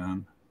this,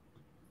 man.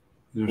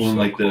 Well,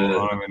 like cool.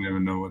 I don't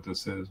even know what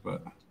this is,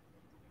 but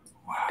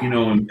wow. You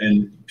know,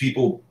 and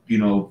people, you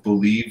know,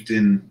 believed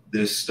in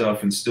this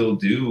stuff and still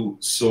do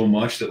so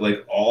much that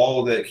like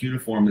all that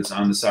cuneiform that's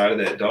on the side of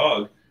that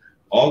dog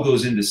all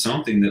goes into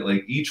something that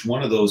like each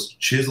one of those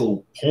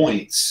chisel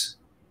points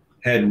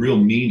had real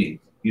meaning.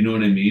 You know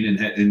what I mean?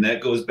 And that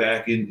goes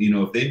back in, you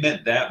know, if they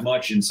meant that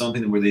much in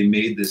something where they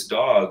made this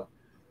dog,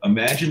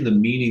 imagine the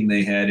meaning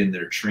they had in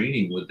their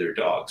training with their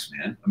dogs,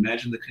 man.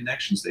 Imagine the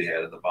connections they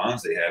had and the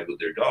bonds they had with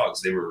their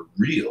dogs. They were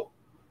real.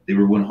 They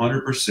were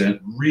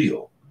 100%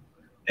 real.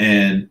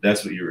 And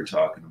that's what you were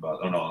talking about.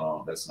 Oh,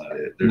 no, that's not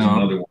it. There's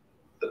another one.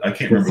 I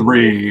can't remember.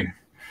 3.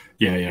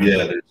 Yeah.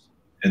 Yeah,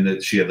 and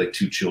that she had like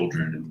 2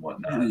 children and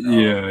whatnot.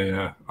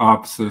 Yeah.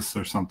 Opsis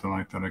or something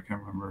like that. I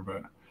can't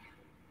remember,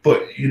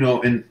 but you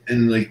know, and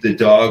like the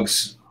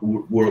dogs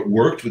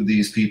worked with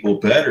these people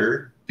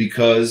better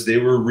because they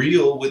were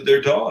real with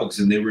their dogs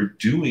and they were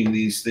doing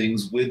these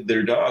things with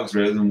their dogs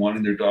rather than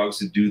wanting their dogs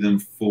to do them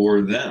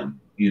for them,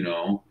 you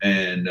know.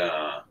 And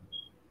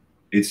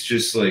it's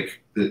just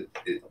like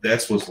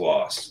that's what's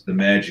lost. The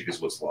magic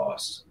is what's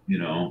lost, you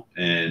know.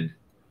 And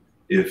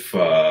if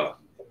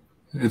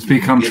it's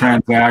become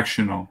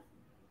transactional.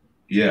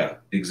 Yeah,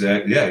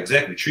 exactly. Yeah,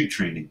 exactly. Treat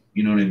training.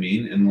 You know what I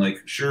mean? And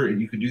like, sure,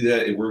 you could do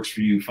that. It works for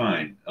you,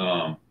 fine.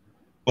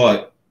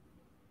 But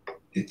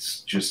it's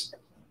just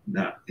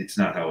not. It's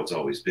not how it's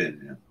always been,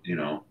 man. You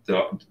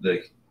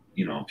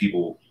know,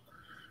 people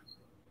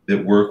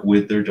that work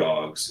with their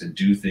dogs and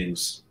do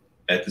things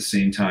at the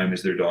same time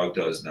as their dog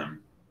does them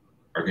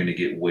are going to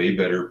get way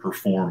better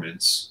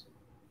performance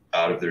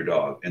out of their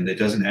dog. And that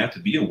doesn't have to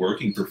be a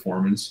working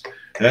performance.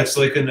 That's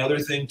like another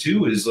thing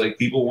too, is like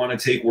people want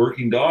to take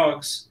working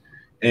dogs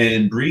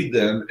and breed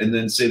them and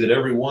then say that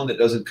every one that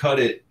doesn't cut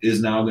it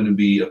is now going to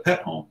be a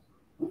pet home.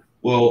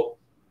 Well,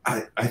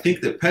 I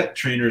think that pet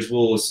trainers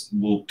will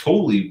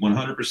totally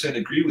 100%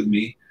 agree with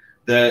me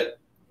that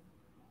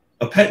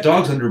a pet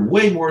dog's under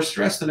way more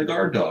stress than a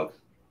guard dog.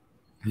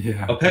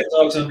 Yeah. A pet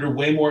dog's under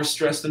way more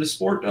stress than a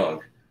sport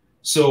dog.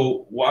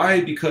 So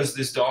why? Because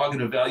this dog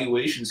in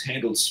evaluations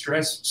handled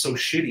stress so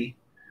shitty,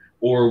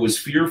 or was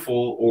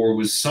fearful, or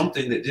was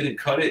something that didn't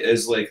cut it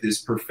as like this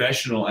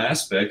professional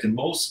aspect. And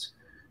most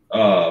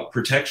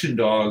protection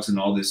dogs and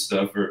all this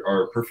stuff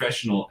are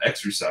professional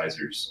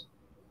exercisers.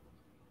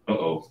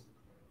 Oh,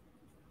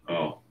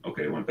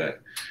 okay, it went back.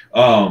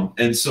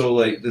 And so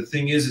like the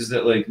thing is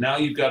that like now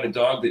you've got a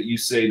dog that you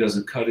say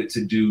doesn't cut it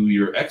to do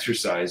your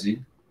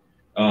exercising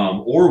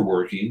or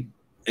working,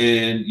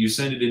 and you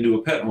send it into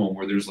a pet home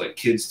where there's like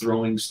kids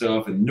throwing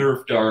stuff and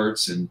Nerf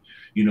darts and,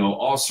 you know,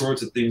 all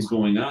sorts of things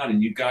going on.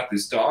 And you've got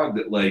this dog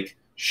that like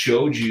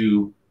showed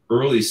you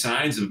early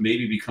signs of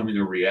maybe becoming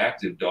a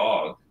reactive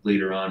dog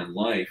later on in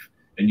life.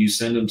 And you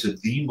send them to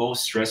the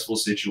most stressful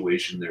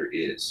situation there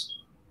is,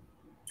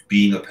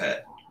 being a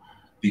pet.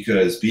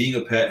 Because being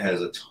a pet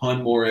has a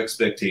ton more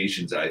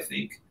expectations, I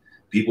think.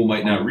 People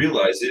might not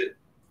realize it,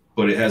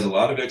 but it has a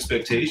lot of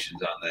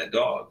expectations on that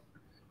dog.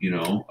 You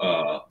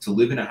know, to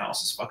live in a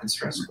house is fucking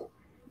stressful.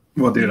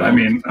 Well, dude, I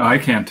mean, I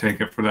can't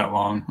take it for that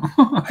long.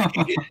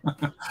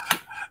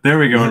 There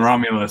we go,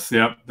 Romulus.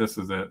 Yep, this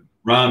is it.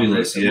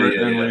 Romulus, yeah.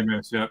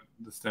 Yep,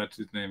 the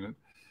statues name it.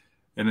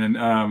 And then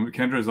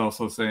Kendra's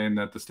also saying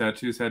that the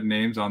statues had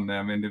names on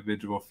them,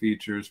 individual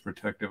features,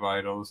 protective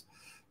idols.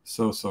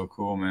 So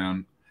cool,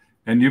 man.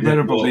 And you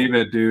better believe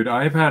it, dude.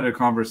 I've had a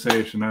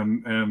conversation,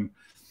 and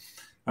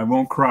I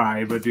won't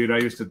cry, but dude, I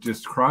used to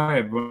just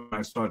cry when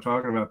I started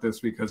talking about this,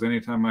 because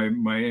anytime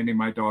any of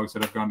my dogs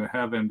that have gone to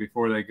heaven,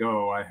 before they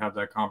go, I have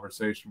that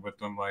conversation with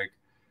them. Like,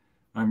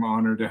 I'm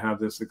honored to have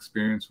this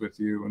experience with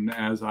you. And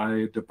as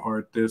I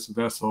depart this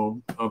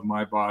vessel of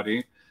my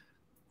body,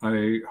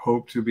 I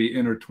hope to be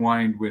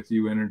intertwined with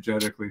you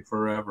energetically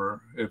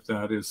forever. If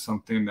that is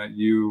something that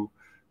you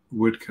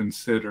would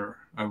consider,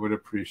 I would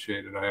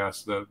appreciate it. I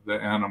asked the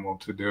animal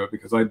to do it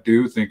because I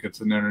do think it's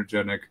an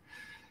energetic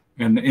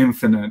and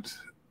infinite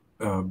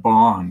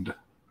bond,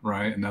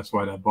 right? And that's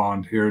why that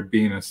bond here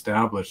being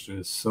established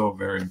is so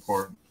very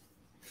important.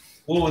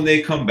 Well, when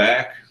they come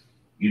back,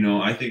 you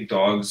know, I think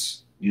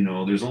dogs, you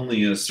know, there's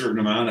only a certain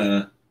amount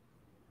of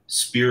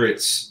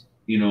spirits,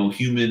 you know,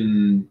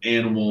 human,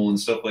 animal, and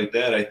stuff like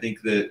that. I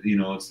think that, you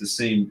know, it's the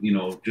same, you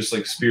know, just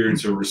like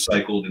spirits are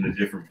recycled into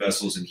different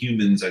vessels in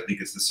humans. I think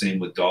it's the same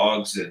with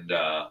dogs. And,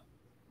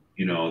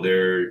 you know,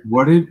 they're.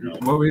 What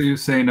were you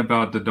saying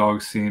about the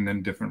dog scene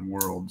in different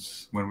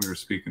worlds when we were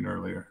speaking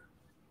earlier?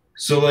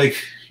 So, like,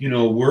 you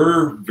know,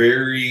 we're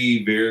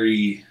very,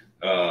 very,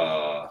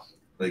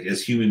 like,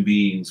 as human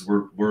beings,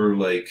 we're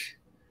like,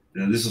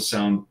 you know, this will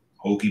sound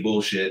hokey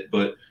bullshit,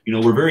 but, you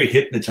know, we're very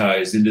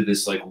hypnotized into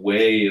this, like,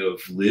 way of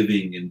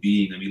living and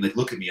being. I mean, like,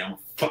 look at me, I'm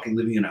fucking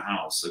living in a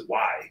house. Like,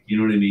 why? You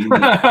know what I mean?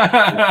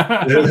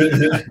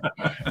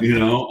 Like, you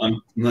know,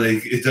 I'm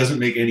like, it doesn't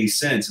make any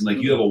sense. And,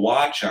 like, you have a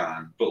watch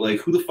on, but,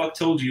 like, who the fuck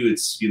told you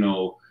it's, you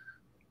know,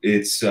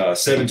 it's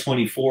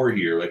 7:24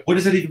 here? Like, what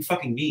does that even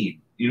fucking mean?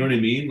 You know what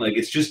I mean? Like,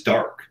 it's just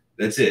dark.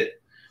 That's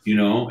it. You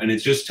know? And it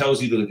just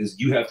tells you that, like,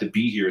 you have to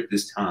be here at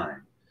this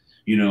time.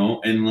 You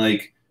know? And,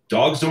 like,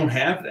 dogs don't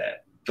have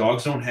that.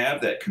 Dogs don't have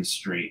that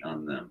constraint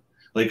on them.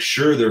 Like,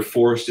 sure, they're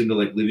forced into,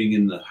 like, living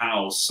in the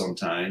house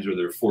sometimes, or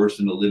they're forced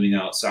into living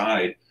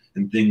outside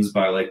and things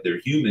by, like, their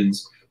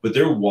humans, but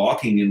they're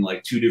walking in,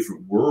 like, 2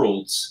 different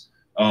worlds.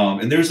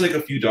 And there's, like,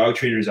 a few dog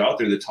trainers out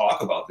there that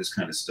talk about this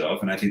kind of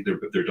stuff, and I think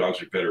their dogs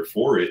are better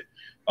for it.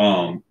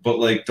 But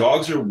like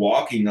dogs are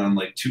walking on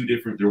like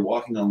they're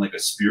walking on like a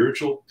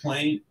spiritual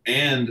plane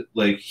and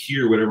like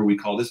here, whatever we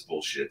call this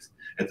bullshit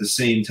at the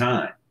same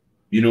time.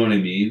 You know what I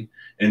mean?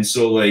 And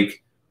so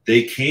like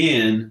they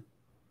can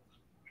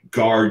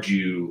guard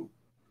you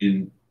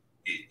in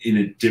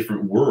a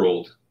different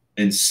world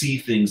and see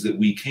things that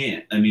we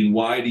can't. I mean,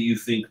 why do you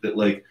think that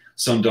like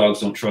some dogs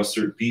don't trust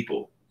certain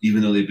people,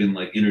 even though they've been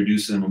like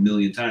introduced to them a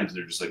million times?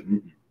 They're just like,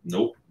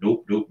 nope,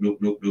 nope, nope, nope,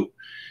 nope, nope.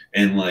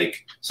 And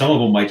like some of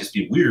them might just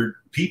be weird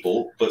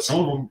people, but some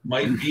of them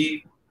might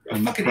be a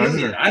fucking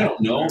alien. I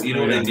don't know. You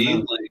know what I mean?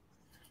 Like,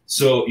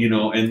 so, you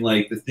know, and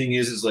like the thing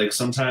is like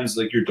sometimes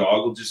like your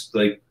dog will just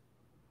like,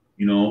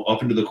 you know,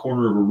 up into the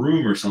corner of a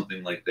room or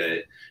something like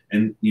that.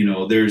 And, you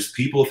know, there's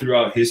people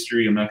throughout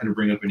history, I'm not going to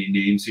bring up any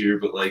names here,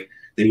 but like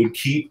they would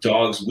keep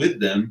dogs with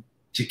them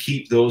to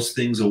keep those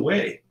things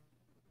away,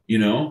 you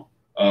know?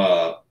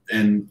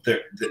 And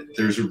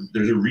there's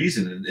a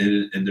reason,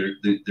 and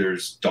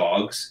there's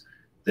dogs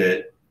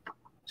that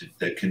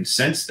can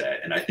sense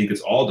that. And I think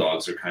it's all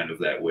dogs are kind of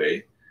that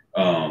way.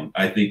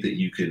 I think that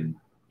you can,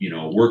 you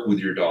know, work with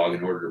your dog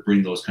in order to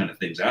bring those kind of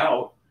things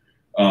out.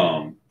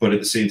 But at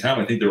the same time,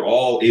 I think they're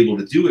all able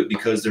to do it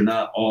because they're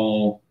not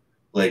all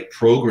like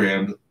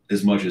programmed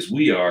as much as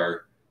we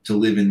are to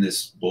live in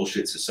this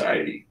bullshit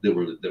society that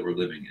we're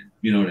living in.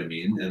 You know what I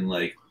mean? And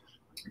like,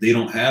 they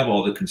don't have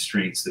all the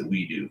constraints that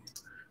we do.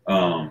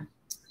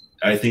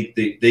 I think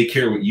they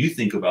care what you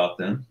think about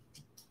them.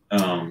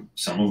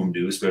 Some of them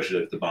do, especially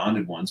like the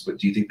bonded ones, but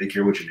do you think they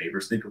care what your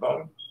neighbors think about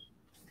them?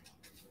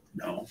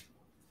 No.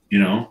 You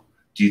know,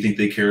 do you think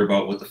they care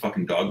about what the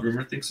fucking dog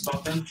groomer thinks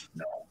about them?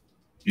 No.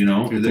 You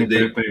know,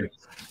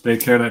 they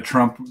care that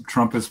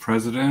Trump is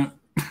president.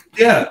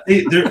 Yeah,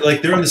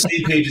 they're on the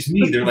same page as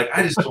me. They're like,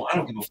 I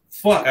don't give a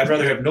fuck. I'd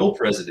rather have no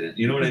president.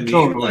 You know what I mean?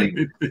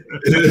 Totally.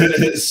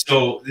 Like,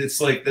 so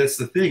it's like that's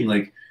the thing.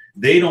 Like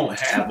they don't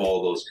have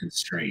all those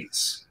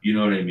constraints. You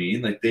know what I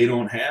mean? Like they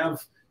don't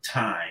have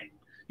time.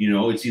 You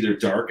know, it's either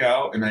dark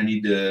out and I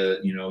need to,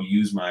 you know,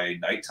 use my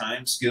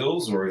nighttime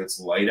skills, or it's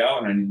light out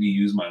and I need to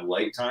use my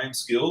light time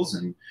skills.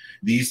 And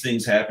these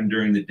things happen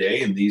during the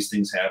day and these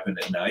things happen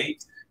at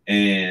night.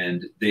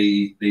 And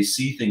they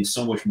see things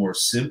so much more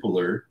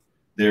simpler.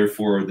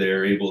 Therefore,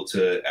 they're able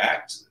to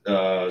act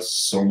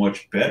so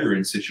much better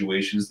in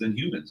situations than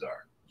humans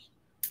are.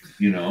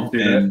 You know,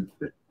 yeah. And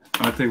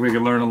I think we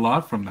can learn a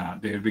lot from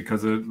that, Dave,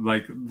 because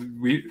like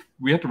we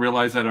have to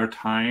realize that our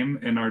time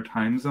and our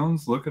time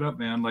zones, look it up,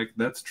 man. Like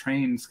that's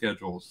train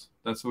schedules.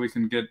 That's so we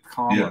can get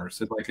commerce.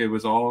 Yeah. Like it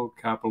was all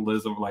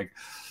capitalism. Like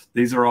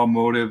these are all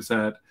motives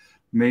that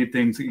made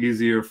things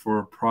easier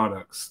for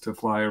products to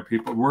fly or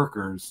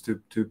workers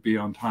to be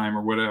on time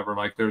or whatever.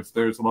 Like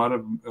there's a lot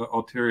of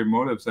ulterior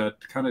motives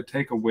that kind of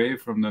take away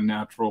from the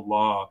natural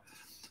law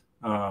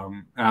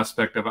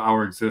aspect of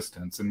our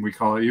existence. And you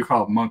call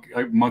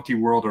it monkey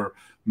world or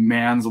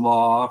man's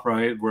law,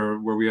 right? Where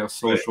we have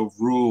social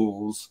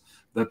rules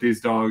that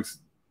these dogs,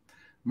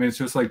 I mean, it's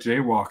just like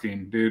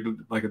jaywalking,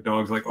 dude. Like a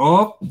dog's like,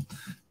 oh,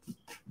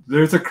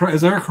 is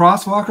there a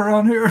crosswalk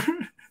around here?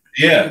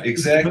 Yeah,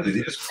 exactly.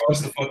 They just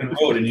cross the fucking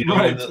road. And you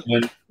know,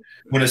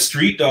 when a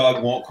street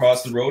dog won't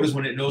cross the road is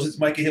when it knows it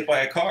might get hit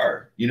by a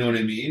car. You know what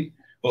I mean?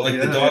 But like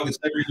the dog that's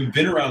never even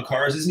been around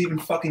cars isn't even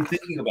fucking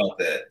thinking about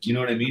that. You know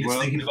what I mean? It's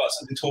thinking about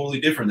something totally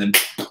different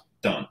than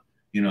done.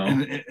 You know,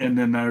 and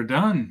then they're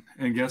done.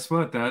 And guess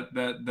what?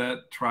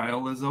 That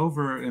trial is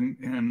over.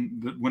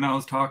 And when I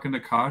was talking to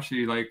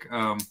Kashi, like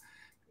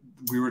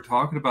we were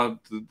talking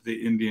about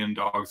the Indian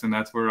dogs, and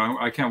that's where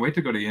I can't wait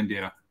to go to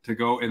India to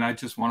go. And I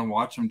just want to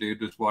watch them, dude.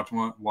 Just watch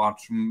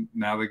them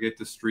navigate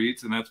the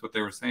streets. And that's what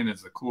they were saying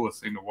is the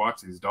coolest thing to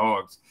watch these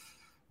dogs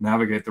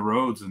navigate the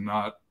roads, and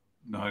not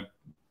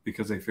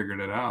because they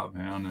figured it out,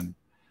 man. And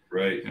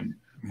right. And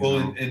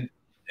well,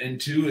 and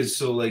two is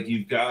so like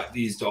you've got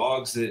these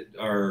dogs that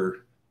are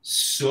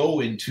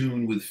so in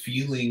tune with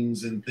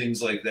feelings and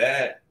things like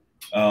that,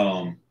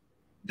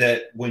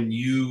 that when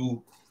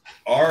you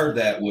are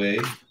that way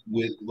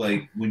with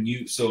like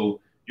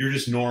you're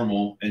just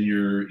normal and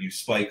you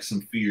spike some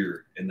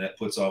fear, and that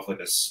puts off like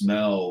a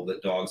smell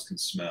that dogs can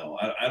smell.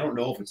 I don't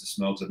know if it's a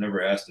smell because I've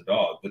never asked a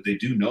dog, but they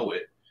do know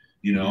it,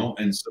 you know?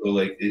 And so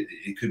like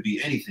it could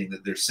be anything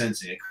that they're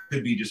sensing. It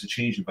could be just a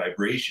change in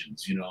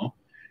vibrations, you know?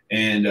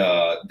 And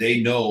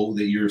they know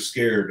that you're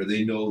scared, or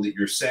they know that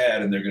you're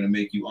sad, and they're going to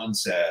make you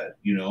unsad,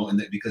 you know, and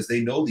that because they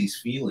know these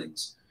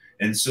feelings.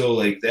 And so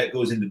like that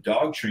goes into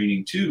dog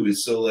training too,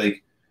 is so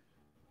like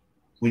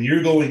when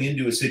you're going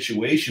into a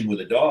situation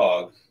with a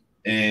dog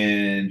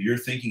and you're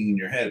thinking in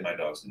your head, my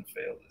dog's going to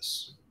fail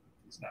this.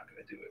 He's not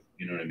going to do it.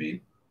 You know what I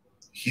mean?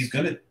 He's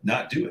going to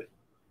not do it,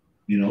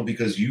 you know,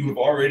 because you have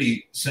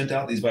already sent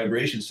out these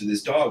vibrations to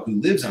this dog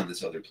who lives on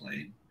this other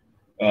plane.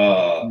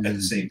 At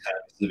the same time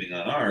as living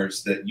on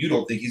ours, that you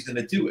don't think he's going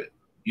to do it.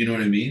 You know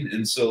what I mean?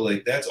 And so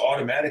like that's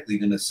automatically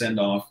going to send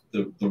off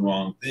the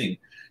wrong thing.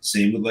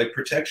 Same with like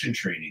protection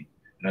training.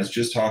 And I was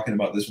just talking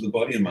about this with a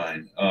buddy of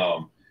mine,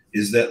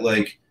 is that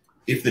like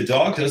if the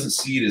dog doesn't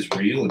see it as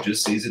real and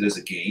just sees it as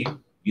a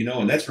game, you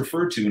know, and that's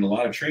referred to in a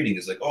lot of training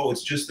as like, oh,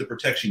 it's just the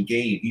protection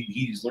game.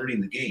 He's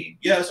learning the game.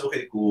 Yes,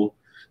 okay, cool.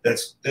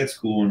 That's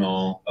cool and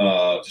all,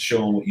 to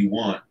show him what you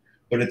want.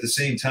 But at the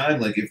same time,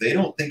 like if they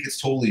don't think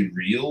it's totally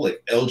real,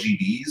 like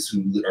LGDs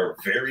who are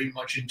very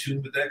much in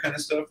tune with that kind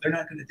of stuff, they're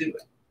not going to do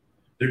it.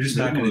 They're just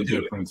not going to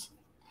do it.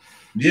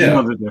 Yeah, you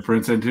know the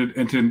difference, and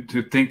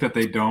to think that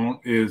they don't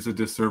is a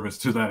disservice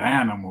to that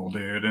animal,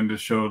 dude, and to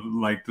show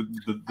like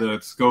the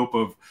scope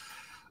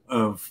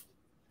of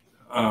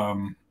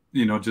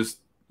you know, just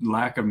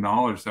lack of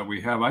knowledge that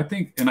we have. I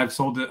think, and I've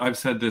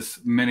said this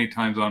many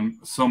times on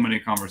so many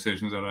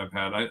conversations that I've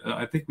had.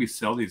 I think we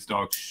sell these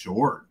dogs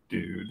short,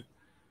 dude.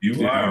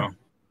 You are. Know?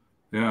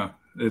 Yeah,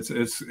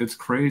 it's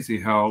crazy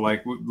how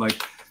like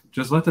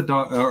just let the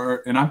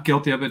dog, and I'm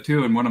guilty of it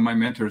too. And one of my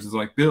mentors is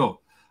like,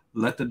 Bill,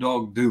 let the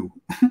dog do.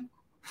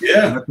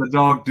 Yeah. Let the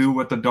dog do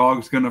what the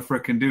dog's gonna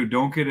frickin' do.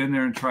 Don't get in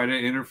there and try to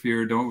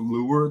interfere. Don't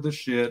lure the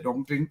shit.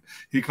 Don't think,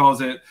 he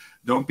calls it,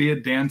 don't be a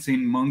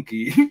dancing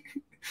monkey.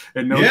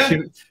 And no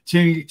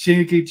chinky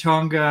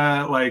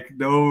chonga, like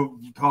no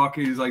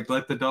talking. He's like,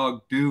 let the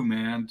dog do,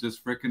 man.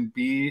 Just frickin'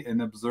 be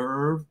and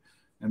observe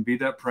and be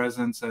that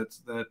presence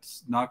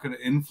that's not going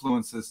to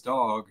influence this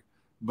dog,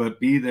 but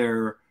be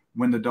there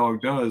when the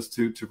dog does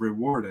to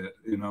reward it,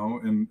 you know.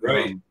 And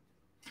right.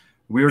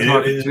 We were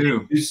talking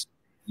too.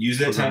 Use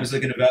that time as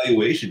like an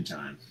evaluation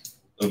time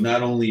of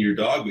not only your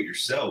dog but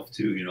yourself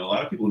too. You know, a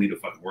lot of people need to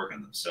fucking work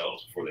on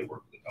themselves before they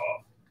work with the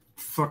dog.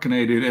 Fucking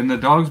A, dude. And the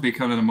dog's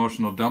become an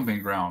emotional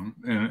dumping ground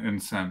in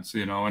sense,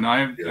 you know. And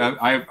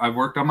I've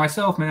worked on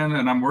myself, man,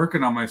 and I'm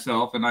working on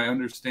myself, and I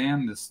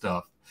understand this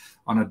stuff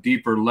on a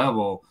deeper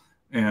level.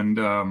 And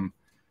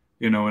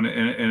you know, and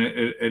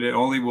it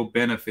only will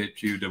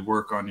benefit you to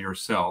work on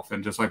yourself.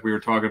 And just like we were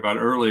talking about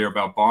earlier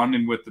about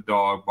bonding with the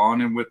dog,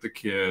 bonding with the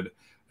kid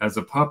as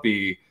a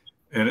puppy.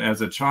 And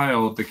as a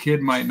child, the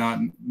kid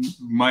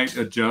might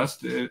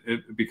adjust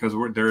because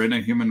they're in a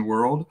human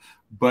world,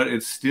 but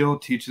it still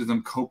teaches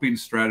them coping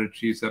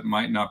strategies that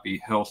might not be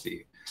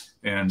healthy.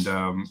 And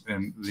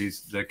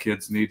the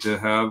kids need to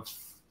have,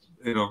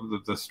 you know,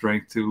 the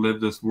strength to live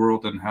this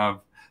world and have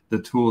the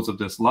tools of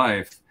this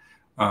life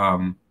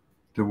to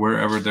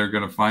wherever they're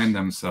going to find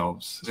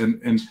themselves.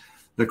 And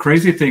the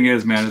crazy thing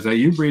is, man, is that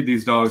you breed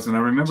these dogs, and I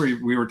remember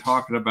we were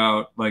talking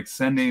about like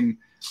sending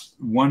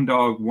one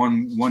dog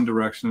one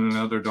direction and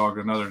another dog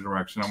another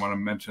direction. I want to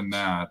mention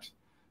that,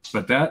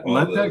 but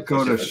let that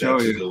go to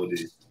show you,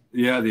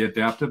 the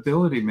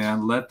adaptability,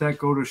 man. Let that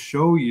go to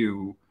show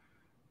you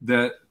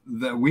that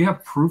we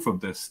have proof of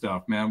this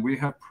stuff, man. We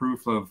have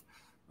proof of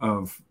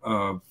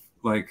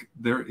like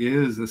there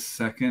is a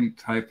second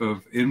type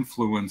of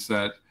influence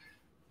that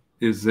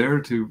is there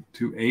to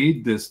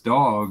aid this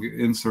dog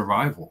in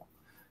survival,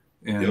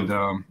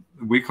 and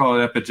we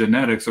call it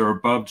epigenetics or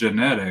above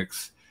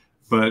genetics.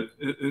 But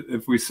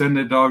if we send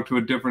a dog to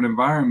a different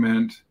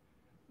environment,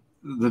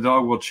 the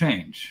dog will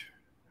change.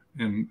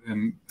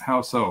 And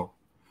how so?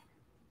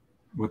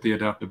 With the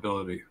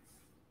adaptability.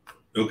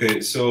 Okay,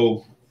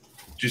 so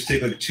just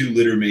take like 2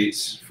 litter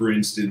mates, for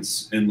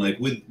instance, and like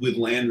with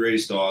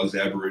landrace dogs,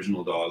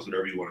 aboriginal dogs,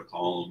 whatever you want to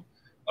call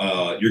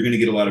them, you're going to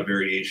get a lot of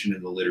variation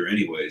in the litter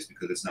anyways,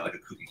 because it's not like a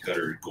cookie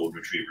cutter golden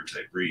retriever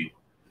type breed.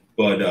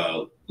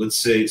 But let's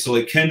say, so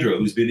like Kendra,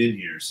 who's been in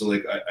here. So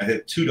like I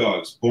had 2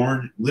 dogs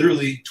born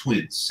literally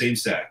twins, same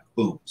sack,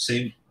 boom,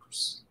 same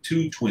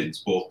 2 twins,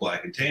 both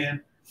black and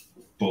tan,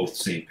 both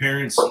same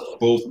parents,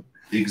 both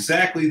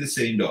exactly the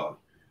same dog.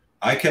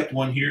 I kept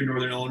one here in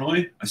Northern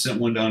Illinois. I sent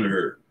one down to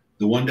her.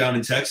 The one down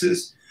in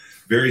Texas,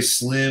 very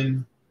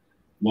slim,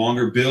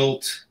 longer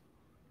built,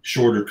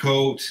 shorter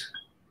coat,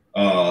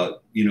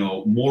 you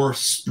know, more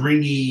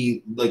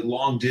springy, like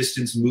long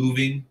distance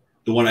moving.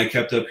 The one I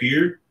kept up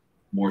here,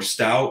 more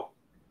stout,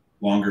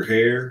 longer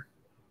hair,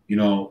 you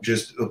know,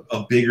 just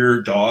a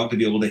bigger dog to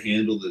be able to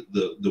handle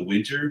the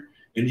winter.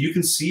 And you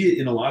can see it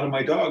in a lot of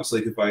my dogs.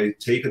 Like if I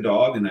take a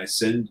dog and I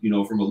send, you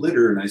know, from a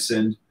litter, and I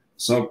send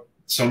some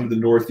to the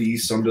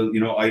Northeast, some to, you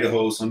know,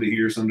 Idaho, some to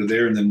here, some to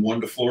there, and then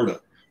one to Florida.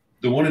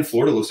 The one in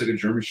Florida looks like a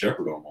German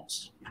Shepherd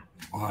almost.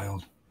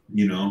 Wild.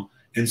 You know?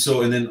 And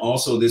so, and then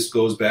also this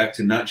goes back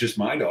to not just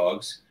my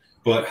dogs,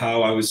 but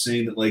how I was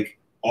saying that like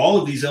all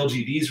of these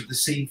LGDs are the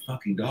same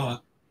fucking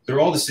dog. They're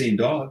all the same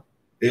dog.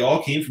 They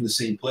all came from the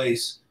same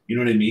place. You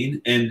know what I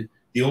mean? And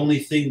the only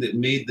thing that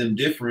made them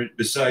different,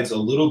 besides a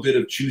little bit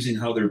of choosing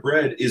how they're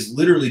bred, is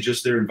literally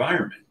just their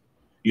environment.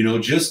 You know,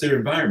 just their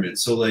environment.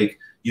 So like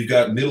you've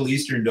got Middle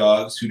Eastern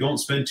dogs who don't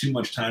spend too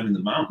much time in the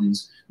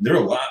mountains. They're a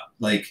lot,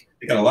 like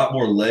they got a lot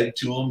more leg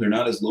to them. They're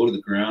not as low to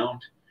the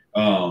ground.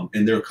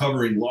 And they're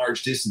covering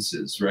large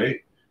distances,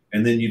 right?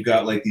 And then you've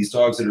got like these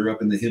dogs that are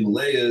up in the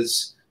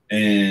Himalayas,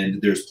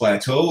 and there's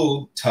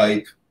plateau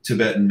type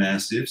Tibetan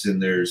Mastiffs,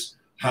 and there's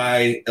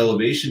high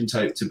elevation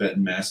type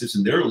Tibetan Mastiffs,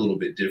 and they're a little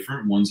bit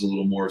different. One's a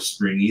little more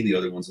springy, the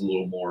other one's a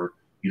little more,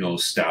 you know,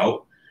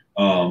 stout.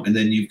 And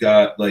then you've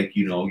got like,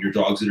 you know, your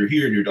dogs that are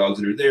here and your dogs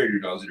that are there, and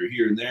your dogs that are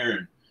here and there.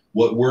 And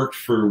what worked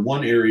for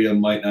one area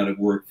might not have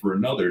worked for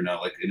another.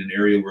 Now, like in an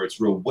area where it's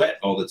real wet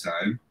all the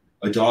time,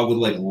 a dog with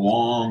like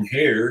long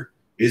hair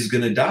is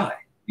going to die.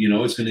 You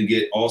know, it's going to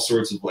get all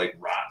sorts of like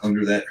rot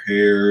under that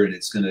hair, and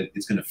it's going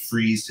to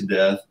freeze to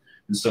death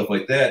and stuff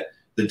like that.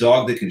 The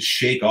dog that can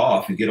shake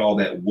off and get all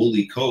that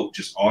woolly coat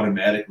just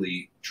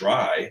automatically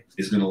dry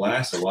is going to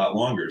last a lot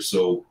longer.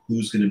 So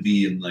who's going to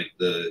be in like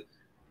the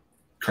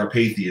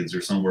Carpathians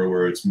or somewhere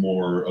where it's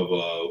more of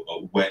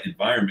a wet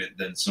environment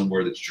than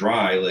somewhere that's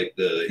dry like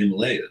the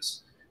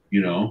Himalayas?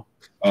 You know,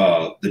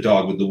 the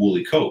dog with the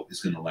woolly coat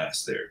is going to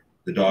last there.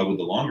 The dog with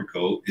the longer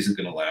coat isn't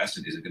going to last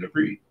and isn't going to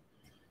breed.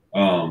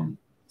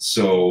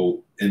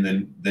 So, and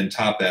then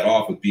top that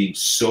off with being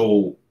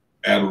so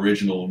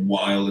aboriginal and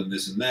wild and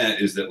this and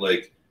that, is that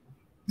like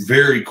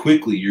very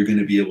quickly you're going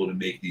to be able to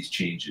make these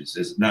changes,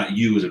 as not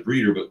you as a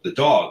breeder, but the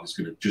dog is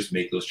going to just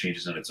make those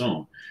changes on its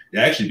own.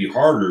 It'd actually be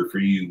harder for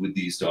you with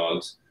these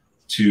dogs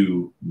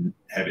to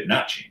have it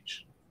not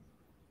change.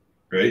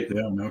 Right?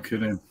 Yeah, no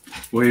kidding.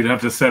 Well, you'd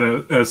have to set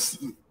an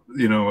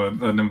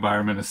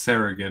environment, a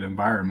surrogate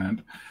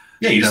environment.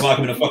 Yeah, you just lock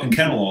them in a fucking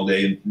kennel all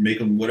day and make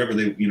them whatever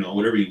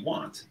whatever you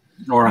want.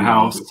 Or a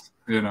house,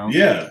 you know.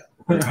 Yeah,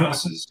 or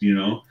houses, you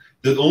know.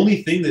 The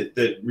only thing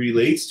that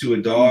relates to a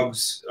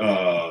dog's,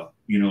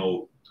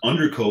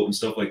 undercoat and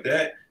stuff like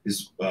that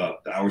is the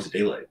hours of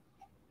daylight.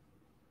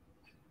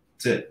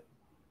 That's it,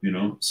 you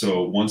know.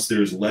 So once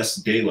there's less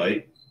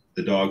daylight,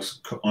 the dog's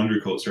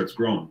undercoat starts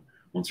growing.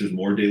 Once there's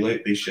more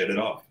daylight, they shed it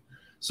off.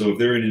 So if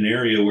they're in an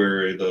area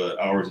where the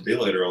hours of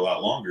daylight are a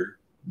lot longer,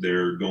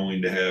 they're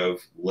going to have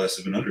less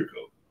of an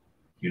undercoat.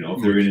 You know,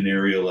 if they're in an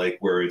area like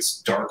where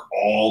it's dark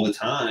all the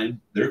time,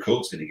 their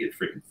coat's going to get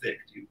freaking thick,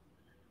 dude.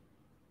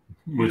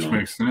 Which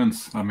makes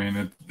sense. I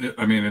mean,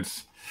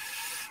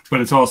 but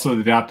it's also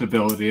the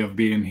adaptability of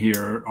being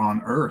here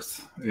on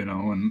Earth, you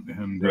know,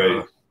 and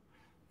right.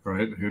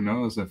 Right. Who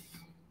knows if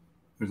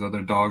there's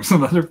other dogs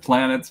on other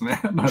planets, man.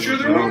 I'm sure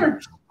there are.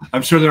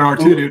 I'm sure there are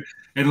too, dude.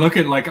 And look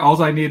at like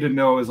all I need to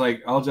know is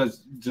like I'll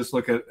just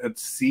look at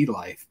sea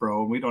life,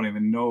 bro. And we don't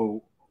even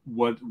know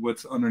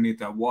what's underneath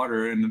that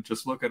water, and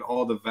just look at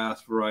all the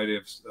vast variety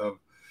of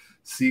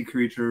sea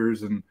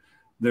creatures, and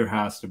there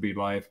has to be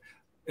life.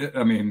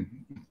 I mean,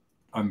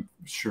 I'm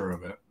sure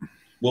of it.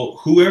 Well,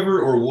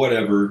 whoever or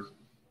whatever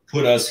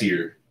put us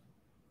here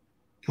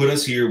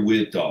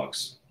with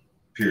dogs.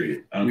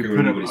 Period. I don't care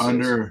what anybody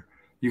says.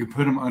 You can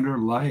put them under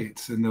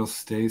lights and they'll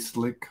stay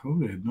slick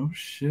coated. No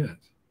shit.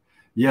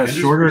 Yeah,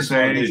 shorter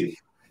days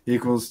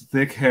equals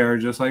thick hair,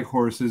 just like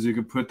horses. You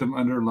can put them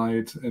under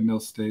lights and they'll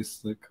stay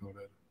slick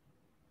coated.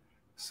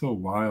 So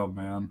wild,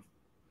 man.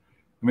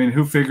 I mean,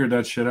 who figured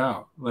that shit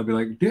out? They'd be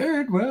like,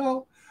 dude,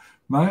 well,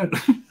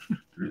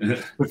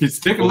 if you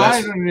stick a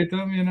light underneath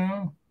them, you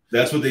know.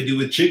 That's what they do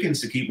with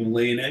chickens to keep them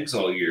laying eggs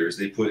all year.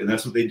 And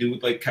that's what they do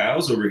with like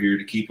cows over here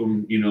to keep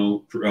them, you know,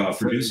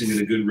 producing at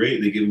a good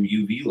rate. They give them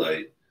UV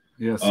light.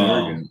 Yeah,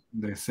 surrogate.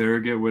 They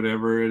surrogate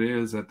whatever it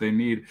is that they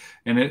need,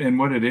 and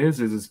what it is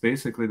it's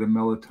basically the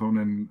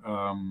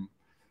melatonin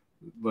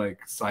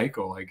like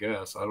cycle, I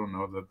guess. I don't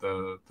know that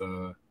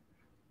the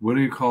what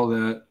do you call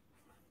that?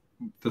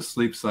 The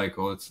sleep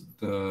cycle. It's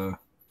what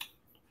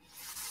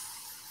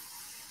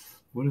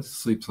is the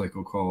sleep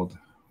cycle called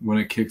when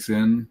it kicks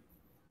in?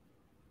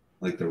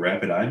 Like the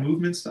rapid eye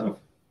movement stuff?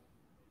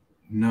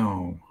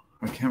 No,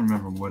 I can't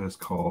remember what it's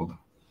called.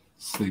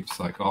 Sleep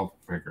cycle. I'll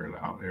figure it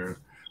out here.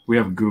 We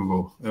have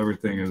Google.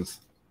 Everything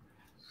is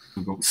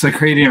Google.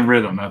 Circadian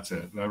rhythm. That's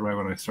it. Right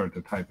when I start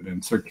to type it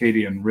in,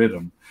 circadian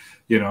rhythm,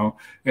 you know,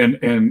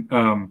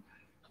 and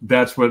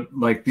that's what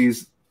like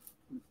these.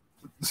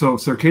 So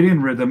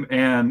circadian rhythm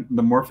and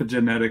the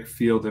morphogenetic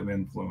field of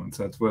influence.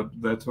 That's what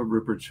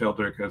Rupert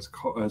Sheldrake has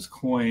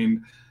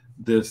coined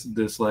this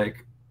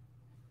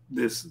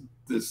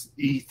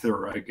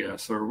ether, I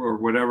guess, or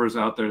whatever's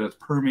out there that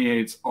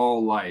permeates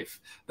all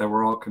life that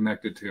we're all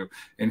connected to.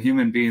 And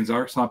human beings,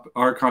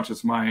 our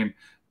conscious mind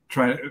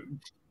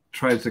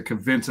tries to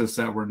convince us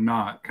that we're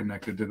not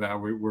connected to that.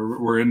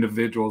 We're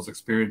individuals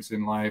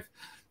experiencing life.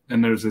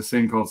 And there's this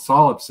thing called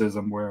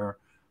solipsism where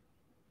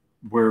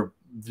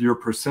your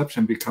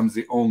perception becomes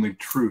the only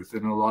truth.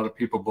 And a lot of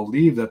people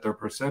believe that their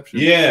perception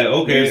is I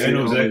know the exactly.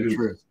 only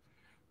truth.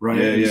 Right.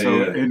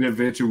 It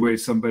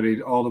individuates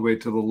somebody all the way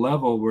to the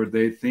level where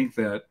they think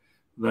that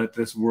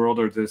this world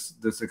or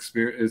this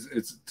experience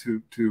is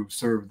to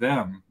serve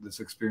them,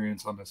 this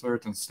experience on this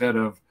earth, instead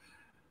of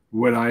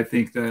what I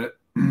think that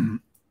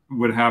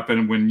would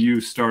happen when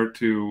you start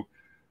to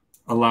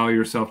allow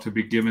yourself to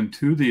be given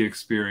to the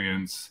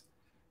experience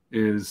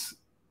is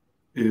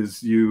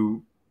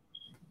you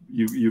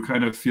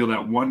kind of feel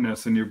that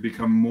oneness, and you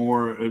become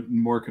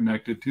more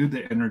connected to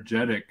the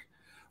energetic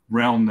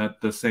realm,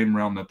 the same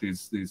realm that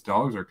these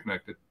dogs are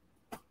connected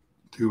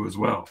to as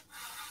well.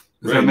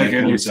 Does that make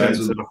any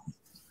sense at all?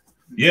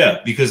 Yeah,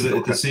 because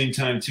at the same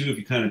time too, if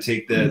you kind of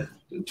take that,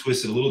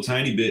 twist it a little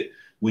tiny bit,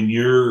 when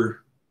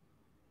you're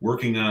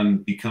working on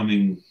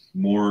becoming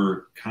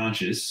more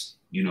conscious,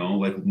 you know,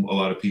 like a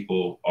lot of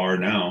people are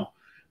now,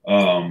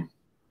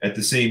 at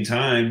the same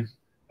time,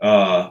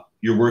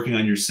 you're working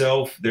on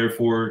yourself.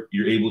 Therefore,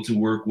 you're able to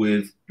work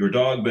with your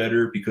dog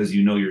better because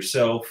you know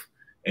yourself.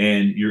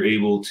 And you're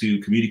able to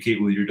communicate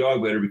with your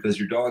dog better because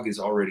your dog is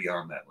already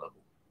on that level.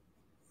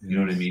 You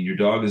know what I mean? Your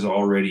dog is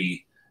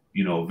already,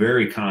 you know,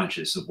 very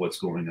conscious of what's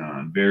going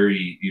on.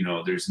 Very, you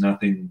know, there's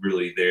nothing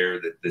really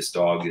there that this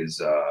dog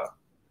is,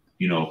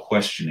 you know,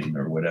 questioning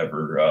or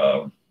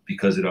whatever,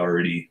 because it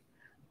already,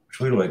 which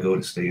way do I go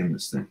to stay in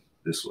this thing?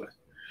 This way.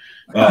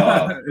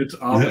 It's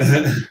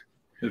opposite.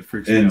 It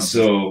freaks me out. And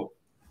so,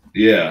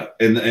 yeah.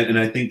 And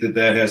I think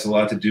that has a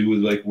lot to do with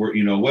like,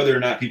 you know, whether or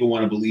not people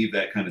want to believe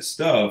that kind of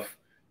stuff.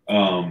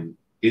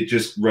 It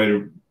just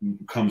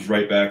comes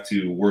right back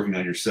to working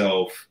on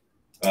yourself,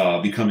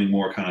 becoming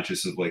more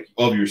conscious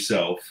of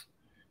yourself,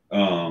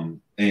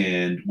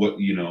 and what,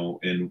 you know,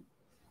 and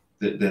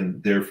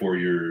then therefore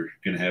you're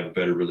going to have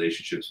better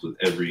relationships with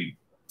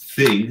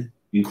everything,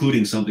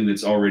 including something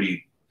that's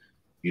already,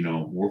 you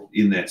know,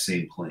 in that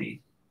same plane.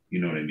 You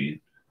know what I mean?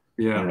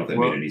 Yeah. I don't know if that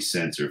made any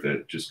sense or if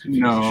that just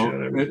confused the shit out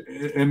of everybody.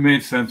 It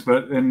made sense,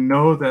 and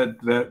know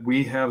that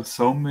we have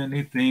so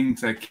many things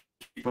that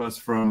keep us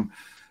from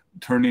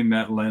turning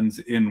that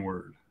lens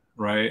inward,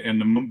 right? And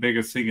the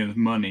biggest thing is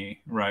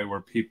money, right?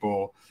 Where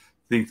people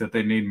think that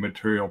they need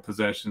material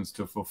possessions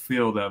to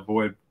fulfill that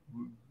void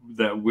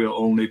that will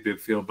only be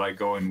filled by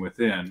going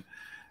within.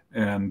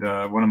 And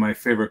one of my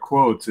favorite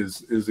quotes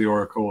is the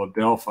Oracle of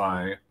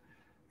Delphi,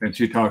 and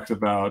she talks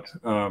about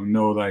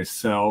know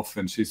thyself,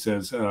 and she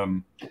says,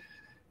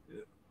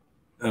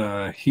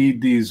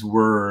 heed these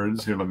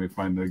words. Here, let me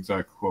find the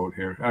exact quote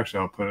here.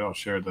 Actually, I'll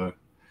share the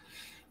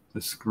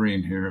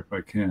screen here if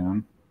I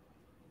can.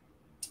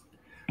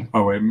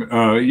 Oh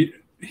wait,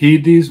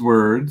 heed these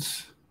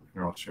words.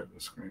 Here, I'll share the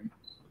screen.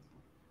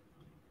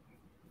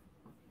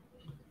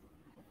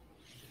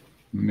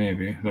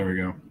 Maybe, there we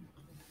go.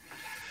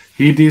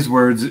 Heed these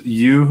words,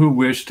 you who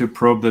wish to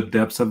probe the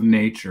depths of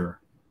nature,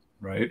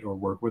 right, or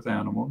work with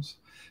animals.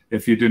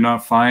 If you do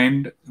not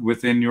find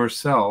within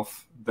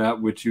yourself that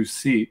which you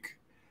seek,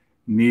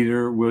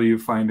 neither will you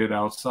find it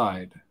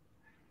outside.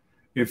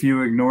 If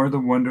you ignore the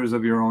wonders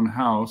of your own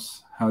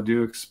house, how do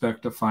you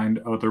expect to find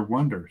other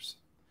wonders?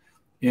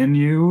 In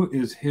you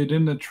is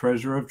hidden the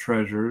treasure of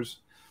treasures.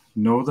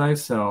 Know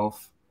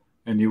thyself,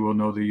 and you will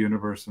know the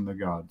universe and the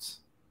gods.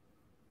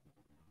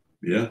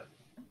 Yeah.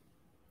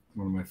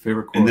 One of my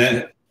favorite quotes.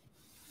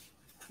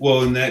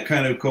 And that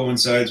kind of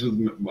coincides with,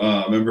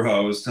 remember how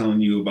I was telling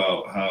you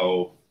about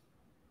how,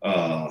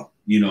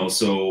 you know,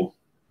 so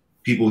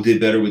people did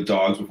better with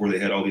dogs before they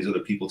had all these other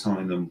people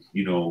telling them,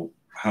 you know,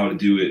 how to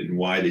do it and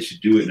why they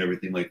should do it and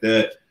everything like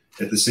that.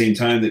 At the same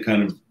time, that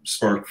kind of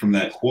sparked from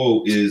that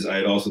quote is, I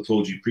had also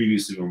told you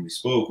previously when we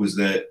spoke, was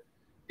that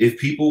if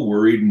people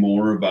worried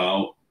more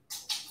about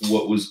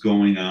what was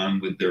going on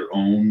with their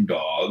own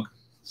dog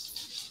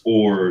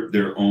or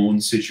their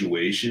own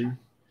situation,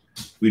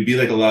 we'd be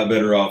like a lot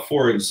better off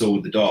for it. And so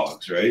would the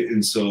dogs, right?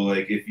 And so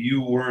like, if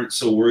you weren't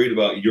so worried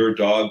about your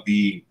dog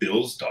being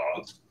Bill's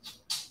dog,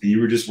 and you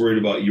were just worried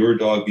about your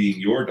dog being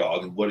your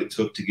dog and what it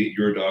took to get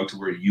your dog to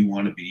where you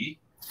want to be,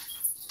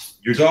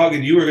 your dog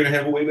and you are going to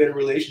have a way better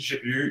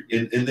relationship.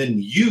 And then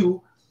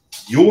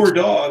your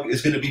dog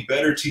is going to be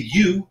better to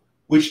you,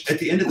 which at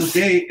the end of the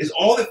day is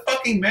all that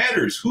fucking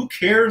matters. Who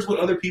cares what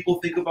other people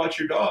think about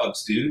your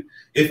dogs, dude?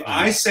 If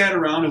I sat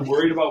around and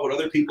worried about what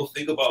other people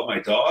think about my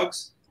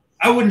dogs,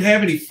 I wouldn't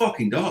have any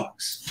fucking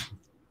dogs.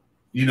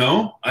 You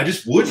know, I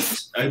just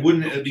wouldn't. I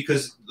wouldn't,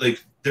 because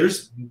like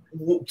there's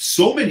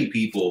so many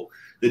people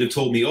that have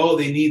told me, oh,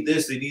 they need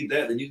this, they need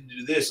that, they need to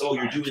do this. Oh,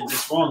 you're doing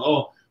this wrong.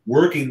 Oh,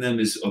 working them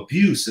is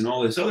abuse and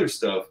all this other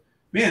stuff.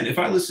 Man, if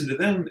I listened to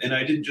them and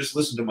I didn't just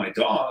listen to my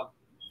dog,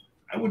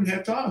 I wouldn't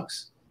have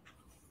dogs.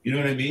 You know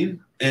what I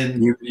mean?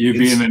 And you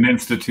be in an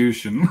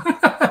institution.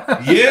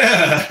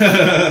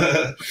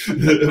 Yeah.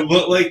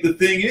 But like the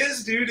thing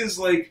is, dude, is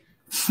like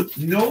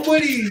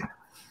nobody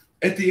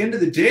at the end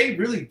of the day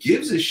really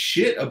gives a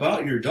shit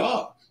about your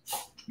dog.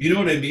 You know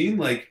what I mean?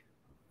 Like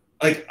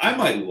I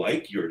might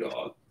like your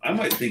dog. I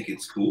might think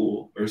it's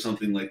cool or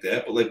something like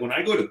that. But like when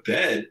I go to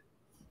bed,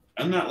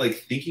 I'm not like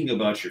thinking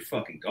about your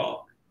fucking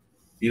dog.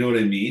 You know what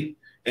I mean?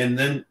 And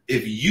then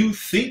if you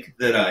think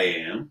that I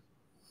am,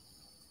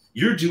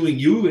 you're doing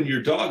you and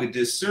your dog a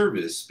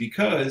disservice,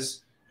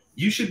 because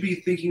you should be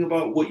thinking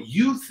about what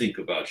you think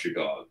about your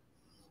dog,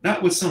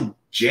 not what some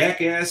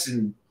jackass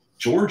in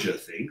Georgia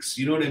thinks.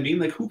 You know what I mean?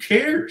 Like, who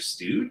cares,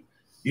 dude?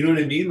 You know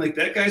what I mean? Like,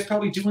 that guy's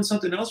probably doing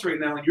something else right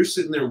now, and you're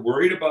sitting there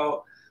worried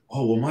about,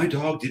 oh, well, my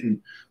dog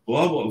didn't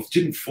blah, blah,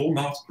 didn't full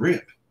mouth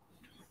grip.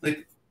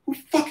 Like, who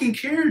fucking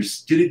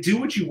cares? Did it do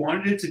what you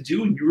wanted it to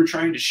do? And you were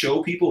trying to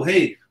show people,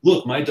 hey,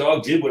 look, my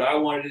dog did what I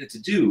wanted it to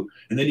do.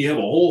 And then you have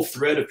a whole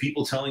thread of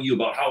people telling you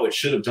about how it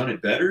should have done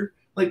it better.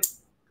 Like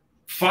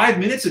 5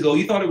 minutes ago,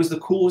 you thought it was the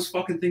coolest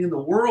fucking thing in the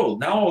world.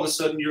 Now all of a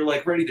sudden you're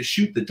like ready to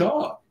shoot the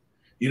dog.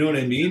 You know what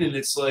I mean? And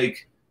it's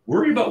like,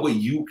 worry about what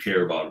you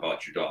care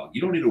about your dog.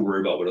 You don't need to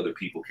worry about what other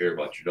people care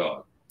about your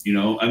dog. You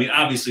know, I mean,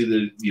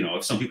 obviously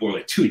if some people are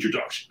like, dude, your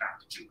dog should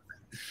not do that.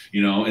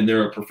 You know, and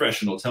they're a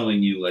professional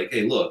telling you like,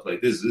 hey, look,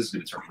 like this is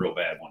going to turn real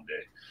bad one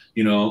day.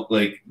 You know,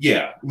 like,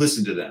 yeah,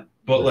 listen to them.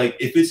 But like,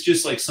 if it's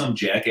just like some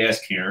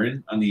jackass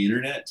Karen on the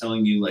internet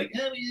telling you like,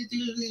 oh,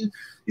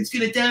 it's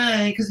gonna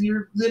die because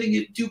you're letting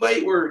it do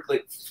bite work,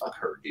 like fuck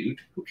her, dude.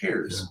 Who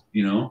cares?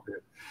 You know?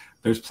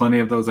 There's plenty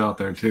of those out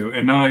there too,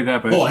 and not only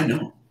that, but I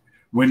know.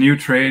 When you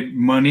trade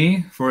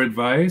money for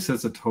advice,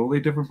 it's a totally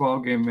different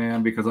ballgame,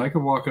 man. Because I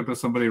could walk up to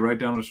somebody right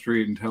down the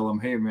street and tell them,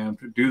 "Hey, man,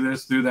 do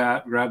this, do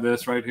that, grab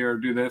this right here,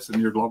 do this," and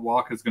your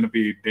walk is going to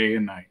be day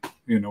and night,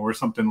 or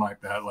something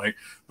like that. Like,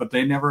 but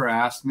they never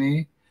asked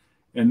me,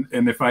 and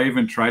if I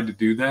even tried to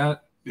do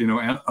that,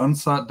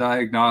 unsought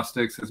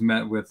diagnostics is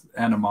met with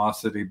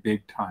animosity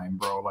big time,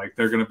 bro. Like,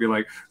 they're going to be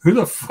like, who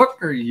the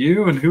fuck are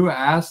you? And who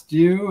asked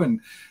you?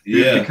 And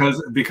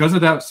because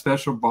of that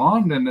special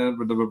bond and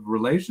the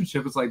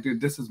relationship, it's like,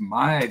 dude, this is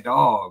my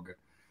dog.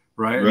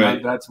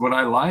 Right. That's what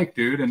I like,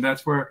 dude. And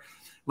that's where,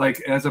 like,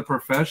 as a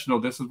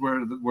professional, this is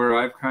where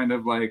I've kind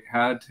of like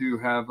had to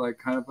have like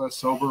kind of a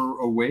sober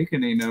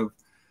awakening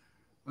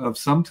of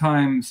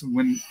sometimes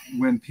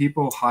when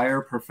people hire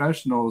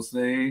professionals,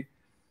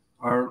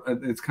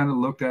 it's kind of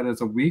looked at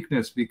as a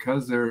weakness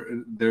because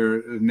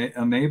they're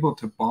unable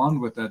to bond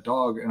with that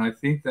dog. And I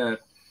think that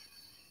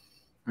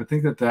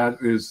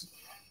is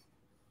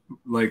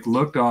like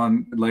looked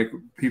on, like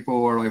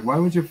people are like, why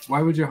would you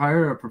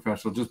hire a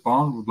professional? Just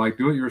bond, like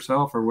do it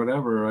yourself or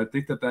whatever. I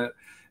think that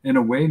in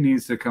a way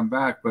needs to come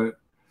back, but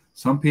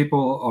some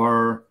people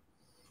are,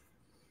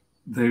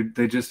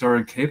 they just are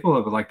incapable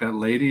of it. Like that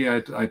lady I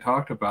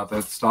talked about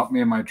that stopped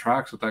me in my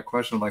tracks with that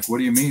question. Like, what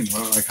do you mean?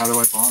 Well, like, how do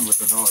I bond with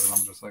the dog? And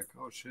I'm just like,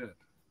 oh shit,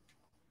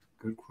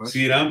 good question.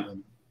 See,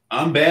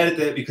 I'm bad at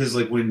that because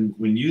like when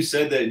you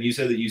said that and you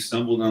said that you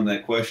stumbled on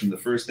that question, the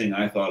first thing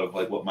I thought of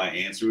like what my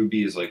answer would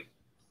be is like,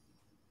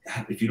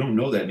 if you don't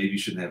know that, maybe you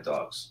shouldn't have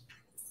dogs.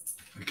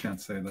 I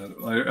can't say that.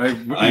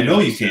 I know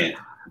you can't.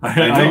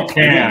 I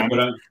can,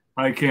 but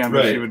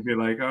right. She would be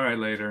like, all right,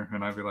 later.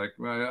 And I'd be like,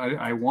 well,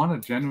 I want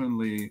to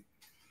genuinely.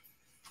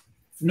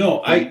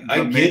 No, I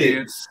get it.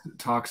 It's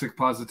toxic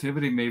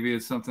positivity. Maybe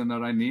it's something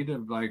that I need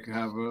to like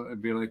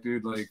be like,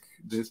 dude, like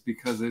this,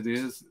 because it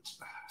is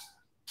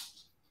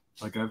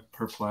like I'm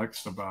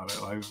perplexed about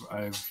it.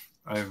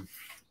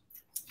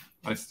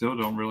 I still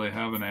don't really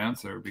have an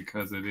answer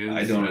because it is.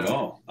 I don't at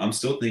all. I'm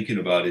still thinking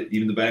about it.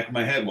 Even the back of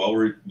my head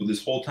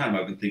this whole time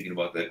I've been thinking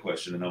about that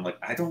question, and I'm like,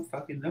 I don't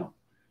fucking know.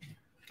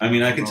 I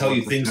mean, I can tell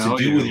you things to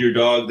do with your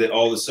dog that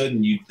all of a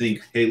sudden you'd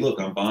think, hey, look,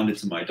 I'm bonded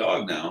to my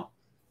dog now.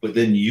 But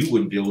then you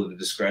wouldn't be able to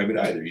describe it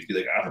either. You'd be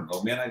like, I don't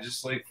know, man. I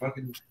just like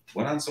fucking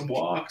went on some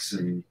walks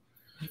and,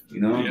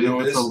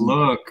 it's a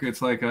look.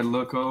 It's like I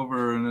look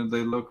over and then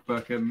they look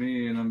back at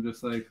me and I'm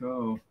just like,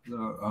 oh,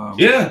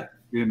 yeah.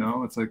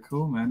 It's like,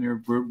 cool,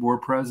 man. We're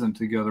present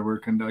together. We're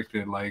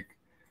connected. Like,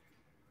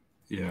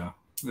 yeah,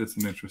 it's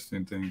an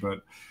interesting thing.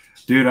 But,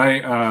 dude,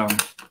 how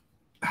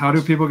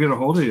do people get a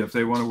hold of you if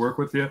they want to work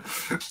with you?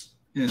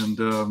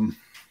 And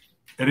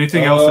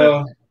anything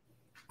else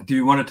do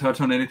you want to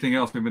touch on anything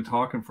else? We've been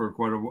talking for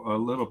quite a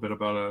little bit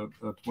about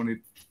a 20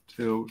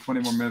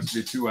 more minutes to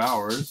be 2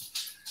 hours.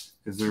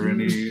 Is there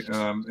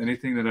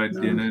anything that I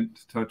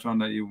didn't touch on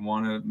that you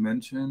want to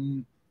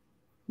mention?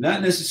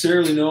 Not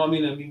necessarily. No. I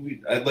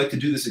mean, I'd like to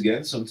do this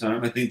again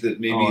sometime. I think that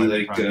maybe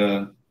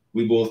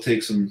we both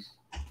take some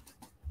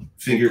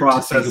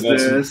process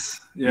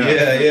this.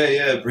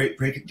 Yeah. Break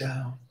it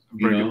down.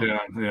 Break it down.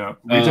 Yeah.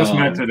 We just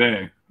met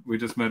today. We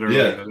just met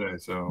earlier today.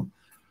 So.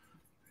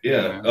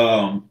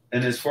 Yeah.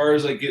 And as far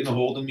as like getting a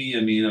hold of me,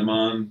 I mean, I'm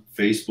on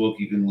Facebook.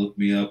 You can look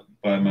me up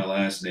by my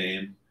last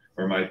name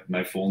or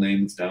my full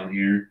name that's down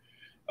here.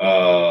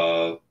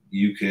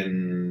 You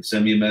can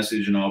send me a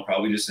message and I'll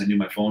probably just send you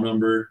my phone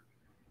number.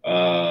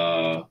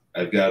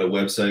 I've got a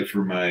website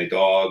for my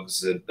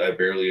dogs that I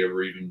barely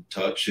ever even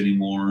touch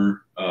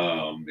anymore.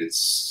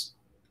 It's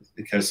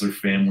the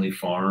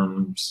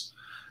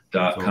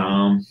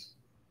KestlerFamilyFarms.com.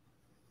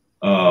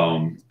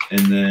 And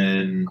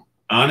then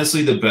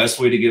honestly, the best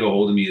way to get a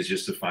hold of me is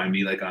just to find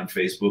me like on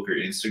Facebook or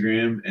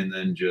Instagram and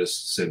then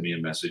just send me a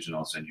message and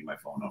I'll send you my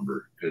phone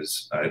number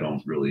because I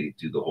don't really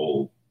do the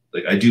whole,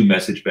 like I do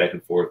message back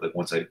and forth like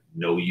once I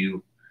know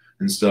you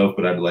and stuff,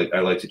 but I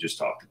like to just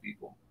talk to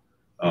people.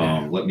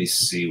 Let me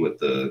see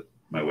what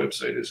my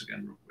website is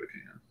again real quick.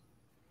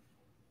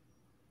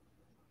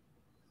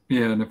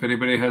 Yeah, and if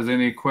anybody has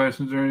any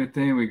questions or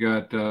anything, we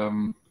got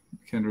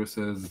Kendra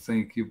says,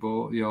 thank you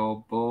both,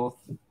 y'all both.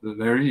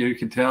 There you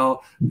can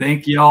tell.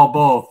 Thank y'all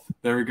both.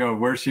 There we go.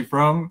 Where's she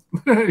from?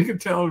 You can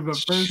tell the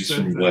first. She's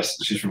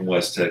from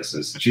West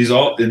Texas. She's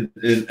all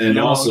and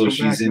also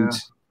she's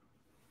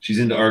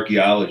into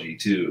archaeology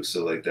too.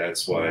 So like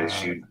that's why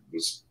she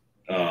was.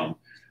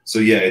 So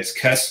yeah, it's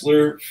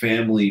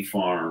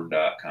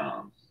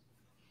KestlerFamilyFarm.com.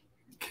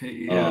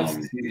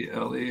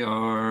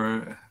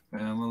 KESTLER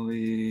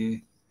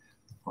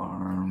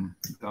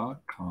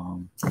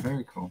familyfarm.com.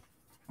 Very cool.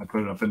 I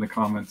put it up in the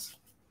comments.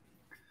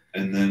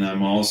 And then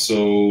I'm also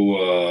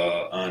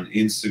on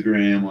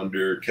Instagram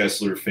under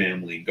Kestler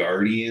Family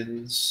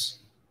Guardians.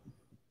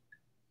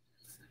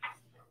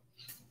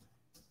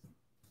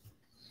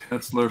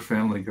 Kestler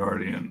Family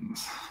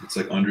Guardians. It's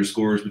like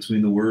underscores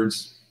between the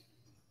words.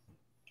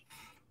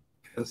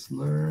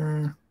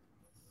 Kestler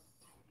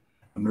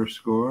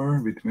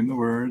 _ between the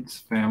words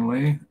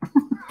family.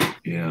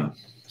 Yeah.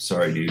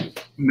 Sorry,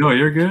 dude. No,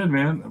 you're good,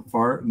 man.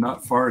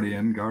 Not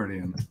fartian,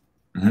 guardian.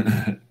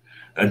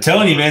 I'm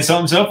telling you, man,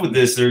 something's up with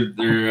this.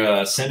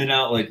 They're sending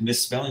out like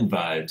misspelling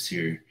vibes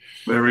here.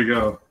 There we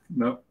go.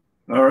 Nope.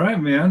 All right,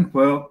 man.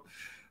 Well,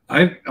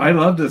 I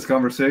love this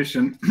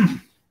conversation.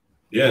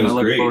 Yeah, it was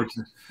great.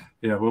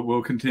 Yeah,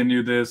 we'll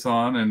continue this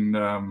on,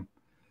 and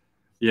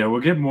yeah,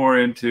 we'll get more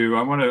into.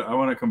 I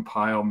want to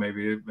compile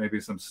maybe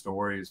some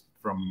stories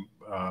from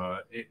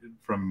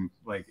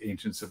like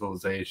ancient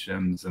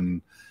civilizations,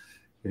 and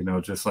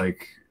just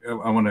like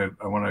I want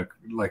to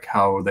like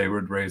how they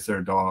would raise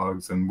their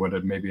dogs and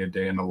what maybe a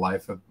day in the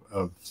life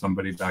of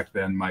somebody back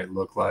then might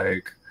look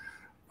like.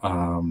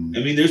 I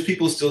mean, there's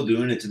people still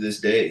doing it to this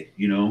day,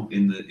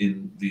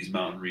 in these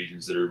mountain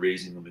regions that are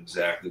raising them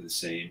exactly the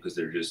same because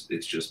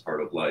it's just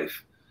part of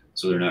life.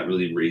 So they're not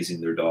really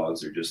raising their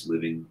dogs; they're just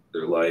living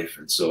their life.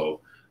 And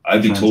so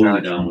I'd be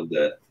totally down with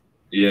that.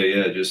 Yeah.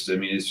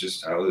 It's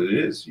just how it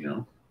is,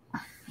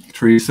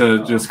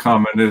 Teresa just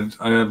commented,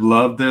 I have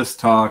loved this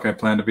talk. I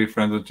plan to be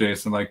friends with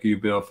Jason like you,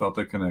 Bill. Felt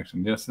the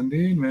connection. Yes,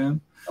 indeed,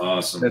 man.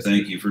 Awesome.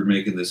 Thank you for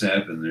making this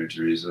happen there,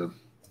 Teresa.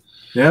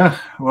 Yeah.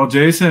 Well,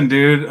 Jason,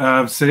 dude,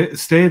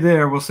 stay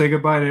there. We'll say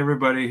goodbye to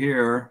everybody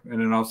here, and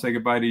then I'll say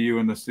goodbye to you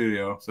in the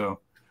studio. So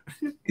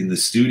in the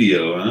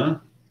studio, huh?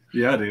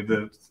 Yeah,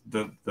 dude.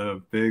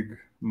 The big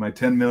my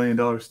 $10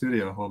 million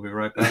studio. We'll be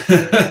right back.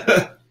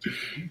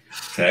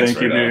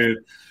 Thank you, dude.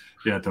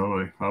 Yeah,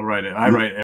 totally. I'll write it. I write